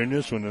 Cecilia in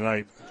this one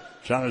tonight.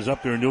 Shot is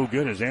up there, no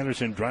good as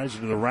Anderson drives it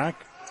to the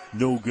rack.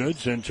 No good.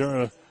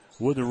 Centura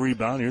with the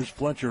rebound. Here's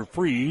Fletcher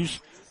Freeze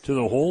to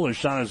the hole. His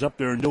shot is up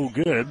there, no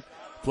good.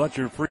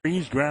 Fletcher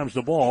Freeze grabs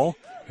the ball.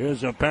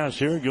 Here's a pass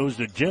here. Goes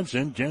to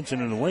Jensen.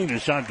 Jensen in the lane.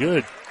 His shot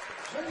good.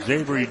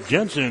 Xavier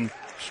Jensen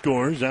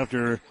scores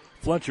after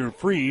Fletcher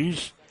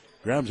Freeze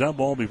grabs that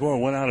ball before it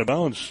went out of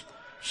bounds.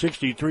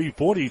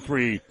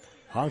 63-43.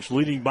 Hawks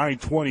leading by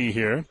 20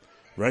 here.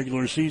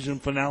 Regular season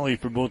finale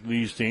for both of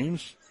these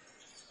teams.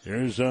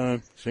 Here's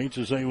St.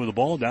 Cecilia with the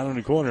ball down in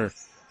the corner.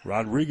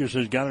 Rodriguez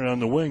has got it on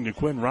the wing to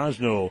Quinn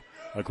Rosno.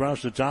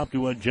 Across the top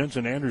to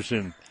Jensen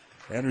Anderson.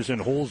 Anderson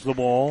holds the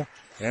ball.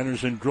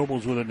 Anderson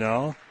dribbles with it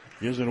now.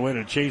 Gives it away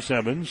to Chase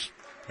Evans.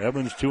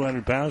 Evans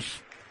 200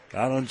 pass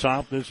out on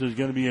top. This is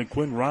going to be a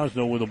Quinn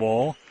Rosno with the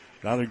ball.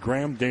 Now to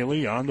Graham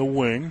Daly on the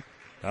wing.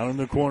 Down in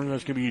the corner,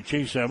 that's going to be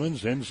Chase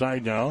Evans.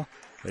 Inside now.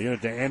 They get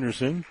it to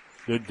Anderson.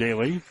 To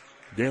Daly.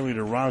 Daly to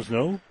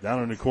Rosno.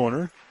 Down in the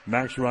corner.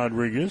 Max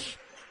Rodriguez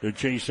to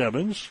Chase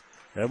Evans.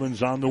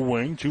 Evans on the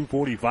wing.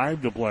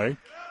 2:45 to play.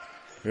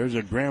 Here's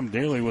a Graham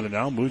Daly with it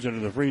now. Moves it to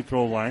the free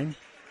throw line.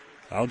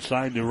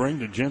 Outside the ring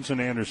to Jensen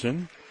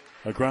Anderson.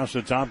 Across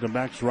the top to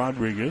Max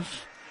Rodriguez.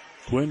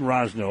 Quinn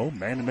Rosno.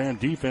 Man-to-man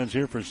defense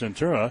here for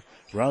Centura.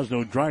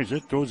 Rosno drives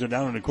it. Throws it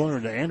down in the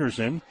corner to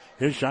Anderson.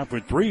 His shot for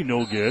 3,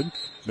 no good.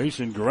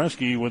 Mason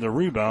Goreski with a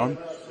rebound.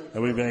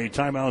 And we've got a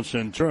timeout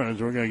Centura.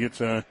 So we're going to get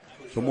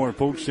some more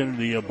folks into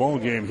the ball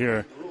game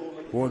here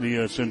for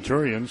the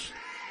Centurions.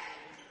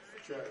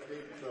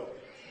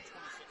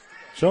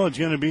 So it's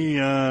going to be,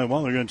 they're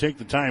going to take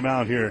the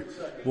timeout here.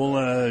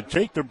 We'll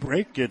take the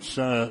break. It's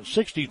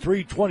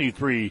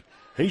 63-23.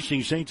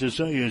 Hastings St.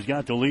 Cecilia has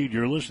got the lead.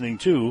 You're listening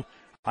to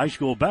high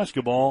school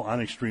basketball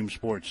on Extreme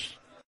Sports.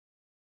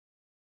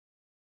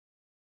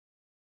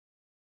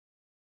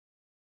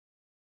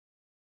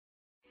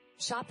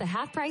 Shop the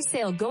half-price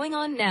sale going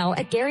on now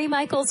at Gary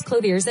Michaels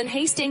Clothiers in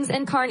Hastings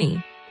and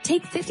Kearney.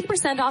 Take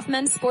 50% off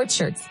men's sports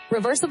shirts,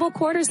 reversible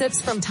quarter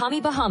zips from Tommy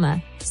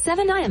Bahama,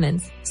 7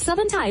 diamonds,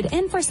 Southern Tide,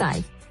 and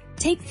Forsyth.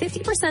 Take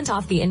 50%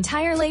 off the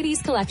entire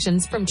ladies'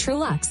 collections from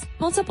Trulux,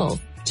 Multiple,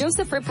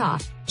 Joseph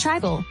Ribkoff,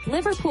 Tribal,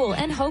 Liverpool,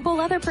 and Hobo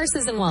leather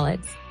purses and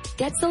wallets.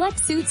 Get select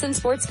suits and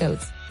sports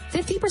coats.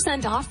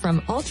 50% off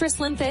from Ultra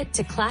Slim Fit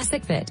to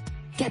Classic Fit.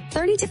 Get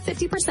 30 to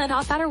 50%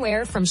 off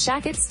outerwear from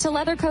shackets to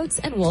leather coats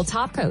and wool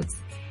top coats.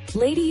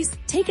 Ladies,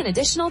 take an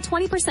additional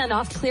 20%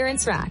 off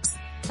clearance racks.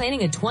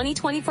 Planning a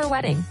 2024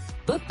 wedding?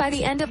 Book by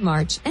the end of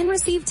March and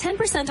receive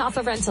 10% off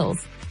of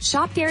rentals.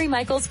 Shop Gary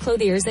Michaels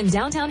Clothiers in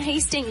downtown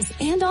Hastings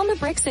and on the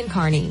bricks in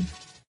Kearney.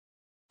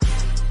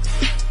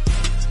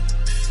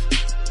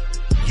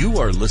 You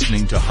are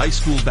listening to high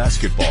school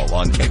basketball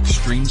on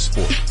Extreme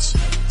Sports.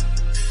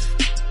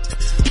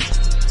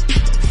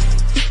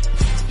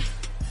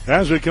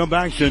 As we come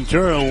back,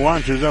 Centura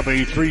launches up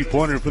a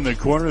three-pointer from the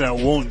corner that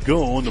won't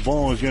go, and the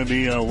ball is going to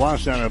be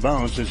lost out of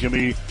bounds. It's going to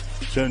be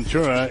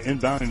Centura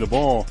inbounding the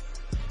ball.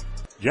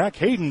 Jack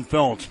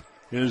Haydenfeld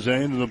is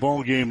into the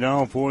ball game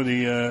now for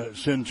the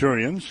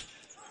Centurions.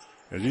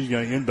 As he's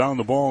going to inbound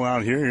the ball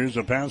out here. Here's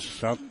a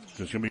pass out.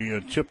 It's going to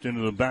be chipped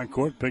into the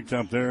backcourt, picked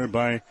up there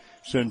by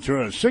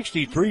Centura.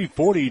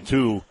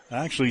 63-42.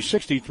 Actually,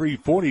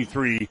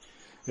 63-43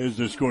 is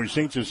the score.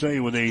 St.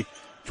 Cecilia with a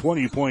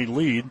 20-point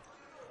lead.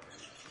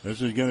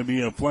 This is going to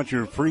be a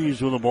Fletcher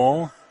Freeze with the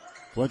ball.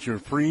 Fletcher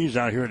Freeze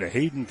out here to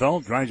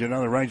Haydenfeld. Drives it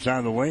down the right side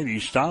of the lane. He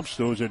stops,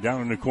 throws it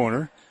down in the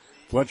corner.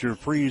 Fletcher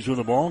Freeze with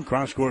the ball.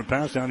 Cross-court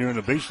pass down here in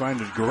the baseline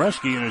to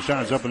Goreski, and his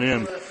shot's up and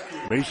in.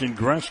 Mason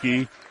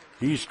Goreski,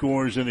 he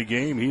scores in the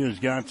game. He has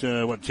got,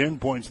 10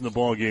 points in the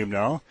ball game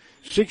now.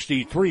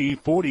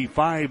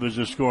 63-45 is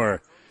the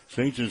score.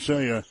 St.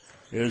 Cecilia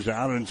is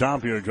out on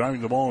top here,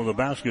 driving the ball to the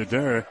basket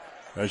there.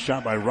 A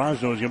shot by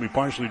Rosno is going to be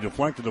partially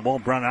deflected. The ball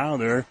brought out of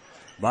there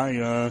by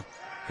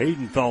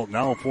Haydenfeld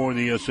now for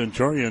the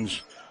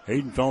Centurions.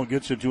 Haydenfeld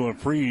gets it to a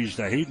Freeze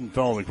to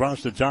Haydenfeld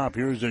across the top.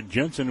 Here's a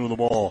Jensen with the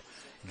ball.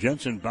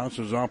 Jensen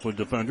bounces off a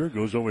defender,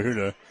 goes over here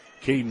to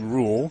Caden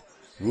Rule.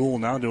 Rule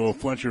now to a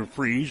Fletcher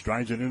Freeze,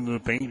 drives it into the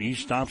paint. He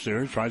stops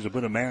there, tries to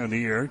put a man in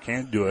the air,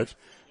 can't do it.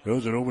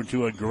 Throws it over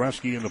to a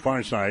Goreski in the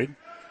far side.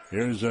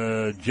 Here's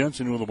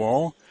Jensen with the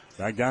ball.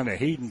 Back down to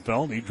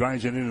Haydenfeld. He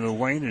drives it into the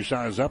lane. His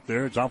shot is up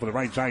there. It's off of the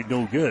right side.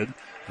 No good.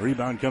 The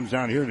rebound comes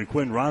down here to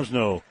Quinn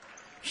Rosno.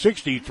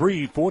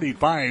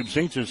 63-45.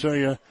 St.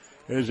 Cecilia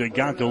has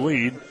got the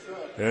lead.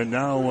 And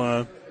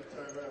now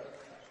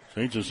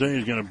St. Cecilia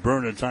is going to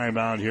burn a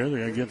timeout here.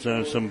 They're going to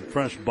get some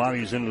fresh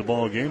bodies into the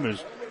ball game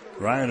as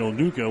Ryan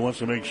Onuka wants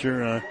to make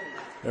sure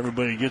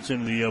everybody gets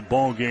into the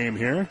ball game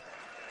here.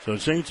 So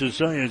St.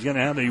 Cecilia is going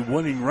to have a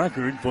winning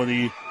record for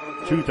the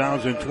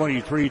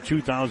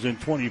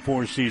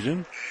 2023-2024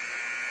 season.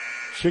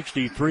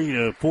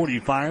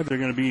 63-45. They're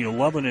going to be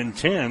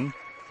 11-10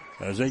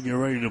 as they get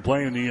ready to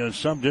play in the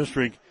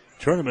sub-district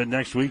tournament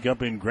next week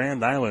up in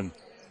Grand Island.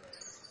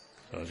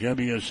 So it's going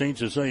to be St.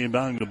 Cecilia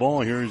inbounding the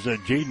ball. Here is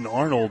Jaden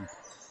Arnold.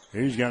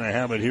 He's going to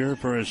have it here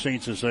for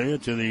St. Cecilia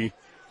to the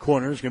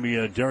corner. It's going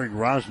to be Derek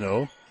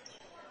Rosno.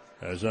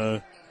 As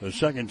the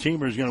second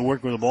teamer is going to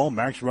work with the ball,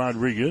 Max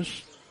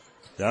Rodriguez.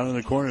 Down in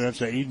the corner, that's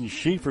Aiden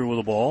Schieffer with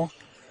the ball.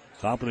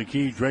 Top of the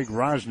key, Drake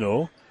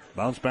Rosno.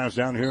 Bounce pass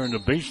down here in the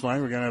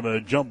baseline. We're going to have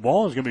a jump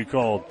ball is going to be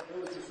called.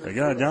 They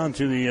got it down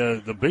to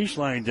the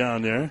baseline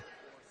down there.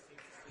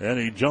 And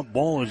a jump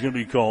ball is going to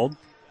be called.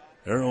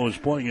 Arrow is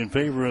pointing in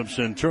favor of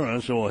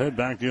Centura, so we'll head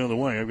back the other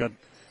way. I've got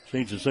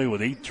St. Cecilia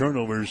with 8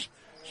 turnovers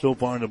so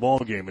far in the ball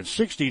game. It's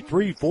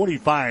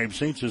 63-45.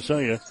 St.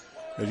 Cecilia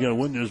is going to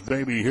win this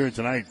baby here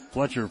tonight.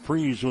 Fletcher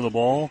Freeze with the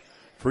ball.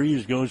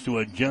 Freeze goes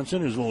to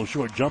Jensen. His little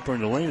short jumper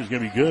in the lane is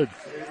going to be good.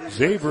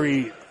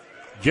 Xavier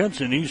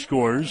Jensen, he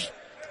scores.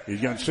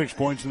 He's got 6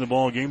 points in the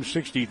ball game,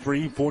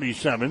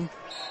 63-47.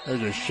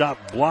 There's a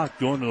shot blocked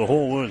going to the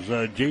hole. It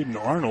was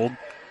Jaden Arnold.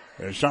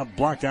 A shot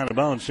blocked out of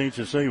bounds. St.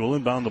 Cecilia will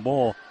inbound the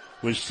ball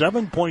with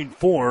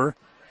 7.4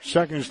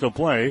 seconds to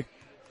play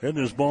in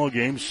this ball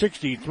game.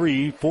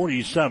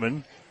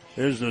 63-47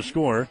 is the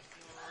score.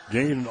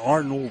 Jaden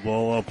Arnold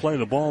will play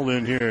the ball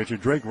in here to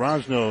Drake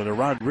Rosno, to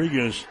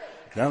Rodriguez.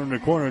 Down in the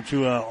corner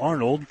to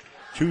Arnold.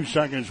 2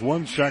 seconds,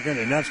 1 second,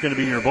 and that's going to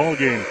be your ball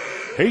game.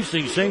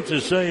 Hastings St.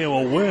 Cecilia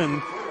will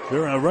win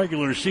their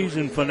regular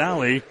season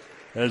finale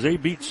as they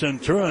beat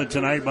Centura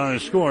tonight by a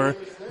score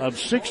of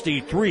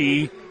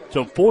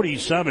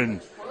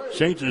 63-47.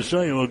 St.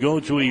 Cecilia will go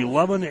to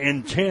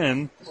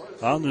 11-10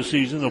 on the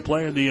season. They'll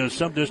play in the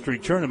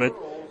sub-district tournament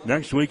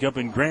next week up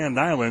in Grand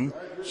Island.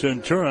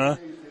 Centura,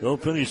 they'll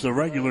finish the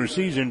regular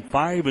season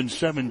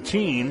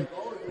 5-17,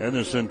 and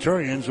the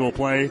Centurions will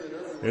play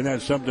in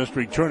that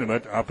sub-district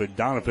tournament up at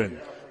Donovan.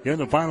 Again,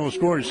 the final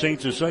score is St.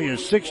 Cecilia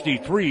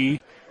 63,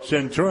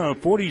 Centura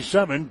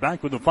 47.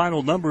 Back with the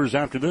final numbers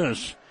after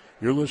this.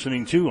 You're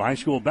listening to high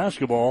school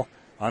basketball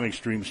on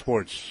Extreme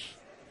Sports.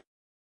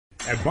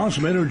 At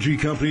Bossum Energy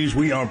Companies,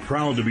 we are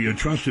proud to be a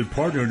trusted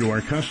partner to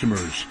our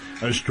customers,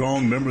 a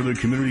strong member of the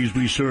communities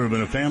we serve,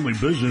 and a family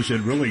business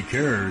that really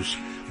cares.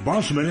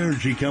 Bossum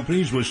Energy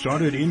Companies was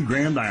started in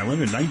Grand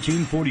Island in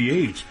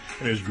 1948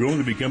 and has grown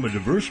to become a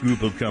diverse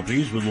group of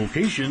companies with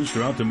locations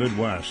throughout the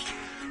Midwest.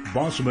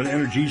 Bossum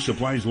Energy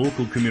supplies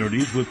local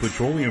communities with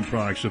petroleum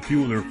products to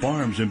fuel their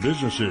farms and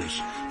businesses,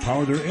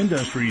 power their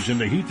industries, and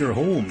to heat their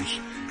homes.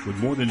 With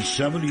more than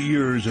 70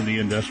 years in the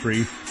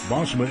industry,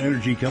 Bossum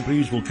Energy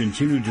Companies will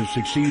continue to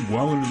succeed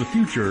well into the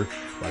future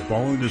by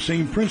following the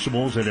same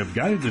principles that have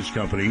guided this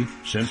company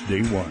since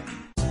day one.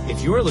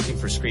 If you are looking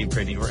for screen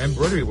printing or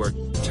embroidery work,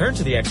 turn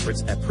to the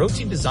experts at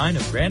Protein Design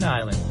of Grand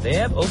Island. They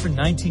have over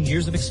 19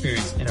 years of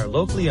experience and are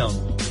locally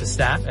owned. The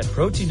staff at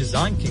Protein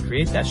Design can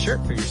create that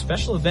shirt for your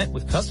special event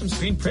with custom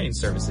screen printing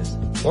services.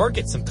 Or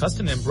get some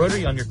custom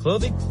embroidery on your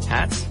clothing,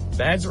 hats,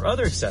 bags, or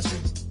other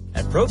accessories.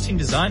 At Protein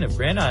Design of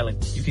Grand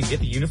Island, you can get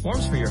the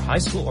uniforms for your high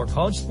school or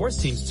college sports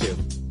teams too.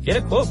 Get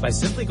a quote by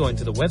simply going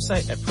to the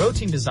website at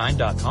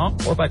proteindesign.com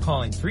or by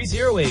calling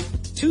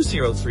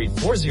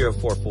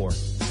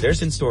 308-203-4044.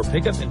 There's in-store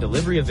pickup and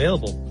delivery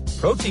available.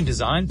 Protein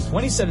Design,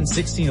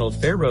 2716 Old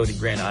Fair Road in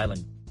Grand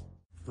Island.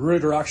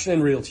 Reuter Auction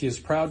and Realty is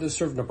proud to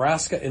serve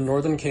Nebraska and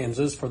northern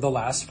Kansas for the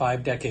last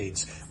 5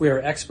 decades. We are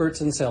experts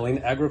in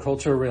selling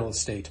agricultural real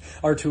estate.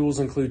 Our tools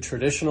include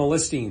traditional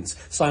listings,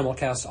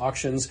 simulcast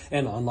auctions,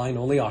 and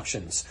online-only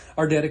auctions.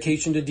 Our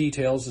dedication to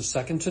details is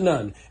second to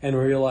none, and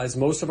we realize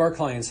most of our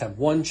clients have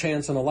one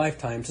chance in a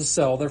lifetime to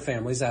sell their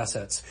family's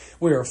assets.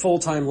 We are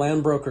full-time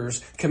land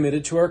brokers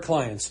committed to our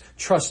clients,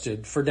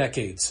 trusted for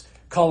decades.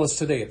 Call us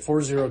today at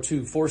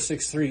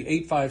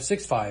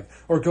 402-463-8565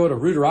 or go to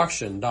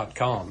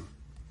reuterauction.com.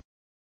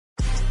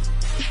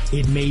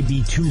 It may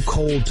be too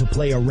cold to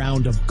play a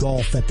round of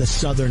golf at the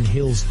Southern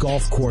Hills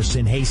Golf Course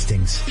in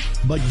Hastings,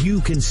 but you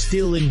can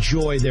still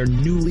enjoy their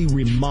newly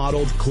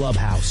remodeled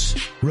clubhouse.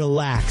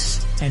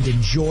 Relax and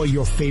enjoy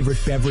your favorite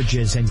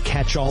beverages and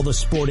catch all the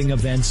sporting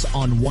events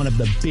on one of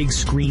the big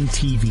screen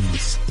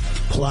TVs.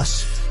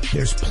 Plus,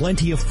 there's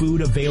plenty of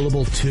food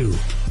available too,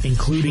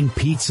 including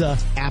pizza,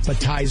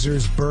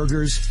 appetizers,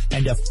 burgers,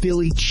 and a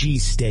Philly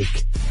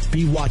cheesesteak.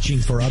 Be watching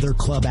for other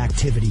club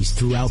activities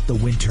throughout the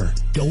winter.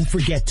 Don't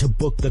forget to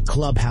book the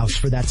clubhouse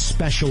for that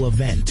special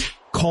event.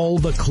 Call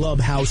the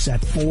clubhouse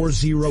at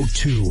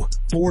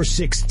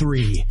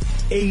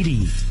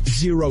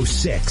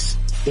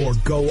 402-463-8006 or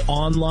go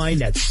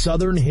online at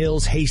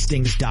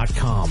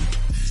southernhillshastings.com.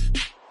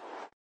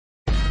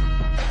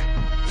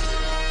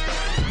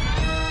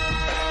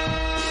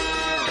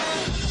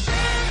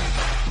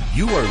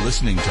 You are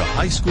listening to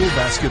high school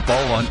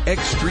basketball on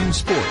Extreme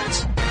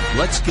Sports.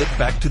 Let's get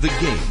back to the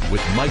game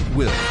with Mike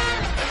Will.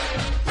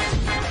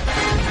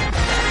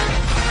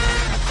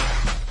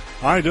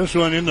 All right, this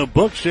one in the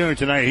books here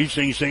tonight.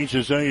 Hastings St.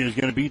 Cecilia is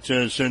going to beat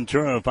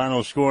Centura.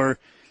 Final score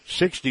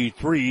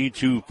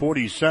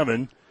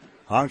 63-47.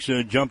 Hawks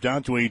jumped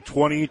out to a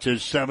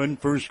 20-7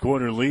 first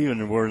quarter lead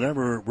and were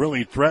never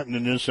really threatened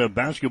in this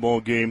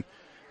basketball game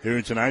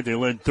here tonight. They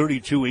led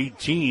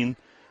 32-18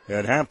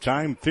 at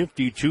halftime,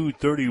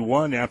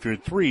 52-31 after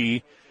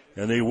 3,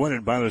 and they won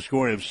it by the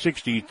score of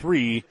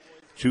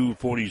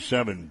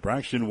 63-47.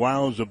 Braxton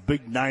Wiles, a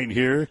big night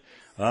here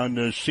on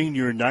the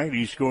senior night.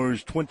 He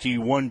scores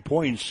 21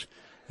 points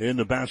in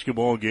the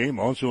basketball game.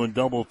 Also in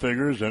double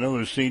figures,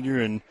 another senior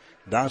in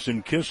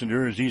Dawson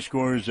Kissinger as he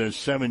scores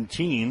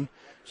 17.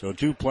 So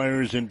 2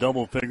 players in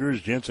double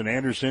figures. Jensen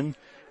Anderson,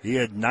 he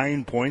had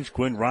 9 points.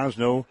 Quinn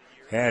Rosno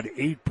had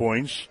 8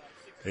 points.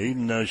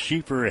 Aiden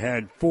Schieffer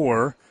had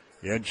 4.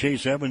 He had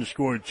Chase Evans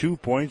scored 2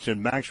 points,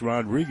 and Max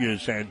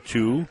Rodriguez had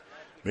 2.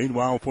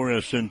 Meanwhile, for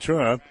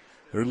Centura,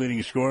 their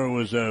leading scorer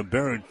was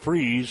Barrett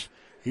Freeze.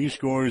 He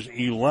scores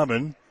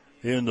 11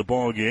 in the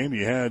ball game.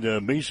 You had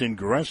Mason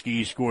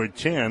Goreski scored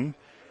 10.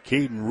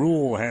 Caden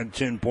Rule had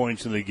 10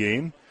 points in the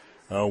game.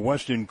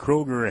 Weston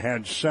Kroger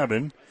had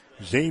 7.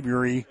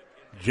 Xavier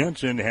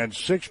Jensen had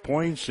 6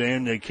 points,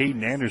 and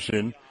Caden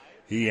Anderson,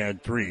 he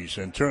had 3.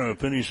 Centura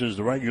finishes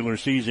the regular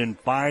season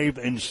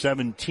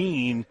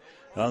 5-17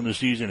 on the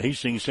season.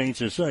 Hastings St.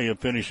 Cecilia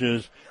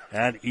finishes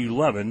at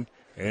 11-10.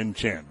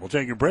 We'll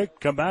take a break,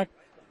 come back,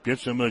 get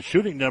some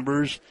shooting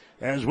numbers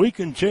as we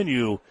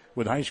continue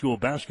with high school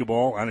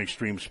basketball on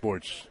Extreme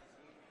Sports.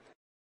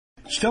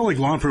 Stellig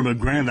Law Firm of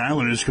Grand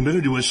Island is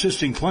committed to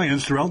assisting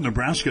clients throughout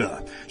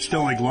Nebraska.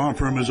 Stellig Law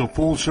Firm is a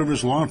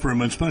full-service law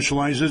firm and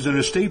specializes in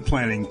estate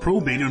planning,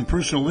 probate, and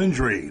personal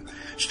injury.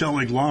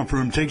 Stellig Law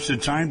Firm takes the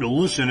time to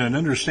listen and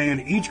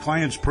understand each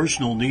client's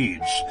personal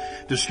needs.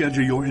 To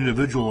schedule your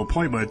individual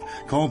appointment,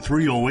 call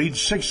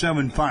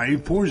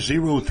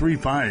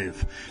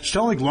 308-675-4035.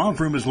 Stellig Law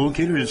Firm is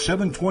located at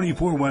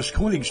 724 West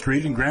Koenig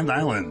Street in Grand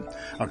Island.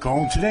 A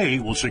call today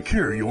will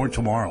secure your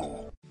tomorrow.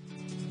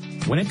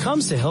 When it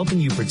comes to helping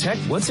you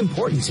protect what's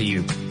important to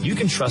you, you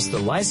can trust the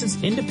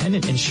licensed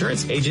independent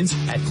insurance agents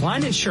at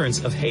Klein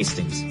Insurance of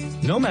Hastings.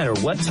 No matter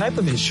what type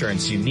of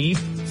insurance you need,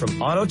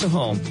 from auto to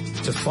home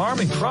to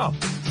farm and crop,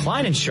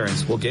 Klein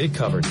Insurance will get it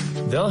covered.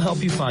 They'll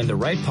help you find the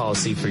right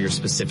policy for your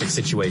specific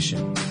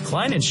situation.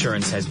 Klein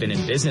Insurance has been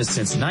in business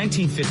since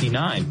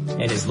 1959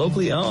 and is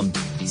locally owned.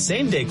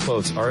 Same-day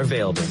quotes are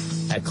available.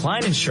 At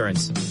Klein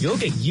Insurance, you'll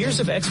get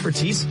years of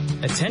expertise,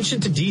 attention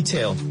to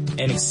detail,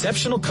 and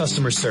exceptional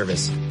customer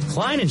service.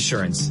 Klein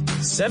Insurance,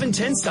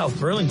 710 South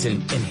Burlington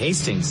in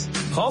Hastings.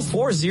 Call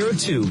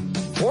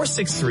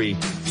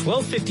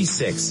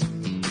 402-463-1256.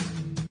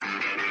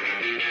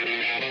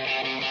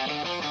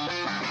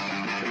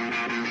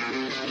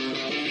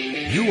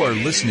 You are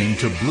listening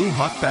to Blue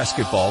Hawk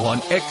Basketball on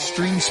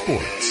Extreme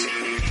Sports.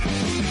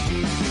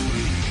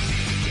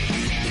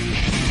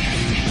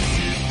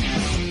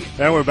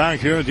 And we're back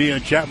here at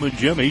the Chapman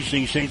Gym.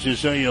 Hastings St.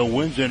 Cecilia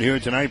wins it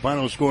here tonight.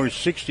 Final score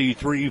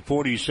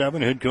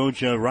 63-47. Head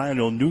coach Ryan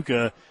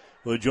Onuka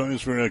will join us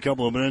for a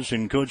couple of minutes.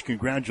 And, Coach,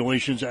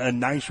 congratulations. A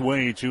nice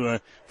way to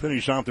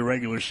finish off the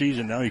regular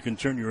season. Now you can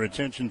turn your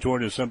attention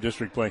toward a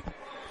sub-district play.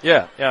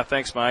 Yeah,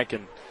 thanks, Mike.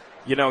 And,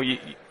 you know, you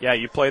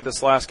played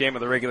this last game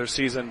of the regular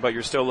season, but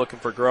you're still looking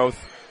for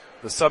growth.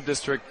 The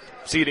sub-district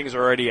seedings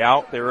are already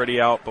out. They were already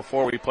out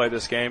before we played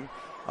this game.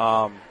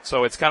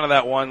 So it's kind of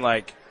that one,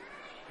 like,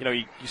 you know,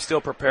 you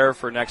still prepare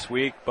for next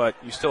week, but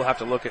you still have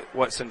to look at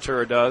what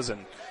Centura does.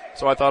 And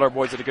so I thought our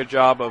boys did a good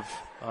job of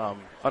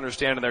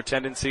understanding their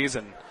tendencies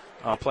and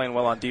playing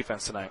well on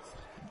defense tonight.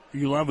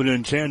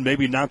 11-10,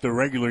 maybe not the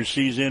regular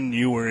season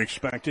you were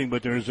expecting,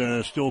 but there's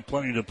still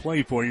plenty to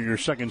play for you. Your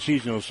second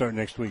season will start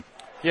next week.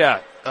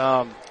 Yeah,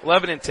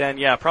 11-10,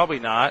 yeah, probably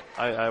not.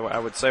 I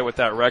would say with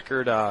that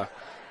record,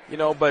 you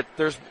know, but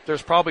there's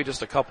probably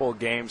just a couple of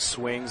game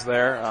swings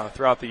there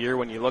throughout the year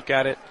when you look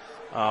at it.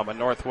 A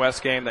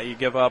Northwest game that you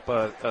give up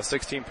a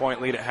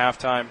 16-point lead at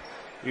halftime.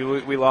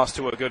 We lost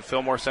to a good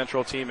Fillmore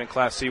Central team in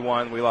Class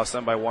C1. We lost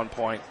them by 1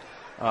 point.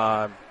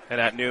 And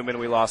at Newman,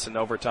 we lost in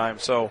overtime.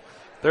 So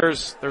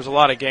there's a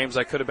lot of games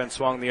that could have been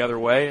swung the other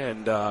way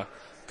and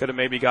could have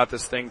maybe got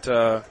this thing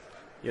to,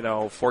 you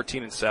know,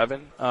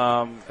 14-7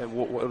 and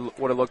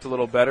would have looked a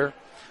little better.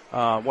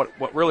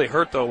 What really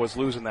hurt, though, was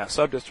losing that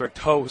sub-district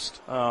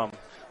host.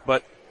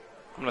 But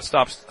I'm going to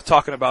stop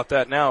talking about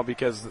that now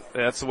because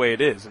that's the way it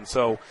is. And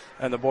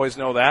the boys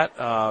know that.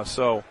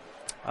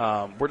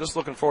 We're just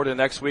looking forward to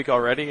next week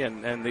already.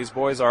 And these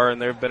boys are, and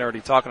they've been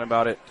already talking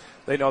about it.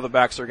 They know the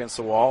backs are against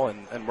the wall,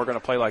 and we're going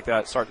to play like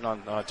that starting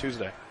on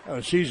Tuesday.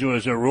 The season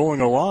was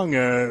rolling along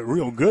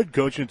real good,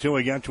 Coach, until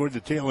we got toward the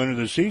tail end of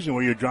the season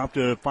where you dropped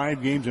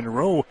 5 games in a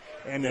row.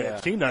 And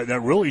a team that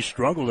really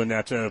struggled in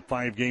that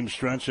 5-game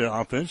stretch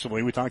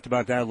offensively. We talked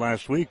about that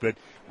last week, but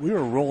we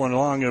were rolling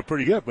along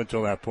pretty good up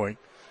until that point.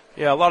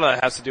 Yeah, a lot of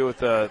that has to do with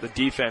the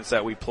defense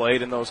that we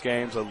played in those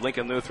games.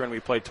 Lincoln Lutheran we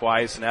played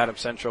twice, and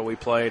Adams Central we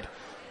played.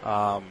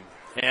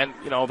 And,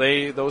 you know,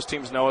 those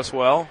teams know us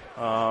well.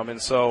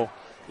 And so,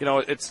 you know,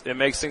 it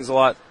makes things a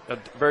lot,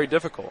 very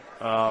difficult.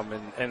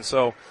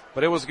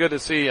 But it was good to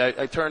see.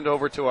 I turned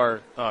over to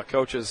our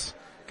coaches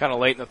kind of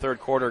late in the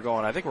third quarter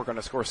going, I think we're going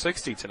to score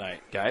 60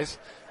 tonight, guys.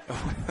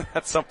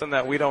 That's something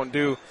that we don't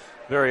do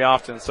very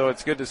often. So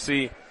it's good to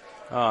see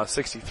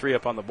 63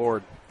 up on the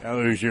board. Now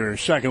there's your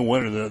second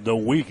win of the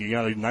week. You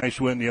got a nice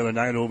win the other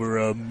night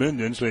over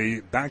Minden.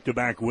 So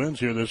back-to-back wins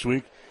here this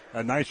week.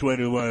 A nice way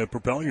to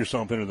propel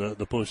yourself into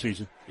the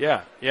postseason.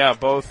 Yeah,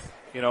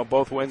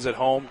 both wins at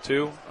home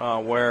too.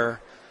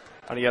 Where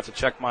you have to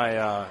check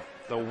my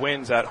the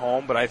wins at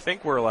home, but I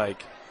think we're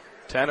like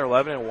 10 or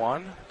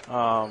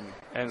 11-1,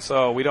 and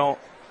so we don't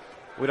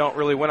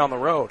really win on the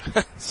road.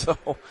 So,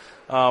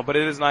 but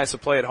it is nice to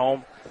play at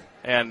home,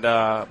 and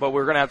but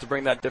we're going to have to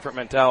bring that different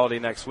mentality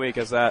next week,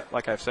 as that,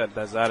 like I've said,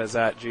 as that is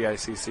at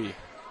GICC.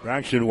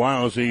 Braxton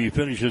Wiles, he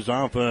finishes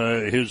off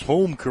his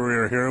home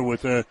career here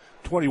with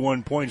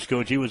 21 points,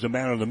 Coach. He was the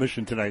man on the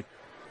mission tonight.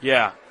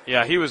 Yeah,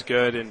 he was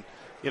good, and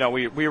you know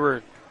we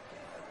were,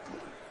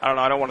 I don't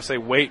know, I don't want to say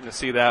waiting to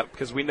see that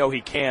because we know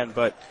he can,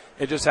 but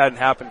it just hadn't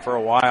happened for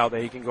a while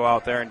that he can go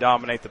out there and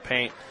dominate the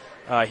paint.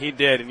 He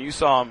did, and you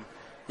saw him,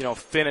 you know,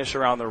 finish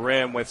around the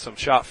rim with some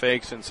shot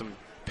fakes and some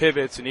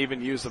pivots, and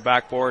even use the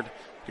backboard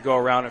to go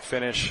around and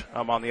finish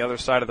on the other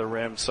side of the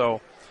rim.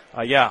 So.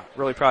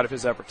 Really proud of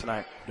his effort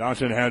tonight.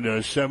 Dawson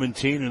had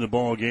 17 in the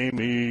ball game.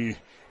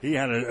 He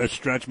had a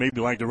stretch, maybe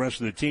like the rest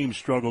of the team,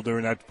 struggled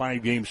during that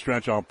 5-game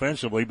stretch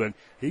offensively, but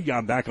he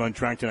got back on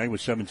track tonight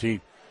with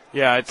 17.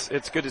 Yeah,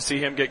 it's good to see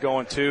him get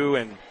going too,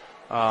 and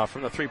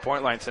from the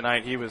 3-point line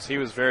tonight, he was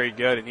very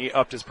good, and he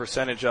upped his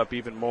percentage up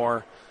even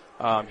more.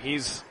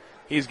 He's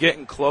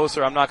getting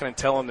closer. I'm not going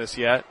to tell him this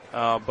yet,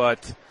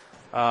 but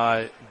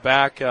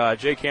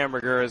Jake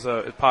Hamburger is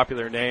a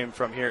popular name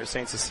from here at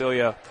St.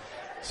 Cecilia.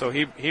 So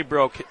he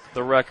broke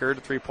the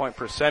record, 3-point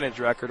percentage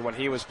record, when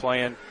he was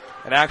playing.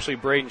 And actually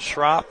Braden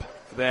Schropp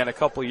then a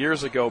couple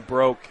years ago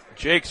broke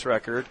Jake's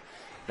record.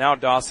 Now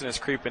Dawson is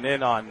creeping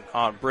in on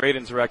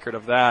Braden's record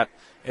of that.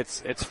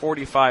 It's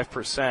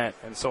 45%.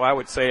 And so I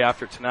would say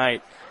after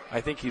tonight,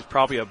 I think he's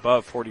probably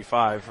above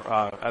 45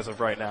 as of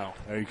right now.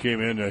 He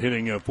came in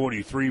hitting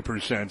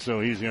 43%, so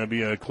he's going to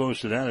be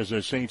close to that as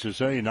St.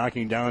 Cecilia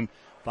knocking down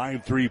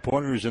 5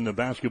 3-pointers in the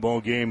basketball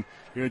game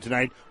here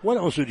tonight. What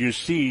else did you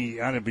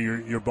see out of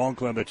your ball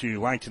club that you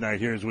like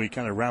tonight here as we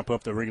kind of wrap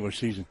up the regular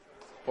season?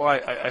 Well,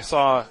 I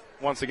saw,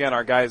 once again,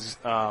 our guys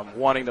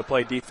wanting to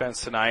play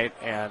defense tonight,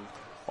 and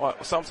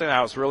something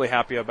I was really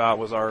happy about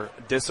was our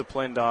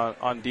discipline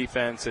on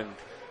defense and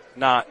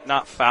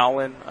not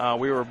fouling.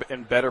 We were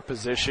in better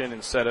position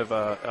instead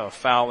of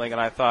fouling,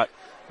 and I thought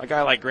a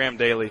guy like Graham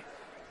Daly,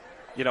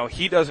 you know,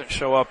 he doesn't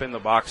show up in the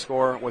box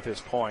score with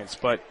his points,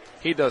 but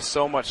he does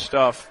so much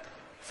stuff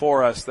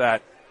for us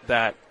that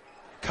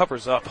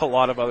covers up a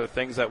lot of other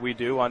things that we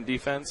do on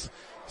defense.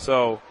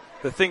 So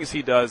the things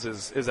he does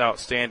is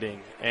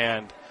outstanding.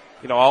 And,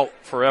 you know, I'll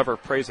forever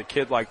praise a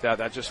kid like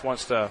that just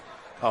wants to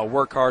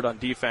work hard on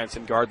defense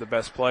and guard the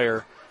best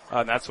player.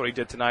 And that's what he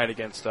did tonight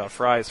against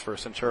Fry's for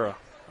Centura.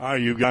 All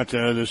right, you've got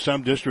the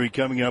sub-district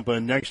coming up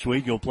next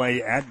week. You'll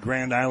play at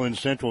Grand Island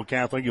Central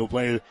Catholic. You'll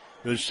play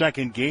the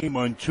second game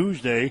on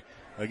Tuesday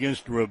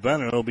against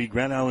Ravenna. It'll be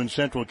Grand Island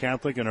Central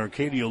Catholic and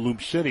Arcadia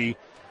Loop City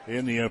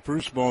in the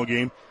first ball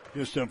game.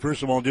 Just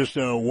first of all,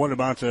 what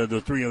about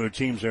the 3 other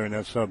teams there in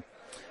that sub?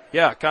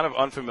 Yeah, kind of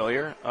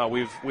unfamiliar.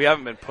 We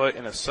haven't been put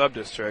in a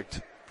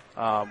sub-district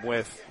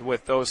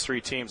with those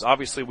 3 teams.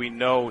 Obviously, we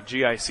know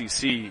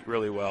GICC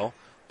really well,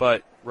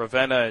 but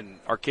Ravenna and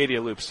Arcadia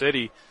Loop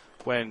City,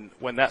 when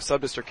that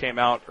sub-district came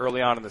out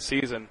early on in the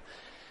season,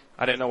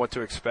 I didn't know what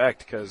to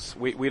expect because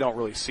we don't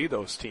really see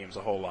those teams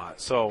a whole lot.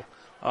 So,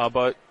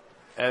 but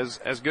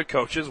as good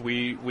coaches,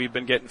 we've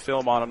been getting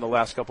film on them the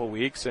last couple of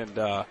weeks, and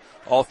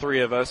all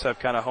 3 of us have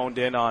kind of honed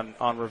in on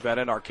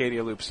Ravenna and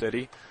Arcadia Loop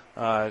City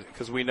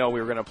because we know we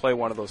were going to play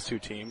one of those 2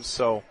 teams.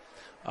 So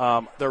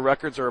their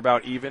records are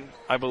about even,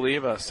 I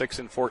believe,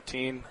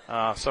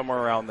 6-14, somewhere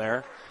around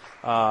there.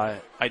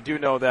 I do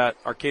know that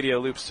Arcadia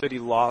Loop City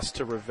lost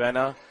to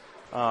Ravenna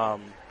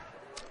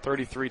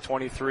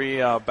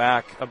 33-23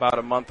 back about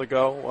a month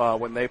ago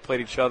when they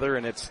played each other,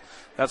 and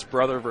that's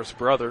brother versus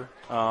brother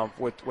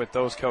with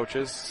those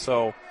coaches.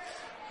 So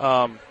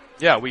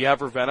we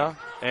have Ravenna,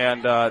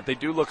 and they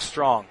do look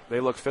strong. They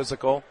look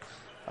physical.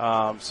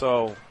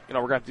 So we're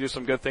going to have to do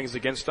some good things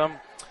against them,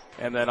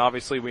 and then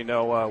obviously we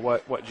know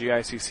what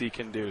GICC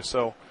can do.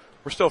 So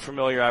we're still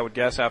familiar, I would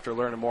guess, after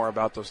learning more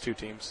about those 2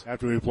 teams.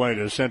 After we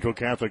played Central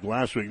Catholic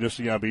last week, this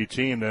is going to be a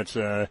team that's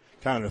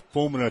kind of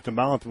foaming at the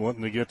mouth,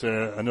 wanting to get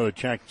another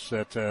chance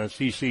at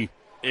CC.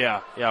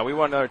 Yeah, we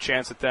want another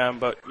chance at them,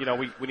 but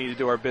we need to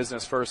do our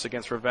business first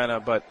against Ravenna.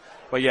 But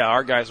yeah,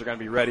 our guys are going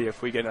to be ready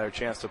if we get another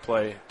chance to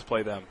play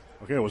them.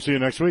 Okay, we'll see you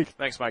next week.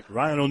 Thanks, Mike.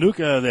 Ryan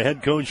Onuka, the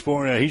head coach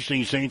for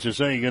Hastings St.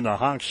 Cecilia, and the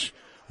Hawks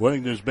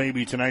winning this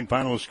baby tonight.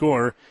 Final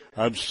score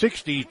of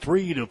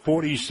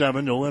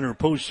 63-47 to enter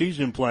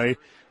postseason play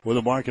with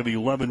a mark of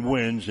 11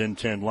 wins and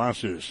 10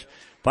 losses.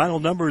 Final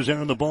numbers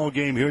in the ball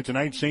game here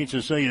tonight. St.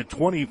 Cecilia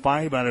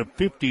 25 out of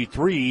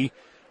 53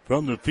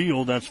 from the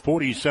field. That's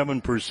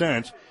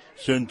 47%.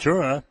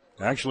 Centura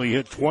actually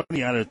hit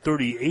 20 out of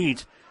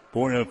 38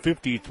 for a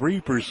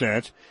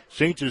 53%.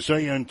 St.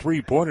 Cecilia on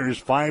three-pointers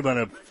 5 out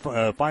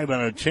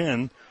of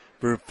 10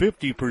 for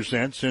 50%.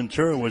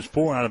 Centura was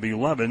 4 out of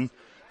 11,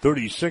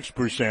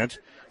 36%.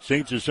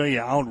 St.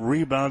 Cecilia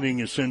out-rebounding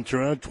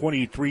Centura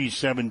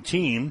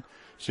 23-17.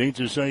 St.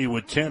 Cecilia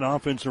with 10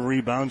 offensive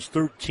rebounds,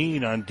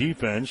 13 on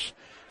defense.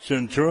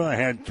 Centura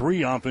had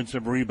 3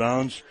 offensive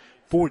rebounds,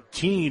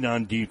 14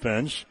 on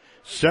defense.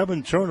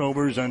 7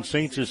 turnovers on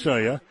St.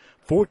 Cecilia,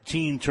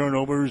 14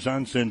 turnovers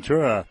on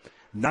Centura.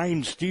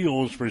 9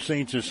 steals for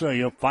St.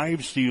 Cecilia,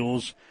 5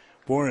 steals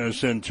for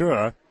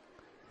Centura.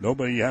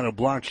 Nobody had a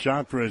blocked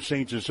shot for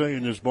St. Cecilia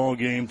in this ball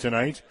game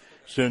tonight.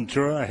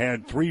 Centura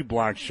had 3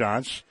 blocked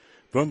shots.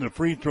 From the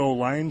free throw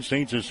line,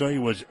 St. Cecilia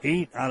was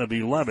 8 out of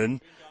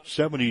 11,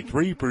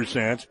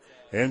 73%,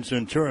 and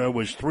Centura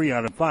was 3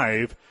 out of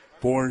 5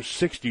 for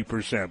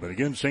 60%. But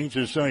again, St.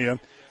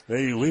 Cecilia,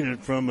 they lead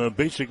it from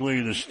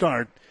basically the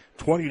start,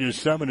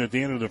 20-7 at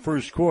the end of the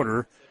first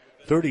quarter,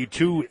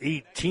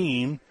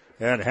 32-18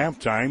 at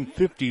halftime,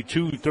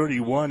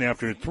 52-31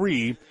 after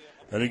 3,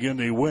 and again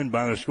they win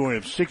by a score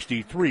of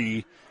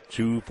 63-47.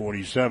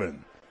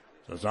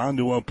 So it's on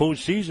to a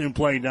postseason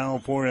play now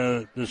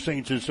for the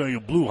St. Cecilia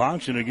Blue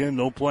Hawks, and again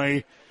they'll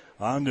play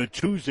on the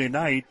Tuesday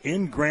night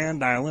in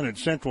Grand Island at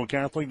Central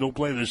Catholic. They'll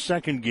play the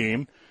second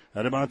game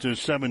at about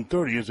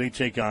 7:30 as they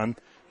take on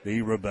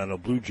the Ravenna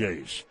Blue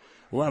Jays.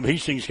 We'll have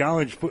Hastings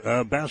College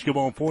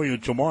basketball for you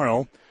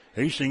tomorrow.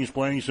 Hastings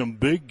playing some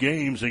big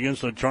games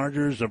against the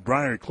Chargers of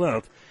Briar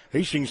Cliff.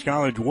 Hastings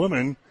College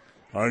women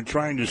are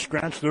trying to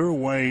scratch their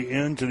way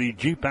into the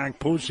GPAC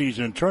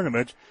postseason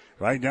tournament.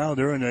 Right now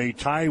they're in a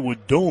tie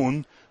with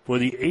Doane for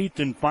the 8th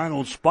and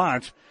final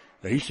spot.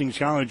 The Hastings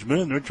College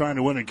men, they're trying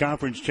to win a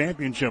conference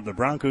championship. The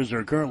Broncos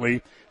are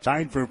currently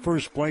tied for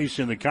first place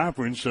in the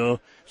conference, so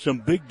some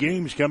big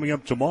games coming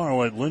up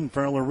tomorrow at Lynn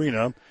Farrell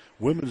Arena.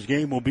 Women's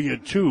game will be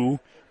at 2.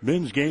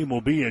 Men's game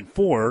will be at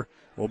 4.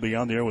 We'll be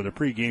on there with a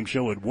pregame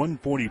show at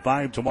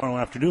 1:45 tomorrow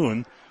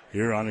afternoon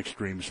here on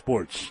Extreme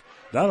Sports.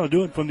 That'll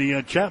do it from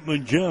the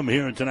Chapman Gym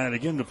here tonight.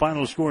 Again, the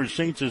final score is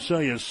St.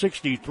 Cecilia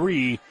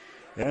 63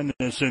 and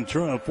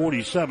Centura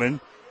 47.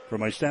 For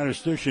my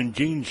statistician,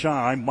 Gene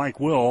Shaw, I'm Mike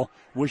Will,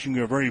 wishing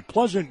you a very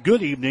pleasant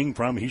good evening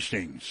from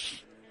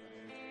Hastings.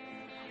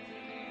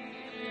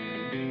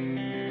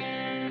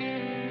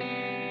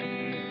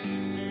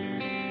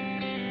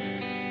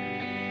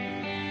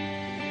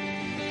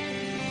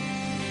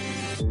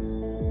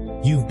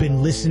 You've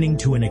been listening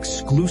to an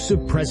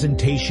exclusive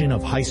presentation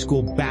of high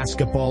school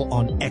basketball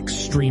on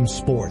Extreme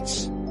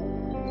Sports.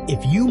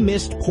 If you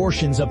missed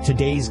portions of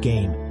today's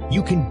game,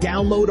 you can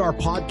download our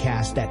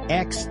podcast at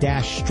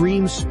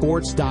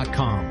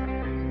x-streamsports.com.